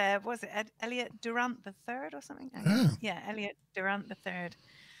is was it Elliot Durant III or something? Yeah, Elliot Durant III.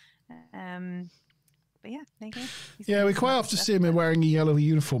 But yeah, there you go. Yeah, we quite often see him wearing a yellow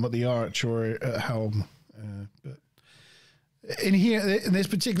uniform at the arch or at helm. But in this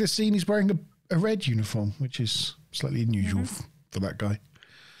particular scene, he's wearing a red uniform, which is slightly unusual for that guy.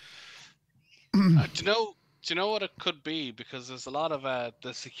 Do you know what it could be? Because there's a lot of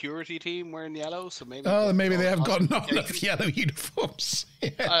the security team wearing yellow, so maybe. Oh, maybe they have got not enough yellow uniforms.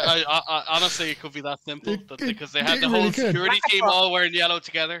 Yeah. I honestly, it could be that simple. Because they had the really whole security team all wearing yellow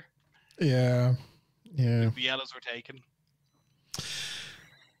together. Yeah. The yellows were taken.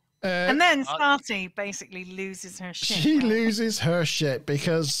 And then Sarty basically loses her shit. She loses her shit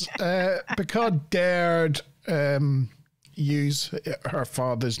because Picard dared use her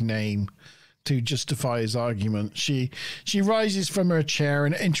father's name to justify his argument. She rises from her chair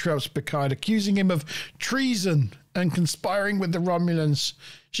and interrupts Picard, accusing him of treason and conspiring with the Romulans.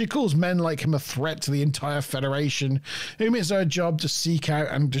 She calls men like him a threat to the entire Federation, whom it's her job to seek out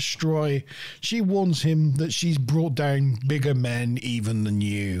and destroy. She warns him that she's brought down bigger men even than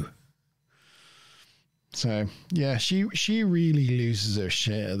you. So, yeah, she really loses her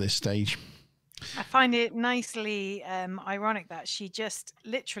shit at this stage. I find it nicely ironic that she just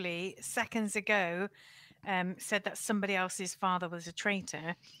literally seconds ago said that somebody else's father was a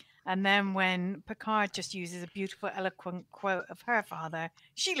traitor. And then when Picard just uses a beautiful, eloquent quote of her father,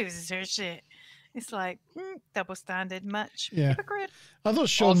 she loses her shit. It's like, double standard much. Yeah. Hypocrite. I thought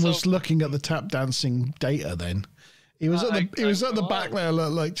Sean was looking at the tap dancing data then. He was at the back there,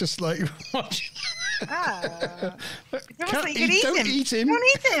 just watching. Don't eat him. Don't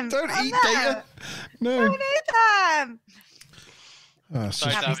eat him. Don't eat Data. No. Don't eat them.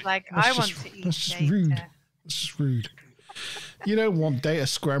 He's like, I want to eat That's just Data. rude. That's just rude. You don't want Data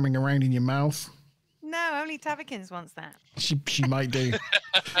squirming around in your mouth. No, only Tavakins wants that. She might do.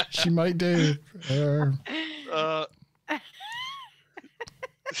 She might do.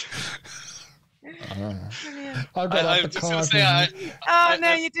 I've got just gonna say,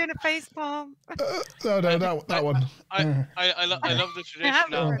 no, you're doing a face palm. No, that one. I love the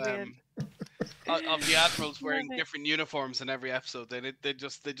tradition of the admirals wearing different uniforms in every episode. They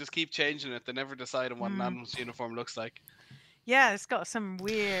just keep changing it. They never decide on what an admiral's uniform looks like. Yeah, it's got some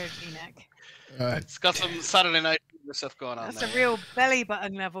weird V-neck. It's got some Saturday Night stuff going on. That's a real belly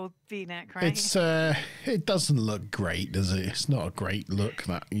button level V-neck, right? It's it doesn't look great, does it? It's not a great look,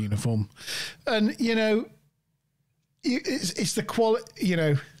 that uniform. And it's the quality.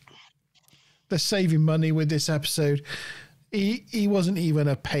 They're saving money with this episode. He wasn't even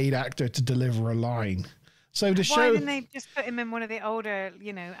a paid actor to deliver a line. So the show. Why didn't they just put him in one of the older,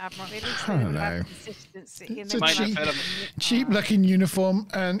 admiral? I don't know. It's a cheap-looking uniform,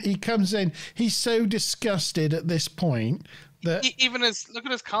 and he comes in. He's so disgusted at this point that look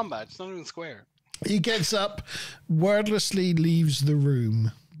at his combat. It's not even square. He gets up, wordlessly leaves the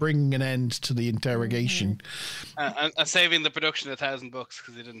room, bringing an end to the interrogation. And saving the production $1,000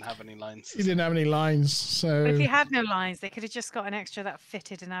 because he didn't have any lines. He didn't have any lines, so... But if he had no lines, they could have just got an extra that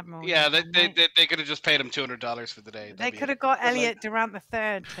fitted an admiral. Yeah, they could have just paid him $200 for the day. They could have got Elliot Durant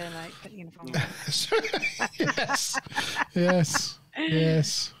III to put uniform on.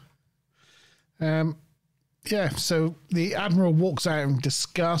 Yes. Yeah, so the admiral walks out in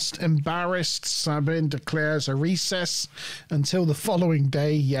disgust, embarrassed. Sabine declares a recess until the following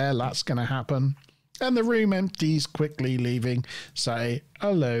day. Yeah, that's going to happen. And the room empties, quickly leaving Say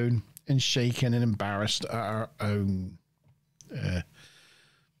alone and shaken and embarrassed at our own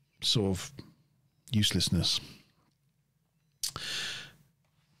sort of uselessness.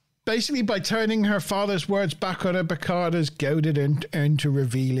 Basically, by turning her father's words back on her, Picard is goaded into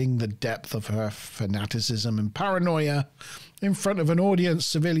revealing the depth of her fanaticism and paranoia in front of an audience,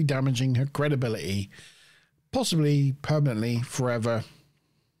 severely damaging her credibility, possibly permanently, forever.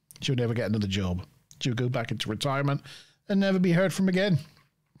 She'll never get another job. She'll go back into retirement and never be heard from again.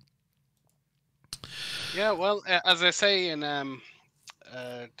 Yeah, well, as I say in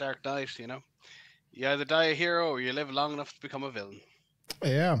Dark Knight, you either die a hero or you live long enough to become a villain.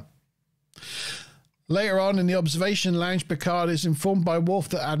 Yeah. Later on in the observation lounge, Picard is informed by Worf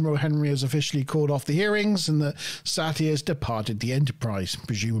that Admiral Henry has officially called off the hearings and that Sati has departed the Enterprise,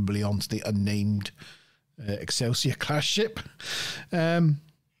 presumably onto the unnamed Excelsior-class ship. Though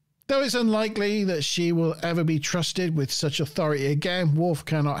it's unlikely that she will ever be trusted with such authority again, Worf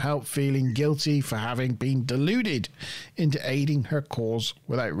cannot help feeling guilty for having been deluded into aiding her cause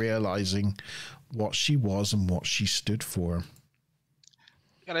without realising what she was and what she stood for.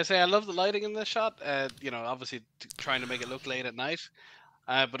 Can I say I love the lighting in this shot? Obviously trying to make it look late at night.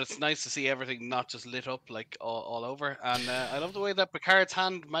 But it's nice to see everything not just lit up like all over. And I love the way that Picard's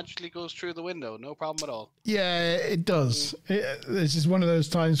hand magically goes through the window. No problem at all. Yeah, it does. This is one of those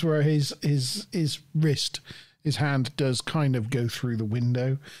times where his wrist, his hand does kind of go through the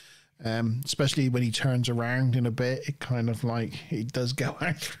window. Especially when he turns around in a bit, it kind of like it does go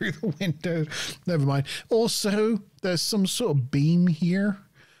out through the window. Never mind. Also, there's some sort of beam here.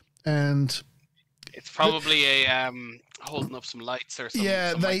 And it's probably a holding up some lights or something.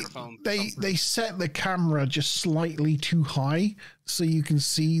 Yeah, they set the camera just slightly too high so you can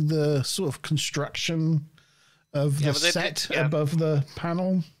see the sort of construction of the set above the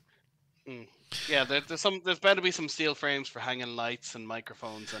panel. Yeah, there's bound to be some steel frames for hanging lights and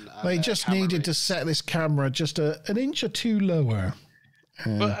microphones and they just needed to set this camera just an inch or two lower.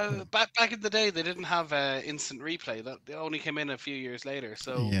 But back in the day, they didn't have instant replay. That they only came in a few years later.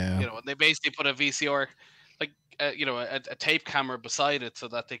 So they basically put a VCR, like a tape camera beside it, so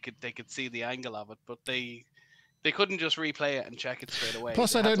that they could see the angle of it. But they couldn't just replay it and check it straight away.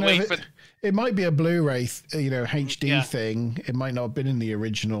 Plus, I don't know if it might be a Blu-ray, HD thing. It might not have been in the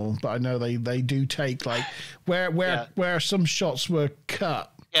original, but I know they do take like where some shots were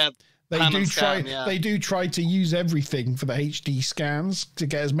cut. Yeah. They do try to use everything for the HD scans to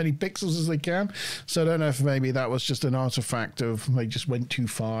get as many pixels as they can. So I don't know if maybe that was just an artifact of they just went too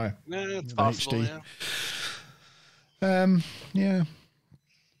far. Yeah, it's possible. HD.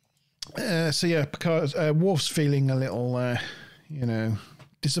 Picard, Worf's feeling a little,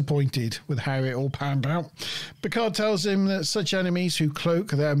 disappointed with how it all panned out. Picard tells him that such enemies who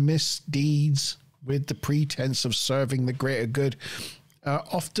cloak their misdeeds with the pretense of serving the greater good are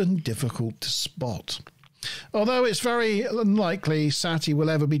often difficult to spot. Although it's very unlikely Sati will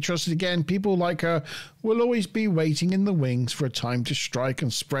ever be trusted again, people like her will always be waiting in the wings for a time to strike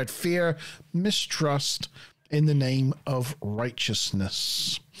and spread fear, mistrust in the name of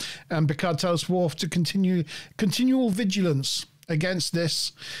righteousness. And Picard tells Worf to continual vigilance against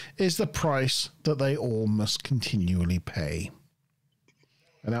this is the price that they all must continually pay.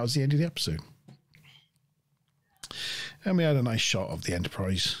 And that was the end of the episode. And we had a nice shot of the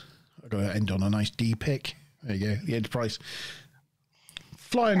Enterprise. I'm going to end on a nice D pick. There you go. The Enterprise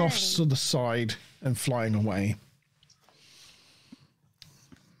flying off to the side and flying away.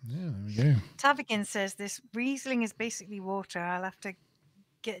 Yeah, there we go. Tavigan says this Riesling is basically water. I'll have to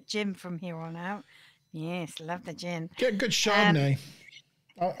get gin from here on out. Yes, love the gin. Get a good Chardonnay.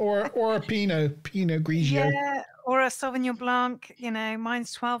 Or a Pinot Grigio. Yeah, or a Sauvignon Blanc.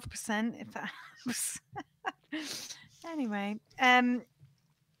 Mine's 12%. If that helps. Anyway, so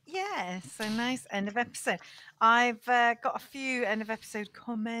nice end of episode. I've got a few end of episode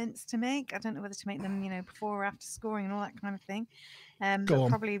comments to make. I don't know whether to make them, before or after scoring and all that kind of thing. But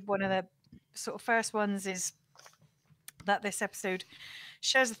probably one of the sort of first ones is that this episode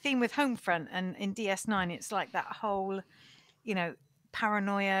shares a theme with Homefront, and in DS9, it's like that whole,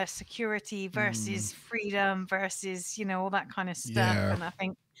 paranoia, security versus freedom versus, all that kind of stuff. Yeah.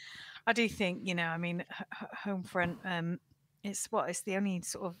 And I do think, Homefront, it's the only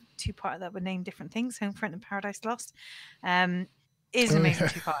sort of two-parter that would name different things, Homefront and Paradise Lost. Is amazing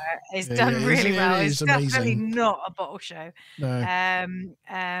two-parter. It's done really well. It's definitely not a bottle show.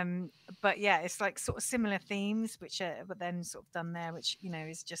 No. But yeah, it's like sort of similar themes, which are but then sort of done there, which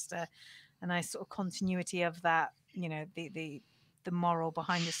is just a nice sort of continuity of that. The moral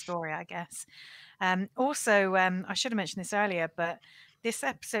behind the story, I guess. Also, I should have mentioned this earlier, but this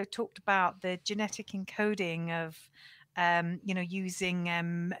episode talked about the genetic encoding of, using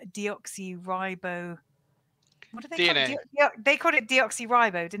deoxyribo. What do they call it? They called it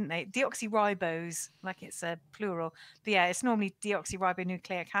deoxyribo, didn't they? Deoxyribose, like it's a plural. But yeah, it's normally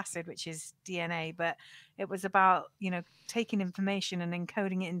deoxyribonucleic acid, which is DNA. But it was about, taking information and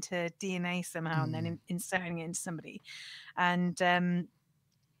encoding it into DNA somehow and then inserting it into somebody. And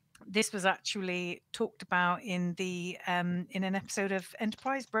this was actually talked about in the in an episode of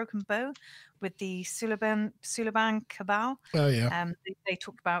Enterprise Broken Bow with the Suliban Cabal. Oh yeah. They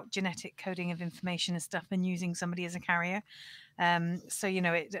talked about genetic coding of information and stuff and using somebody as a carrier. So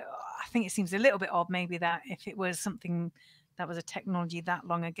I think it seems a little bit odd maybe that if it was something that was a technology that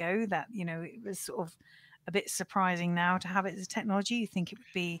long ago that, you know, it was sort of a bit surprising now to have it as a technology. You think it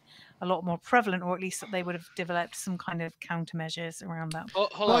would be a lot more prevalent, or at least that they would have developed some kind of countermeasures around that.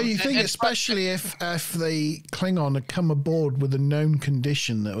 Well, you think especially if the Klingon had come aboard with a known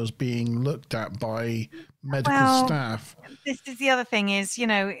condition that was being looked at by medical staff. This is the other thing is, you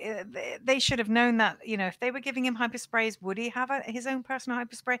know, they should have known that, you know, if they were giving him hypersprays, would he have his own personal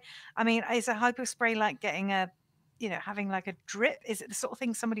hyperspray? I mean, is a hyperspray like getting a, you know, having like a drip? Is it the sort of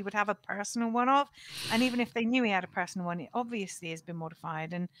thing somebody would have a personal one of? And even if they knew he had a personal one, it obviously has been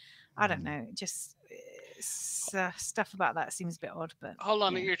modified. And I don't know, just stuff about that seems a bit odd. But hold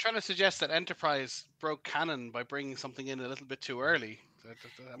on, you're trying to suggest that Enterprise broke canon by bringing something in a little bit too early.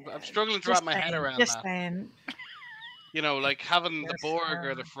 I'm struggling to wrap my head around that. You know, like having the Borg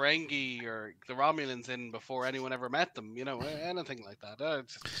or the Ferengi or the Romulans in before anyone ever met them, you know, anything like that.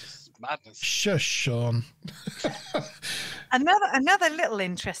 It's just madness. Shush, Sean. Another little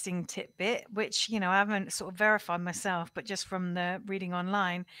interesting tidbit, which, you know, I haven't sort of verified myself, but just from the reading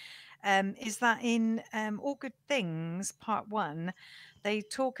online, is that in All Good Things, Part 1, they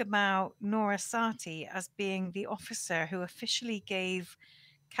talk about Nora Sati as being the officer who officially gave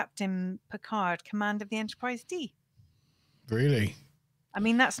Captain Picard command of the Enterprise D. Really? I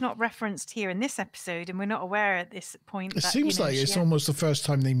mean, that's not referenced here in this episode, and we're not aware at this point. It seems like it's almost the first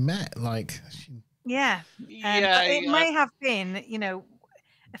time they met. Like, but it may have been, you know,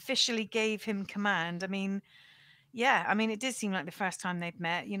 officially gave him command. I mean, it did seem like the first time they'd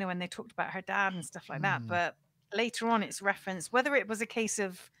met, you know, when they talked about her dad and stuff like that. But later on, it's referenced. Whether it was a case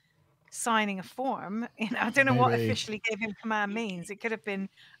of signing a form, you know, I don't know what officially gave him command means. It could have been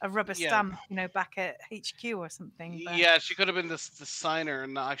a rubber stamp, you know, back at HQ or something. But... Yeah, she could have been the signer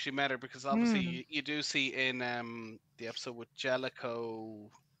and not actually met her, because obviously you do see in the episode with Jellicoe,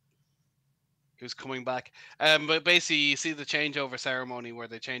 who's coming back. But basically, you see the changeover ceremony where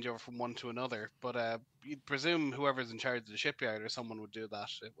they change over from one to another. But you'd presume whoever's in charge of the shipyard or someone would do that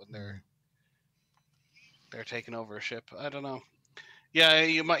when they're taking over a ship. I don't know. Yeah,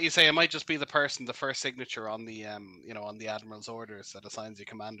 you say it might just be the person, the first signature on the you know, on the admiral's orders that assigns you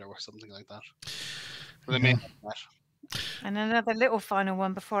commander or something like that. But they may not do that. And another little final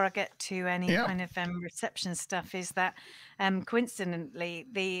one before I get to any kind of reception stuff is that coincidentally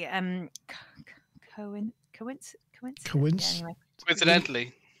the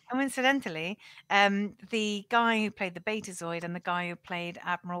coincidentally the guy who played the Betazoid and the guy who played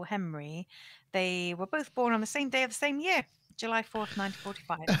Admiral Henry, they were both born on the same day of the same year, July 4th,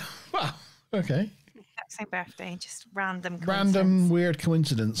 1945. Wow. Okay. Same birthday, just random weird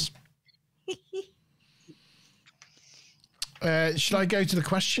coincidence. Should I go to the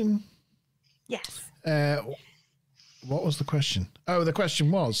question? Yes. What was the question? Oh, the question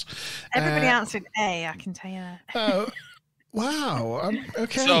was... Everybody answered A, I can tell you that. Oh, wow.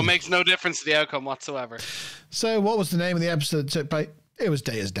 Okay. So it makes no difference to the outcome whatsoever. So what was the name of the episode that took place? It was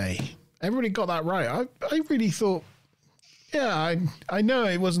Day as Day. Everybody got that right. I really thought... Yeah, I know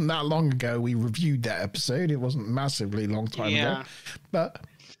it wasn't that long ago we reviewed that episode. It wasn't massively long time ago. But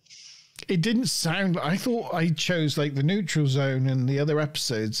it didn't sound... I thought I chose like the Neutral Zone and the other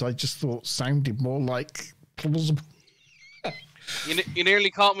episodes I just thought sounded more like plausible. You nearly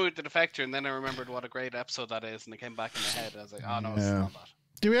caught me with the Defector, and then I remembered what a great episode that is, and it came back in my head. I was like, oh no, it's not that.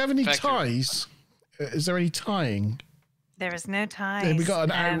 Do we have any ties? Is there any tying? There is no ties. Yeah, we got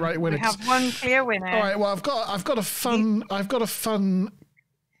an outright winner. We have one clear winner. All right. Well, I've got a fun. I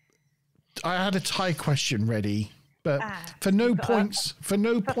had a tie question ready, but for no points.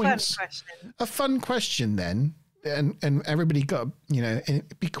 A fun question then, and everybody got, you know,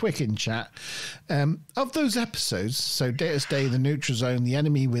 be quick in chat. Of those episodes, so Day as Day, the Neutral Zone, the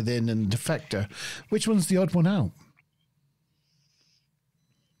Enemy Within, and Defector, which one's the odd one out?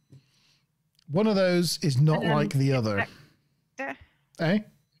 One of those is not like the other. Eh?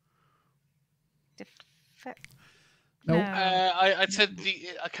 No. I said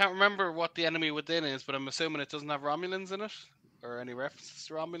I can't remember what the Enemy Within is, but I'm assuming it doesn't have Romulans in it, or any references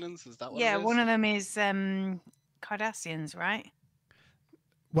to Romulans. Is that what? Yeah, it is? one of them is Cardassians, right?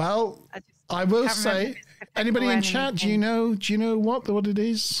 Well, I will say, anybody in chat, do you know what it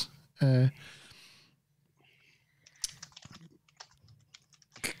is?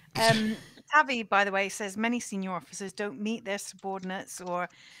 Tavi, by the way, says many senior officers don't meet their subordinates, or,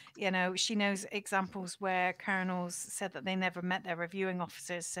 you know, she knows examples where colonels said that they never met their reviewing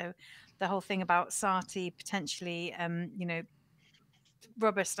officers. So the whole thing about Sati potentially, you know,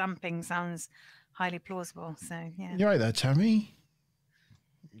 rubber stamping sounds highly plausible. So yeah, you're right there, Tammy.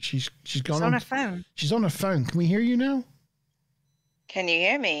 She's gone on her phone. She's on her phone. Can we hear you now? Can you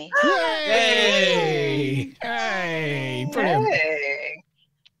hear me? Yay! Hey, brilliant. Hey.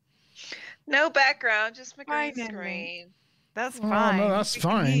 No background, just my green Finally. screen. That's Oh, fine. no, that's We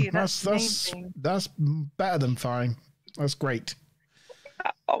can fine. hear you. That's amazing. better than fine. That's great.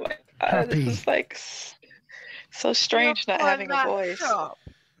 Oh my god, Happy. this is like so strange not having a voice.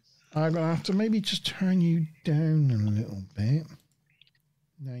 I'm gonna have to maybe just turn you down a little bit.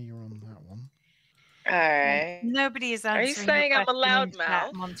 Now you're on that one. All right. Nobody is answering. Are you saying I'm a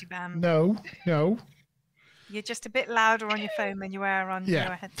loudmouth? Monty Bam. No. You're just a bit louder on your phone than you are on your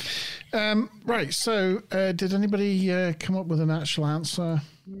headset. Right. So, did anybody come up with an actual answer?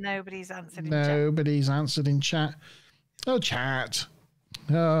 Nobody's answered. Nobody's answered in chat. Oh, chat.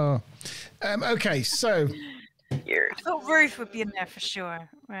 Oh. Okay. So. I thought Ruth would be in there for sure,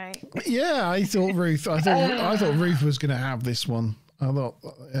 right? Yeah, I thought Ruth. I thought Ruth was going to have this one. I thought,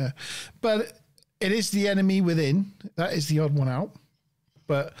 but it is the enemy within. That is the odd one out.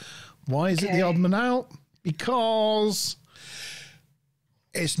 But why is it the odd one out? Because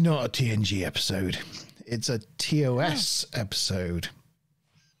it's not a TNG episode. It's a TOS episode.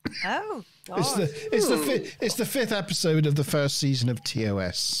 Oh, God. It's the fifth episode of the first season of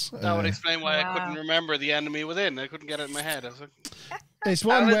TOS. That would explain why I couldn't remember the enemy within. I couldn't get it in my head. I was like, it's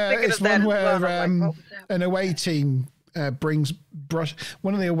one where an away team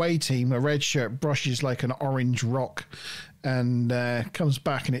one of the away team, a red shirt, brushes like an orange rock, and comes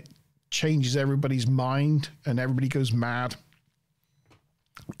back and it changes everybody's mind and everybody goes mad.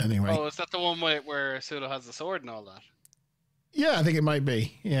 Anyway. Oh, is that the one where Sulu has the sword and all that? Yeah, I think it might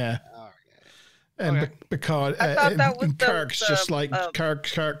be. Yeah. Oh, yeah. And Picard, I thought that was Kirk's just like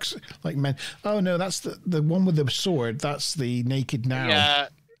Kirk's like men. Oh no, that's the one with the sword. That's the Naked Now. Yeah,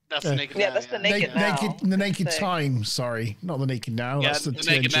 that's the Naked Now. Yeah, that's the Naked Now. The Naked Time. Sorry, not the Naked Now. Yeah, that's the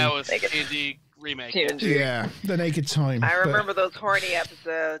Naked TNG. Now is TNG remake. TNG. Yeah, the Naked Time. I remember those horny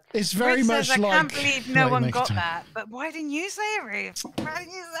episodes. It's very Ruth much says, like. I can't believe no one Naked got Time. that. But why didn't you say it, Ruth? Why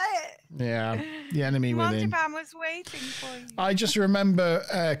didn't you say it? Yeah, the enemy Monty within. Bam was waiting for you. I just remember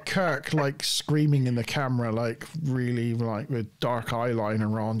Kirk like screaming in the camera, like really like with dark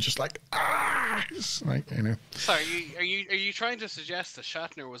eyeliner on, just like ah, it's like Sorry, are you trying to suggest that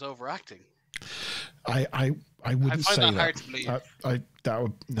Shatner was overacting? I wouldn't say that that. hard to believe. That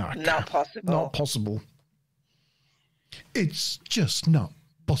would Not possible. Not possible. It's just not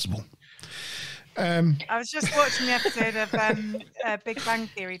possible. I was just watching the episode of Big Bang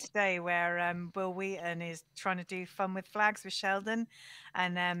Theory today where Will Wheaton is trying to do fun with flags with Sheldon,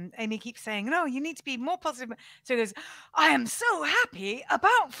 and Amy keeps saying, no, you need to be more positive. So he goes, I am so happy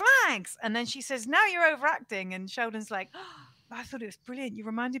about flags. And then she says, now you're overacting. And Sheldon's like, oh, I thought it was brilliant. You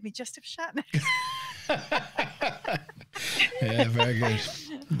reminded me just of Shatner. Yeah, very good.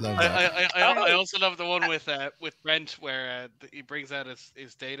 Love that. I also love the one with Brent where he brings out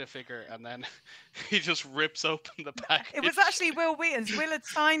his data figure and then he just rips open the package. It was actually Will Wheaton's. Will had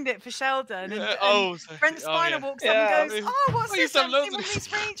signed it for Sheldon. And Brent Spiner yeah. walks up and goes, oh, what's this? I've I've loads seen of one of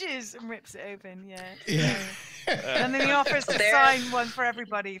these ranges. And rips it open. Yeah. And then he offers to sign one for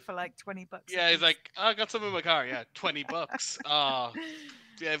everybody for like $20. Yeah, he's like, I got some in my car. Yeah, $20. Oh,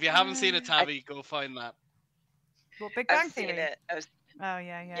 yeah. If you haven't seen it, Tavi, go find that. Well, Big Bang I've seen Theory. it. Oh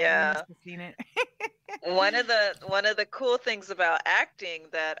yeah. Yeah. I've seen it. one of the cool things about acting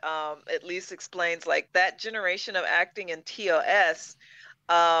that at least explains like that generation of acting in TOS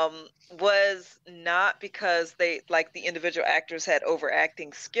was not because they like the individual actors had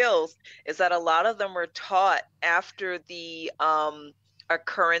overacting skills, is that a lot of them were taught after the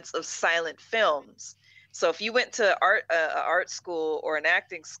occurrence of silent films. So if you went to art school or an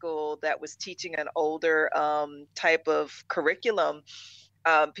acting school that was teaching an older type of curriculum,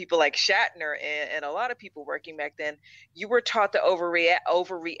 people like Shatner and a lot of people working back then, you were taught to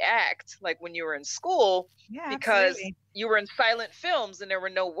overreact like when you were in school, because you were in silent films and there were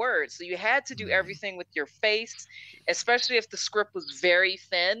no words. So you had to do everything with your face, especially if the script was very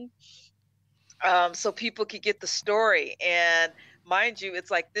thin, so people could get the story. And mind you,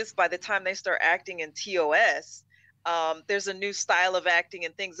 it's like this by the time they start acting in TOS. There's a new style of acting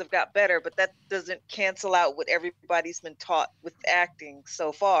and things have got better, but that doesn't cancel out what everybody's been taught with acting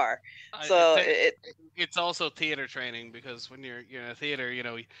so far. So it's also theater training, because when you're in a theater,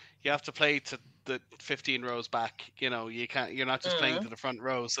 you have to play to the 15 rows back. You're not just playing to the front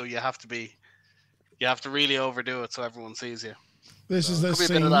row, so you have to really overdo it so everyone sees you. This is the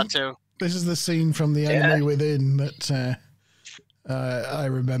scene. That too. This is the scene from The Enemy Within that I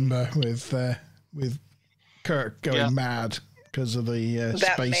remember with Kirk going mad because of the that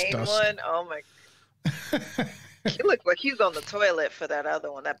space main dust. One, oh my! He looked like he was on the toilet for that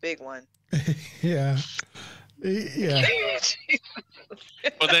other one, that big one. Yeah. Yeah.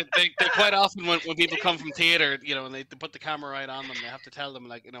 But they quite often when people come from theater, you know, and they put the camera right on them, they have to tell them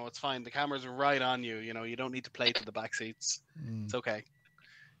like, you know, it's fine. The camera's right on you. You know, you don't need to play to the back seats. It's okay.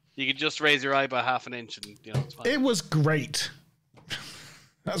 You can just raise your eye by half an inch, and you know it's fine. It was great.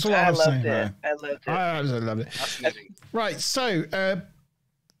 That's what I was saying. I loved it. I absolutely loved it. Fascinating. Right, so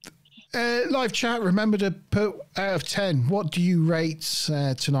live chat. Remember to put out of 10. What do you rate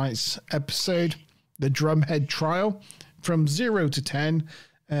tonight's episode, the Drumhead trial, from 0 to 10?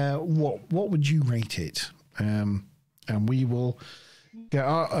 What would you rate it? And we will get.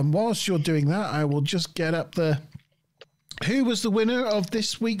 And whilst you're doing that, I will just get up the. Who was the winner of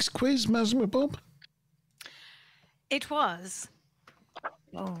this week's quiz, Mazma Bob? It was.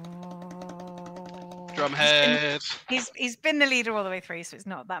 Drumhead. He's been the leader all the way through, so it's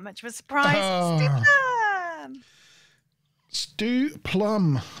not that much of a surprise. Stu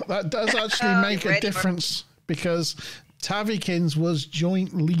Plum. That does actually make a difference because Tavikins was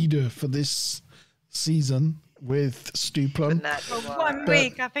joint leader for this season with Stu Plum. For 1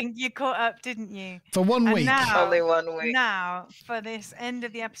 week, I think you caught up, didn't you? For 1 week. Now, only 1 week. Now, for this end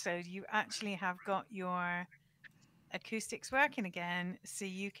of the episode, you actually have got your acoustics working again, so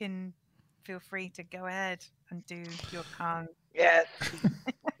you can feel free to go ahead and do your con. Yes.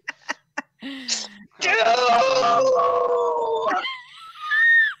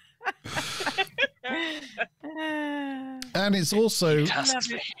 And it's also. He tasks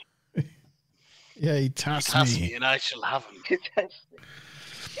me. Yeah, he tasks me. And I shall have him.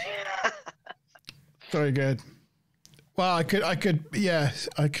 Very good. Well, I could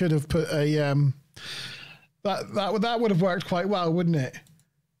have put a that would have worked quite well, wouldn't it?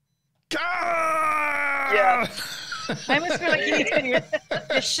 Yeah. I almost feel like you need to do your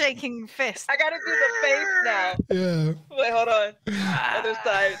shaking fist. I gotta do the face now. Yeah. Wait, hold on. Other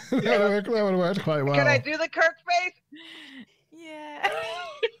side. That would have worked quite well. Can I do the Kirk face? Yeah.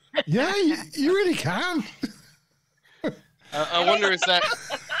 Yeah, you really can. I wonder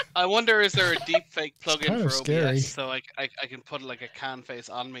is there a deep fake plugin for OBS scary. so I can put like a can face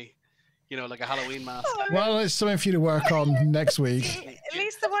on me, you know, like a Halloween mask. Well, it's something for you to work on next week. At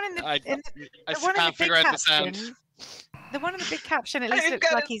least the one in the I one can't in the figure big out the sound. caption, the one in the big caption at least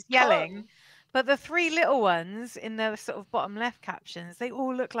looks like he's yelling. But the 3 little ones in the sort of bottom left captions, they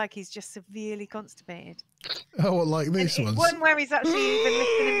all look like he's just severely constipated. Oh, well, like these ones. One where he's actually even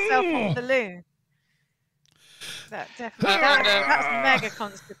lifting himself off the loo. That definitely that's mega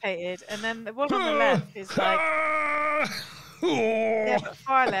constipated. And then the one on the left is like yeah, but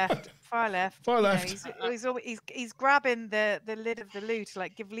far left. He's grabbing the lid of the loo to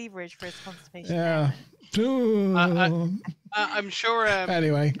like give leverage for his constipation. Yeah. I'm sure.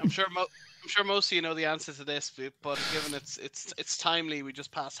 Anyway, I'm sure most of you know the answer to this, but given it's timely, we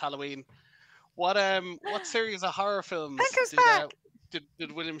just passed Halloween. What series of horror films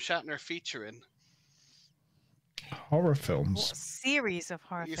did William Shatner feature in? Horror films. What series of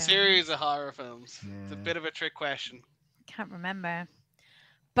horror films? Series of horror films. Yeah. It's a bit of a trick question. Can't remember.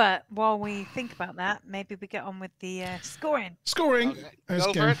 But while we think about that, maybe we get on with the scoring. Scoring. Okay.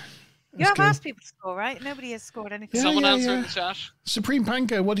 Go for it. You have asked people to score, right? Nobody has scored anything. Someone answer in the chat. Supreme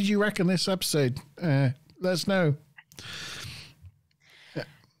Panko, what did you reckon this episode? Let us know.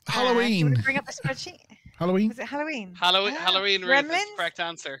 Halloween. Do you want to bring up the spreadsheet? Halloween. Was it Halloween? Halloween is the Gremlins? correct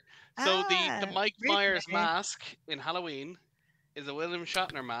answer. So the Mike Myers mask in Halloween is a William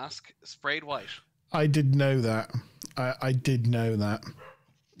Shatner mask sprayed white. I did know that. I did know that.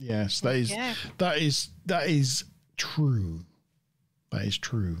 Yes, that is true. That is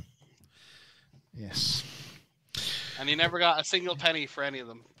true. Yes. And he never got a single penny for any of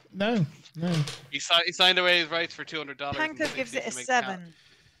them. No. He signed away his rights for $200. Panko gives it a 7.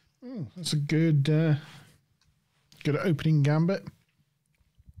 Oh, that's a good opening gambit.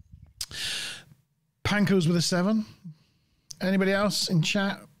 Panko's with a 7. Anybody else in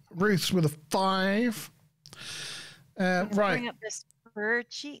chat? Ruth's with a 5. Right. Bring up this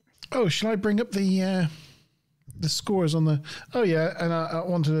spreadsheet. Oh, shall I bring up the scores on the? Oh yeah, and I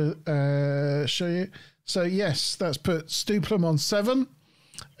wanted to show you. So yes, that's put Stuplum on 7.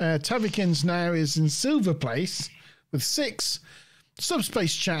 Tavikins now is in silver place with 6.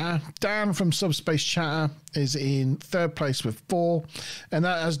 Subspace Chatter, down from Subspace Chatter, is in 3rd place with 4, and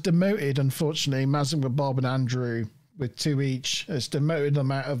that has demoted, unfortunately, Mazin with Bob and Andrew with 2 each. It's demoted them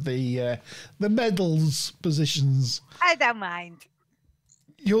out of the medals positions. I don't mind.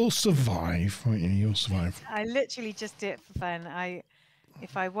 You'll survive, won't you? You'll survive. I literally just did it for fun.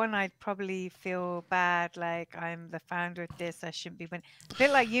 If I won, I'd probably feel bad, like I'm the founder of this. I shouldn't be winning. A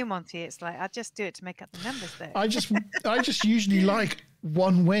bit like you, Monty. It's like I just do it to make up the numbers, though. I just usually like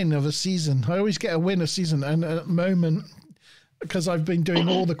one win of a season. I always get a win a season, and at the moment, because I've been doing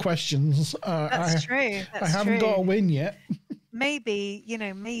all the questions, That's true. I haven't got a win yet. Maybe,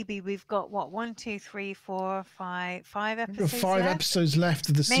 maybe we've got what, 1, 2, 3, 4, 5 episodes. 5 left? episodes left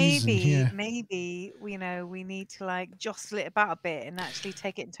of the season. Yeah. Maybe we need to like jostle it about a bit and actually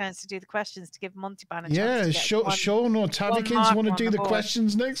take it in turns to do the questions to give Monty Ban a chance. Yeah, Sean or Tavykins want to do the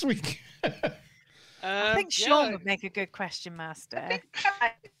questions next week. I think Sean would make a good question master.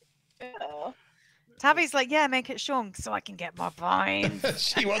 Tavi's like, yeah, make it Sean so I can get my points.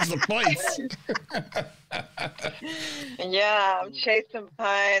 She wants the points. Yeah, I'm chasing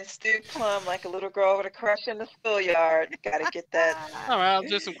behind Stu Plum like a little girl with a crush in the schoolyard. Gotta get that. All right, I'll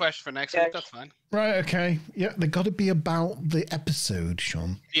do some questions for next week. That's fine. Right, okay. Yeah, they got to be about the episode,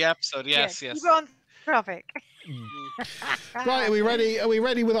 Sean. The episode, yes. Keep on topic. Right, are we ready? Are we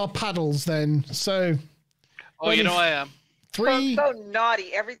ready with our paddles then? So. Oh, you know I am. 3. So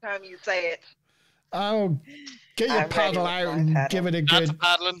naughty every time you say it. Oh, get your paddle out and give it a good. That's a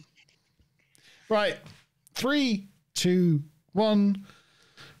paddling. Right, 3, 2, 1.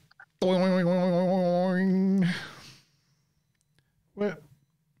 Boing. Where?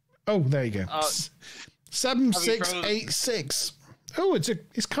 Oh, there you go. 7686. Oh,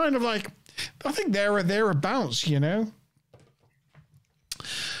 it's kind of like, I think thereabouts, you know.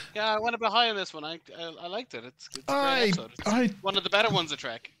 Yeah, I went a bit high on this one. I liked it. It's a great episode. It's one of the better ones of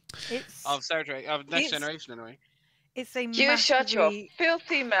Trek. Of Star Trek, of Next Generation, anyway. It's a You shut your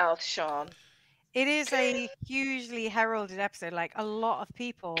filthy mouth, Sean. It is a hugely heralded episode. Like, a lot of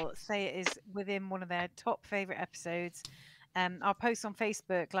people say it is within one of their top favorite episodes. I'll post on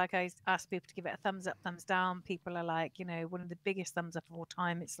Facebook, like I asked people to give it a thumbs up, thumbs down. People are like, one of the biggest thumbs up of all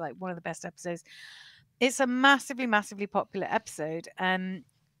time. It's like one of the best episodes. It's a massively, massively popular episode. And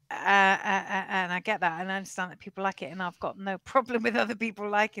I get that, and I understand that people like it, and I've got no problem with other people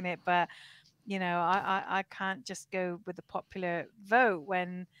liking it. But I can't just go with the popular vote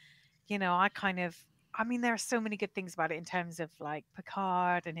when there are so many good things about it in terms of like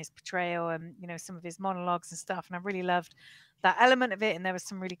Picard and his portrayal and some of his monologues and stuff, and I really loved that element of it. And there was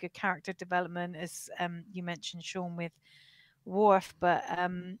some really good character development, as you mentioned, Sean, with Worf. But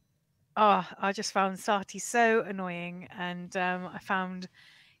I just found Sati so annoying, and I found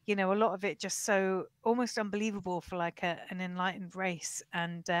a lot of it just so almost unbelievable for like an enlightened race.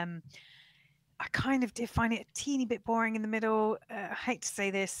 And I kind of did find it a teeny bit boring in the middle. I hate to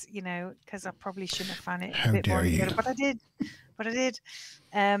say this, because I probably shouldn't have found it a bit boring in the middle, but I did.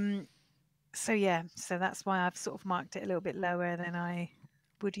 So that's why I've sort of marked it a little bit lower than I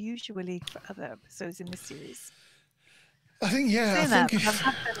would usually for other episodes in the series. I think, yeah. I've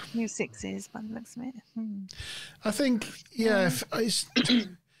had a few 6s, but it looks a bit. I think, yeah,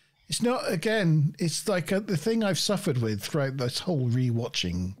 it's not, again, it's like the thing I've suffered with throughout this whole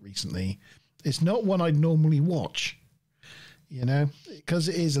rewatching recently. It's not one I'd normally watch, because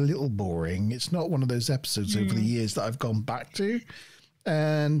it is a little boring. It's not one of those episodes over the years that I've gone back to.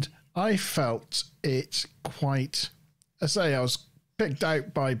 And I felt it quite, I was picked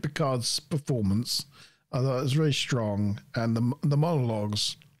out by Picard's performance. I thought it was very strong. And the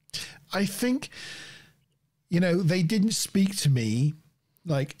monologues, I think, they didn't speak to me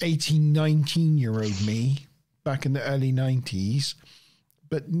like 18, 19-year-old me back in the early 90s.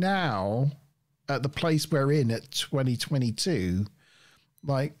 But now, at the place we're in at 2022,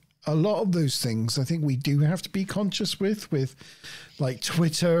 like a lot of those things, I think we do have to be conscious with like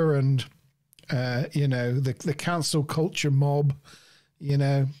Twitter and, the cancel culture mob,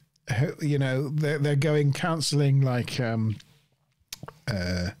 they're going cancelling like,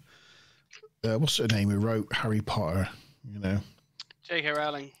 what's her name who wrote Harry Potter, J.K.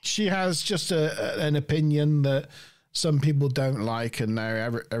 Rowling. She has just an opinion that some people don't like, and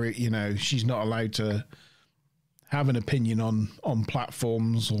now she's not allowed to have an opinion on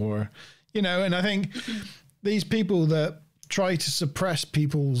platforms, or and I think these people that try to suppress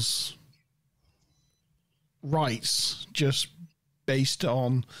people's rights just based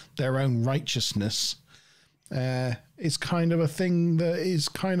on their own righteousness is kind of a thing that is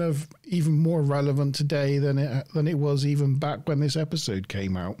kind of even more relevant today than it was even back when this episode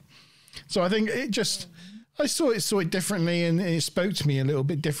came out. So I think I saw it differently, and it spoke to me a little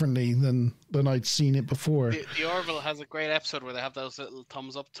bit differently than I'd seen it before. The Orville has a great episode where they have those little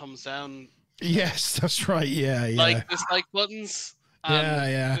thumbs up, thumbs down. Yes, that's right. Yeah. Like dislike buttons.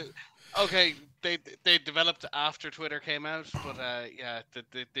 Yeah. Okay, they developed after Twitter came out, but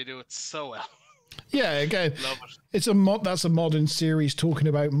they do it so well. Yeah, again, Love it. it's that's a modern series talking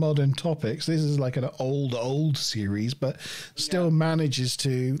about modern topics. This is like an old series, but still manages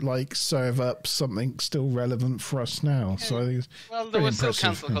to like serve up something still relevant for us now. So I think it's there was still impressive.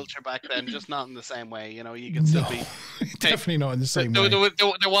 cancel culture back then, just not in the same way. You know, you could still be definitely not in the same way.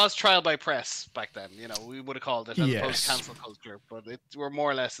 There was trial by press back then. You know, we would have called it as opposed to cancel culture, but we're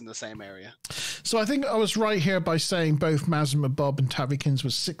more or less in the same area. So I think I was right here by saying both Mazma Bob and Tavykins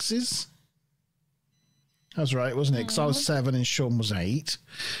was 6s. That's right, wasn't it? Because I was 7 and Sean was 8.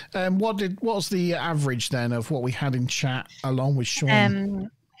 What was the average then of what we had in chat along with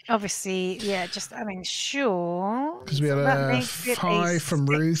Sean? Obviously, yeah. Sure. Because we had a 5 from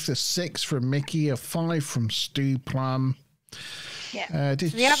Ruth, a 6 from Mickey, a 5 from Stu Plum. Yeah. So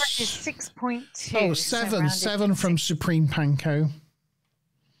the average is 6.2. Oh, 7 from Supreme Panko.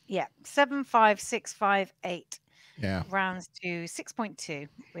 Yeah, 7, 5, 6, 5, 8. Yeah. Rounds to 6.2,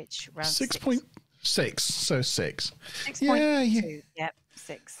 which rounds 6.6, so 6. 6.2, yep,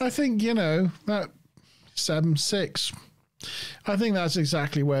 6. I think, that 7, 6. I think that's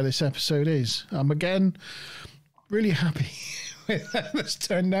exactly where this episode is. I'm, again, really happy with how this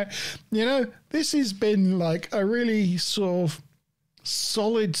turned out. This has been like a really sort of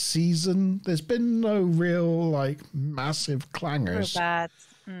solid season. There's been no real, like, massive clangers. Real bad.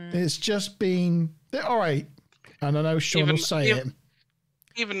 It's just been, all right. And I know Sean will say it.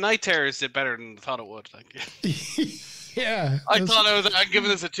 Even Night Terrors did better than I thought it would. Like, yeah, I thought I'd given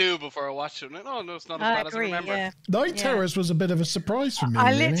this a 2 before I watched it. No, it's not as bad as I remember. Yeah. Night Terrors was a bit of a surprise for me.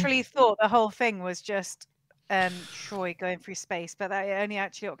 I literally thought the whole thing was just Troy going through space, but that only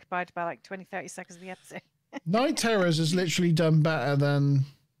actually occupied about like 20-30 seconds of the episode. Night Terrors has literally done better than,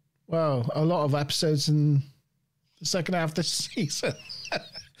 a lot of episodes in the second half of this season.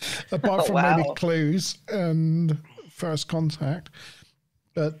 Apart from maybe Clues and First Contact.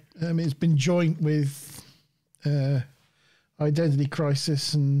 But it's been joint with Identity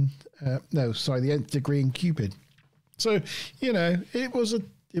Crisis and the Nth Degree and Cupid. So it was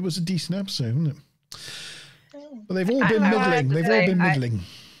a decent episode, wasn't it? But they've all been middling.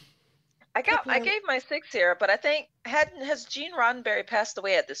 I gave my 6 here, but I think has Gene Roddenberry passed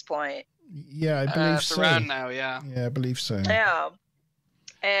away at this point? Yeah, I believe so. Around now, yeah. Yeah, I believe so. Yeah,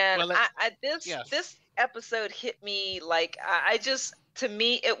 and this episode hit me like to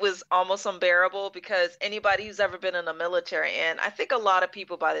me, it was almost unbearable because anybody who's ever been in the military, and I think a lot of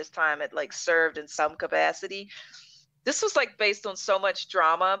people by this time had like served in some capacity. This was like based on so much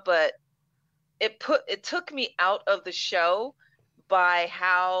drama, but it took me out of the show by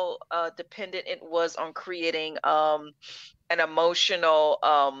how dependent it was on creating an emotional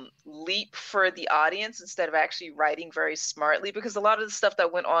leap for the audience instead of actually writing very smartly, because a lot of the stuff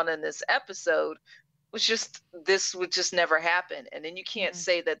that went on in this episode was just, this would just never happen. And then you can't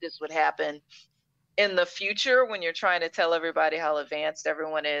say that this would happen in the future when you're trying to tell everybody how advanced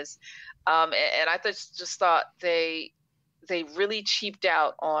everyone is. And I just thought they really cheaped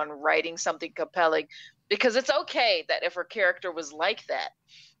out on writing something compelling, because it's okay that if her character was like that,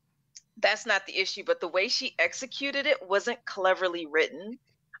 that's not the issue. But the way she executed it wasn't cleverly written,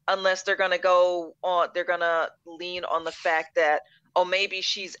 unless they're going to lean on the fact that, oh, maybe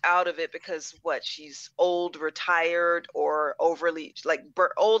she's out of it because she's old, retired, or overly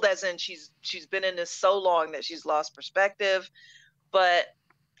old as in she's been in this so long that she's lost perspective. But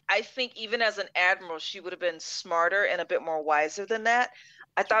I think even as an admiral, she would have been smarter and a bit more wiser than that.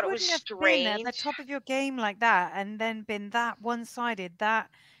 I thought it was strange. Been at the top of your game like that, and then been that one-sided, that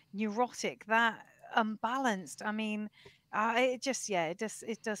neurotic, that unbalanced. I mean, it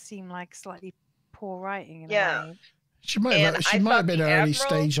does seem like slightly poor writing in a way. She might have been early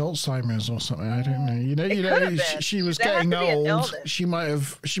stage Alzheimer's or something. I don't know. She was getting old. She might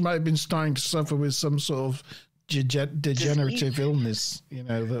have been starting to suffer with some sort of degenerative illness.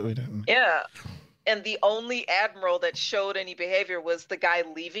 That we don't know. Yeah, and the only admiral that showed any behavior was the guy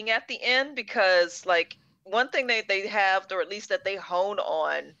leaving at the end, because one thing they have, or at least that they hone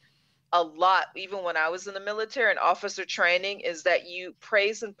on a lot, even when I was in the military and officer training, is that you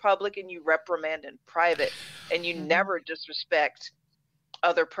praise in public and you reprimand in private, and you never disrespect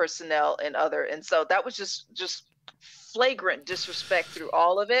other personnel and so that was just flagrant disrespect through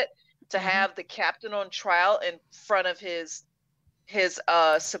all of it. To have the captain on trial in front of his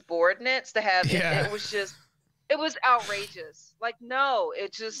subordinates, to have it was outrageous. No,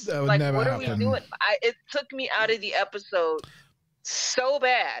 it just what are we doing? It took me out of the episode so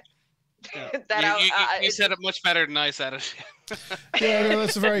bad. Yeah. You said it much better than I said it. Yeah, no,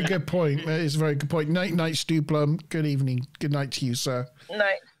 that's a very good point. It's a very good point. Night, Stu Plum. Good evening. Good night to you, sir.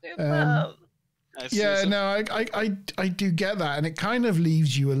 Night, Stu Plum. Yeah, no, I do get that, and it kind of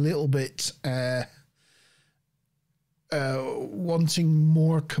leaves you a little bit wanting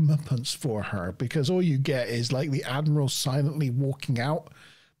more comeuppance for her, because all you get is like the admiral silently walking out,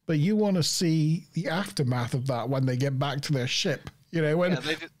 but you want to see the aftermath of that when they get back to their ship. You know,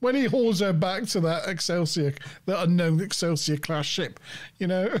 when he hauls her back to that Excelsior, the unknown Excelsior class ship, you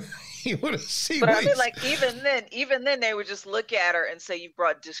know, you want to see. But I mean, like even then, they would just look at her and say, "You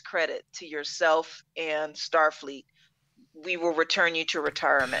brought discredit to yourself and Starfleet. We will return you to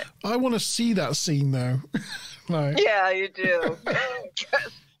retirement." I want to see that scene though. Like, yeah, you do.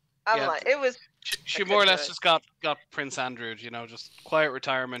 Like, it was. She more or less just got Prince Andrew, you know, just quiet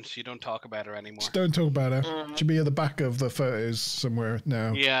retirement. You don't talk about her anymore. Just don't talk about her. She'll be at the back of the photos somewhere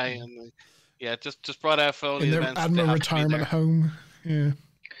now. Yeah, just brought out for only in their events. Admiral retirement home. Yeah.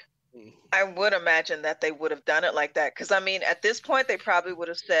 I would imagine that they would have done it like that, because I mean, at this point, they probably would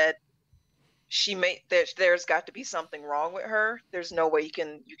have said, there's got to be something wrong with her. There's no way you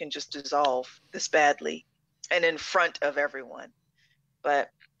can just dissolve this badly and in front of everyone. But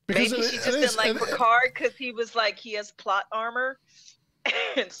because maybe she just didn't like Picard because he was like, he has plot armor.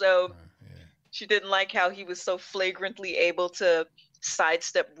 And so she didn't like how he was so flagrantly able to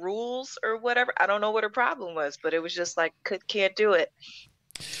sidestep rules or whatever. I don't know what her problem was, but it was just like, can't do it.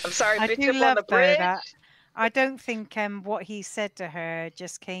 I'm sorry, bitch up on the bridge. I don't think what he said to her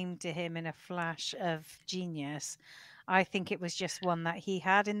just came to him in a flash of genius. I think it was just one that he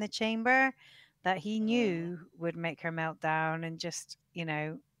had in the chamber that he knew would make her melt down, and just, you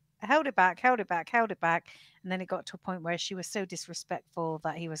know, held it back. And then it got to a point where she was so disrespectful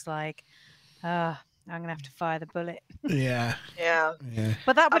that he was like, I'm going to have to fire the bullet. Yeah. Yeah.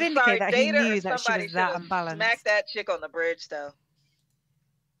 But that would indicate that he knew that she was that unbalanced. Smack that chick on the bridge, though.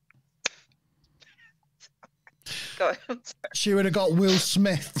 Go ahead. She would have got Will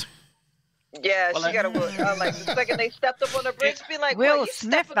Smith. Yeah, she got a like the second they stepped up on the bridge, be like, Will you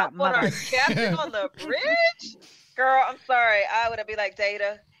Smith stepping that up on our captain on the bridge? Girl, I'm sorry. I would be like,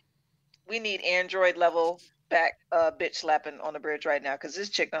 Data, we need Android level back bitch slapping on the bridge right now, because this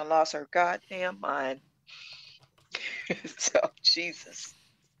chick done lost her goddamn mind. So Jesus.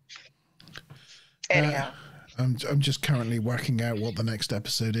 Anyhow. I'm just currently working out what the next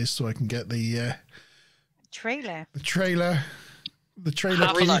episode is so I can get the trailer. The trailer.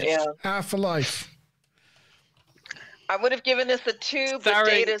 Half for Life. I would have given this a 2, but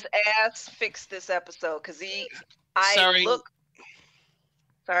Data's ass fixed this episode because Sorry.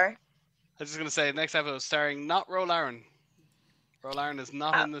 I was just gonna say, next episode starring not Rollaren. Rollaren is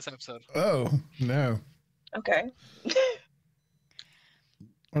not in this episode. Oh no. Okay.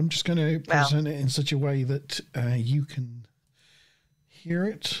 I'm just going to present it in such a way that you can hear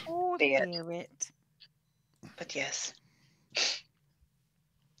it. Hear it. But yes.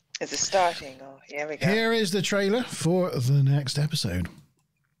 Is it starting? Oh, here we go. Here is the trailer for the next episode.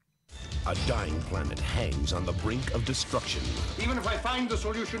 A dying planet hangs on the brink of destruction. Even if I find the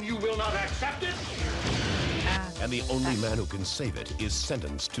solution, you will not accept it? And the only man who can save it is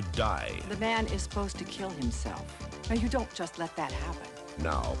sentenced to die. The man is supposed to kill himself. Now, you don't just let that happen.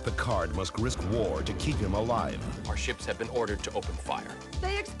 Now, Picard must risk war to keep him alive. Our ships have been ordered to open fire.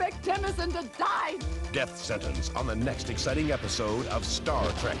 They expect Tennyson to die! Death sentence on the next exciting episode of Star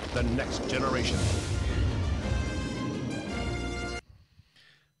Trek: The Next Generation.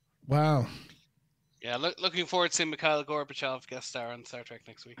 Wow. Yeah, looking forward to seeing Mikhail Gorbachev guest star on Star Trek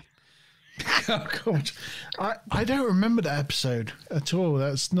next week. Oh God, I don't remember that episode at all.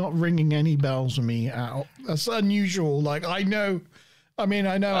 That's not ringing any bells with me at all. That's unusual. Like I know I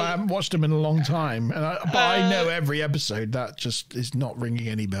haven't watched them in a long time, but I know every episode. That just is not ringing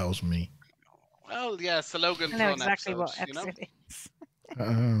any bells with me. Well, yeah, it's the Logan's Run exactly episode. What episode it is.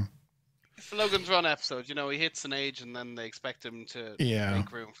 It's the Logan's Run episode. You know, he hits an age, and then they expect him to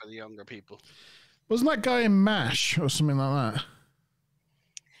make room for the younger people. Wasn't that guy in MASH or something like that?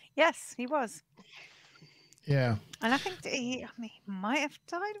 Yes, he was. Yeah. And I think he might have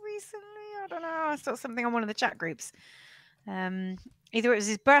died recently. I don't know. I saw something on one of the chat groups. Either it was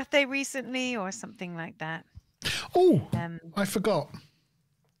his birthday recently or something like that. Oh, I forgot.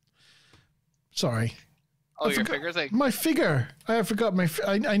 Sorry. Oh, your figure thing. My figure. I forgot my.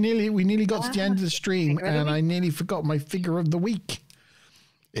 We nearly got to the end of the stream, and I nearly forgot my figure of the week.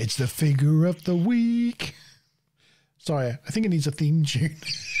 It's the figure of the week. Sorry, I think it needs a theme tune.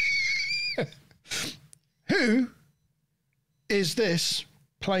 Who is this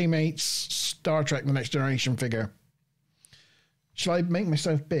Playmates Star Trek: The Next Generation figure? Shall I make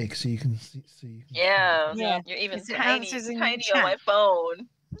myself big so you can see? Yeah. You're even tiny on my phone.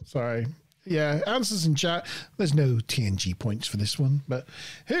 Sorry. Yeah, answers in chat. There's no TNG points for this one, but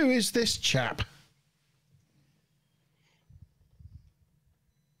who is this chap?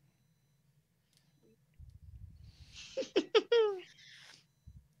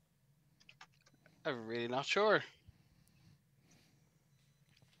 I'm really not sure.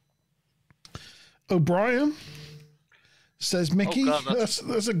 O'Brien, says Mickey. Oh God,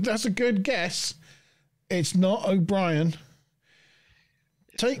 that's a good guess. It's not O'Brien.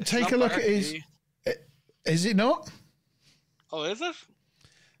 Take a look at his. Is it not? Oh, is it?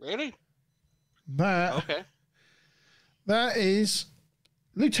 Really? That is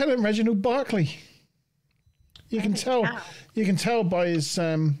Lieutenant Reginald Barclay. You can tell. You can tell by his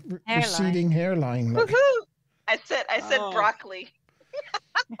receding hairline. Look. Woohoo! I said broccoli.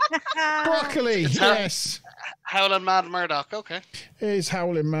 Broccoli. Yes. Howlin' Mad Murdoch. Okay. It is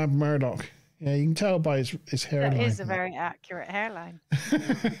Howlin' Mad Murdoch. Yeah, you can tell by his hairline. That is a very accurate hairline.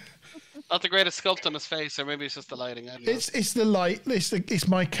 Not the greatest sculpt on his face, or maybe it's just the lighting. I don't know. It's the light. It's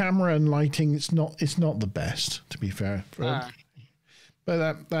my camera and lighting. It's not the best, to be fair.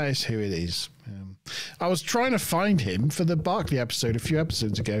 But that is who it is. I was trying to find him for the Barclay episode a few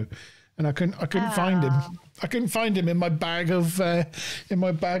episodes ago, and I couldn't find him. I couldn't find him in my bag of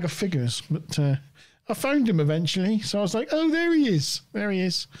figures. But I found him eventually. So I was like, oh, there he is. There he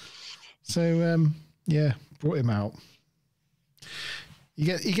is. So brought him out.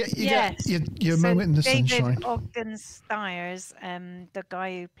 You get your moment in the sunshine. David Ogden Stiers, the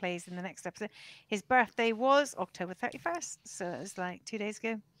guy who plays in the next episode, his birthday was October 31st, so it was like 2 days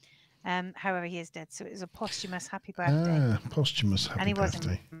ago. However, he is dead, so it was a posthumous happy birthday. Posthumous happy birthday. And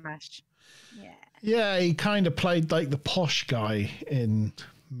he was in MASH. Yeah. Yeah, he kind of played like the posh guy in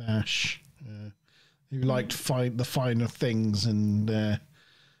MASH. Who liked the finer things and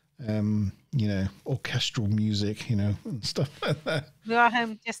orchestral music, and stuff like that. We are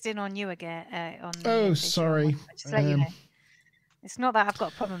home just in on you again. Sorry. Just to let you know. It's not that I've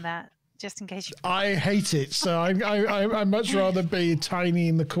got a problem with that, just in case you... I hate it, so I'd much rather be tiny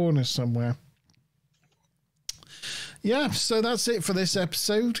in the corner somewhere. Yeah, so that's it for this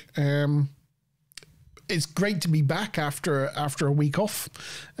episode. It's great to be back after a week off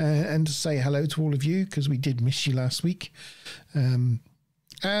and to say hello to all of you, because we did miss you last week. And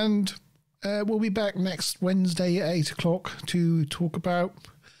we'll be back next Wednesday at 8 o'clock to talk about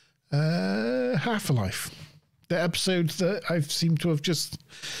Half-Life, the episode that I seem to have just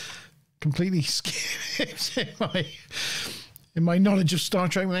completely skipped in my knowledge of Star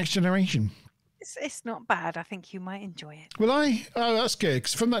Trek: The Next Generation. It's not bad. I think you might enjoy it. Will I? Oh, that's good.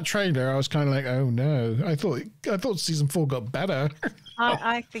 Because from that trailer, I was kind of like, oh no. I thought season 4 got better.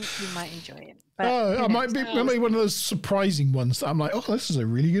 I think you might enjoy it. But I might be one of those surprising ones that I'm like, oh, this is a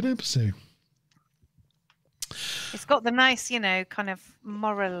really good episode. It's got the nice, kind of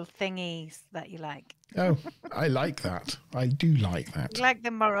moral thingies that you like. Oh, I like that. I do like that. You like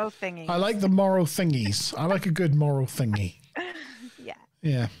the moral thingies. I like the moral thingies. I like a good moral thingy. Yeah.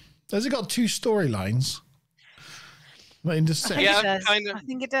 Yeah. Has it got 2 storylines? Yeah, kind of. I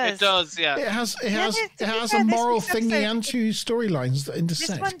think it does. It does, yeah. It has a moral thingy and 2 storylines that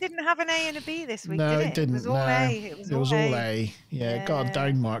intersect. This one didn't have an A and a B this week, no, did it didn't. It was all A. It was all A. Yeah, it got a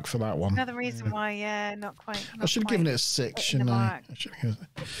down mark for that one. Another reason why, not quite. I should have given it a 6, shouldn't I?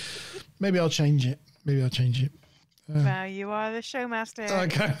 Maybe I'll change it. Well, you are the showmaster.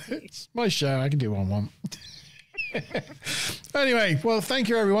 Okay, it's my show. I can do what I want. Anyway, well, thank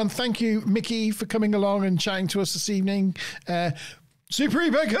you, everyone. Thank you, Mickey, for coming along and chatting to us this evening. Super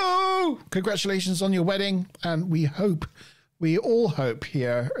Rebecca! Congratulations on your wedding. And we all hope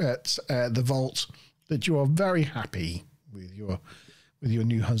here at the Vault that you are very happy with your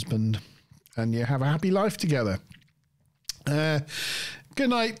new husband and you have a happy life together. Good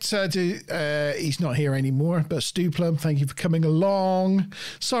night to, he's not here anymore, but Stu Plum, thank you for coming along.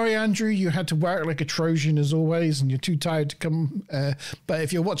 Sorry, Andrew, you had to work like a Trojan as always, and you're too tired to come. But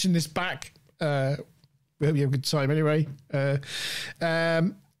if you're watching this back, we hope you have a good time anyway.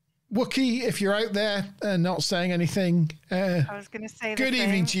 Wookie, if you're out there and not saying anything, I was going to say good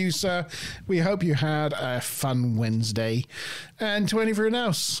evening to you, sir. We hope you had a fun Wednesday. And to anyone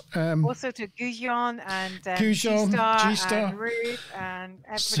else. Also to Gujon and G-Star and Ruth and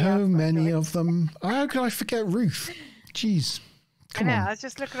everybody so else. Many of them. How could I forget Ruth? Jeez. Come on. I was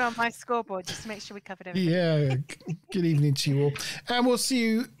just looking on my scoreboard just to make sure we covered everything. Yeah. Good evening to you all. And we'll see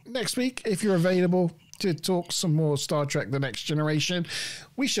you next week if you're available to talk some more Star Trek: The Next Generation.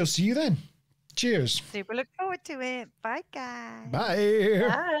 We shall see you then. Cheers. Super look forward to it. Bye, guys. Bye.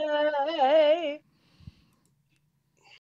 Bye.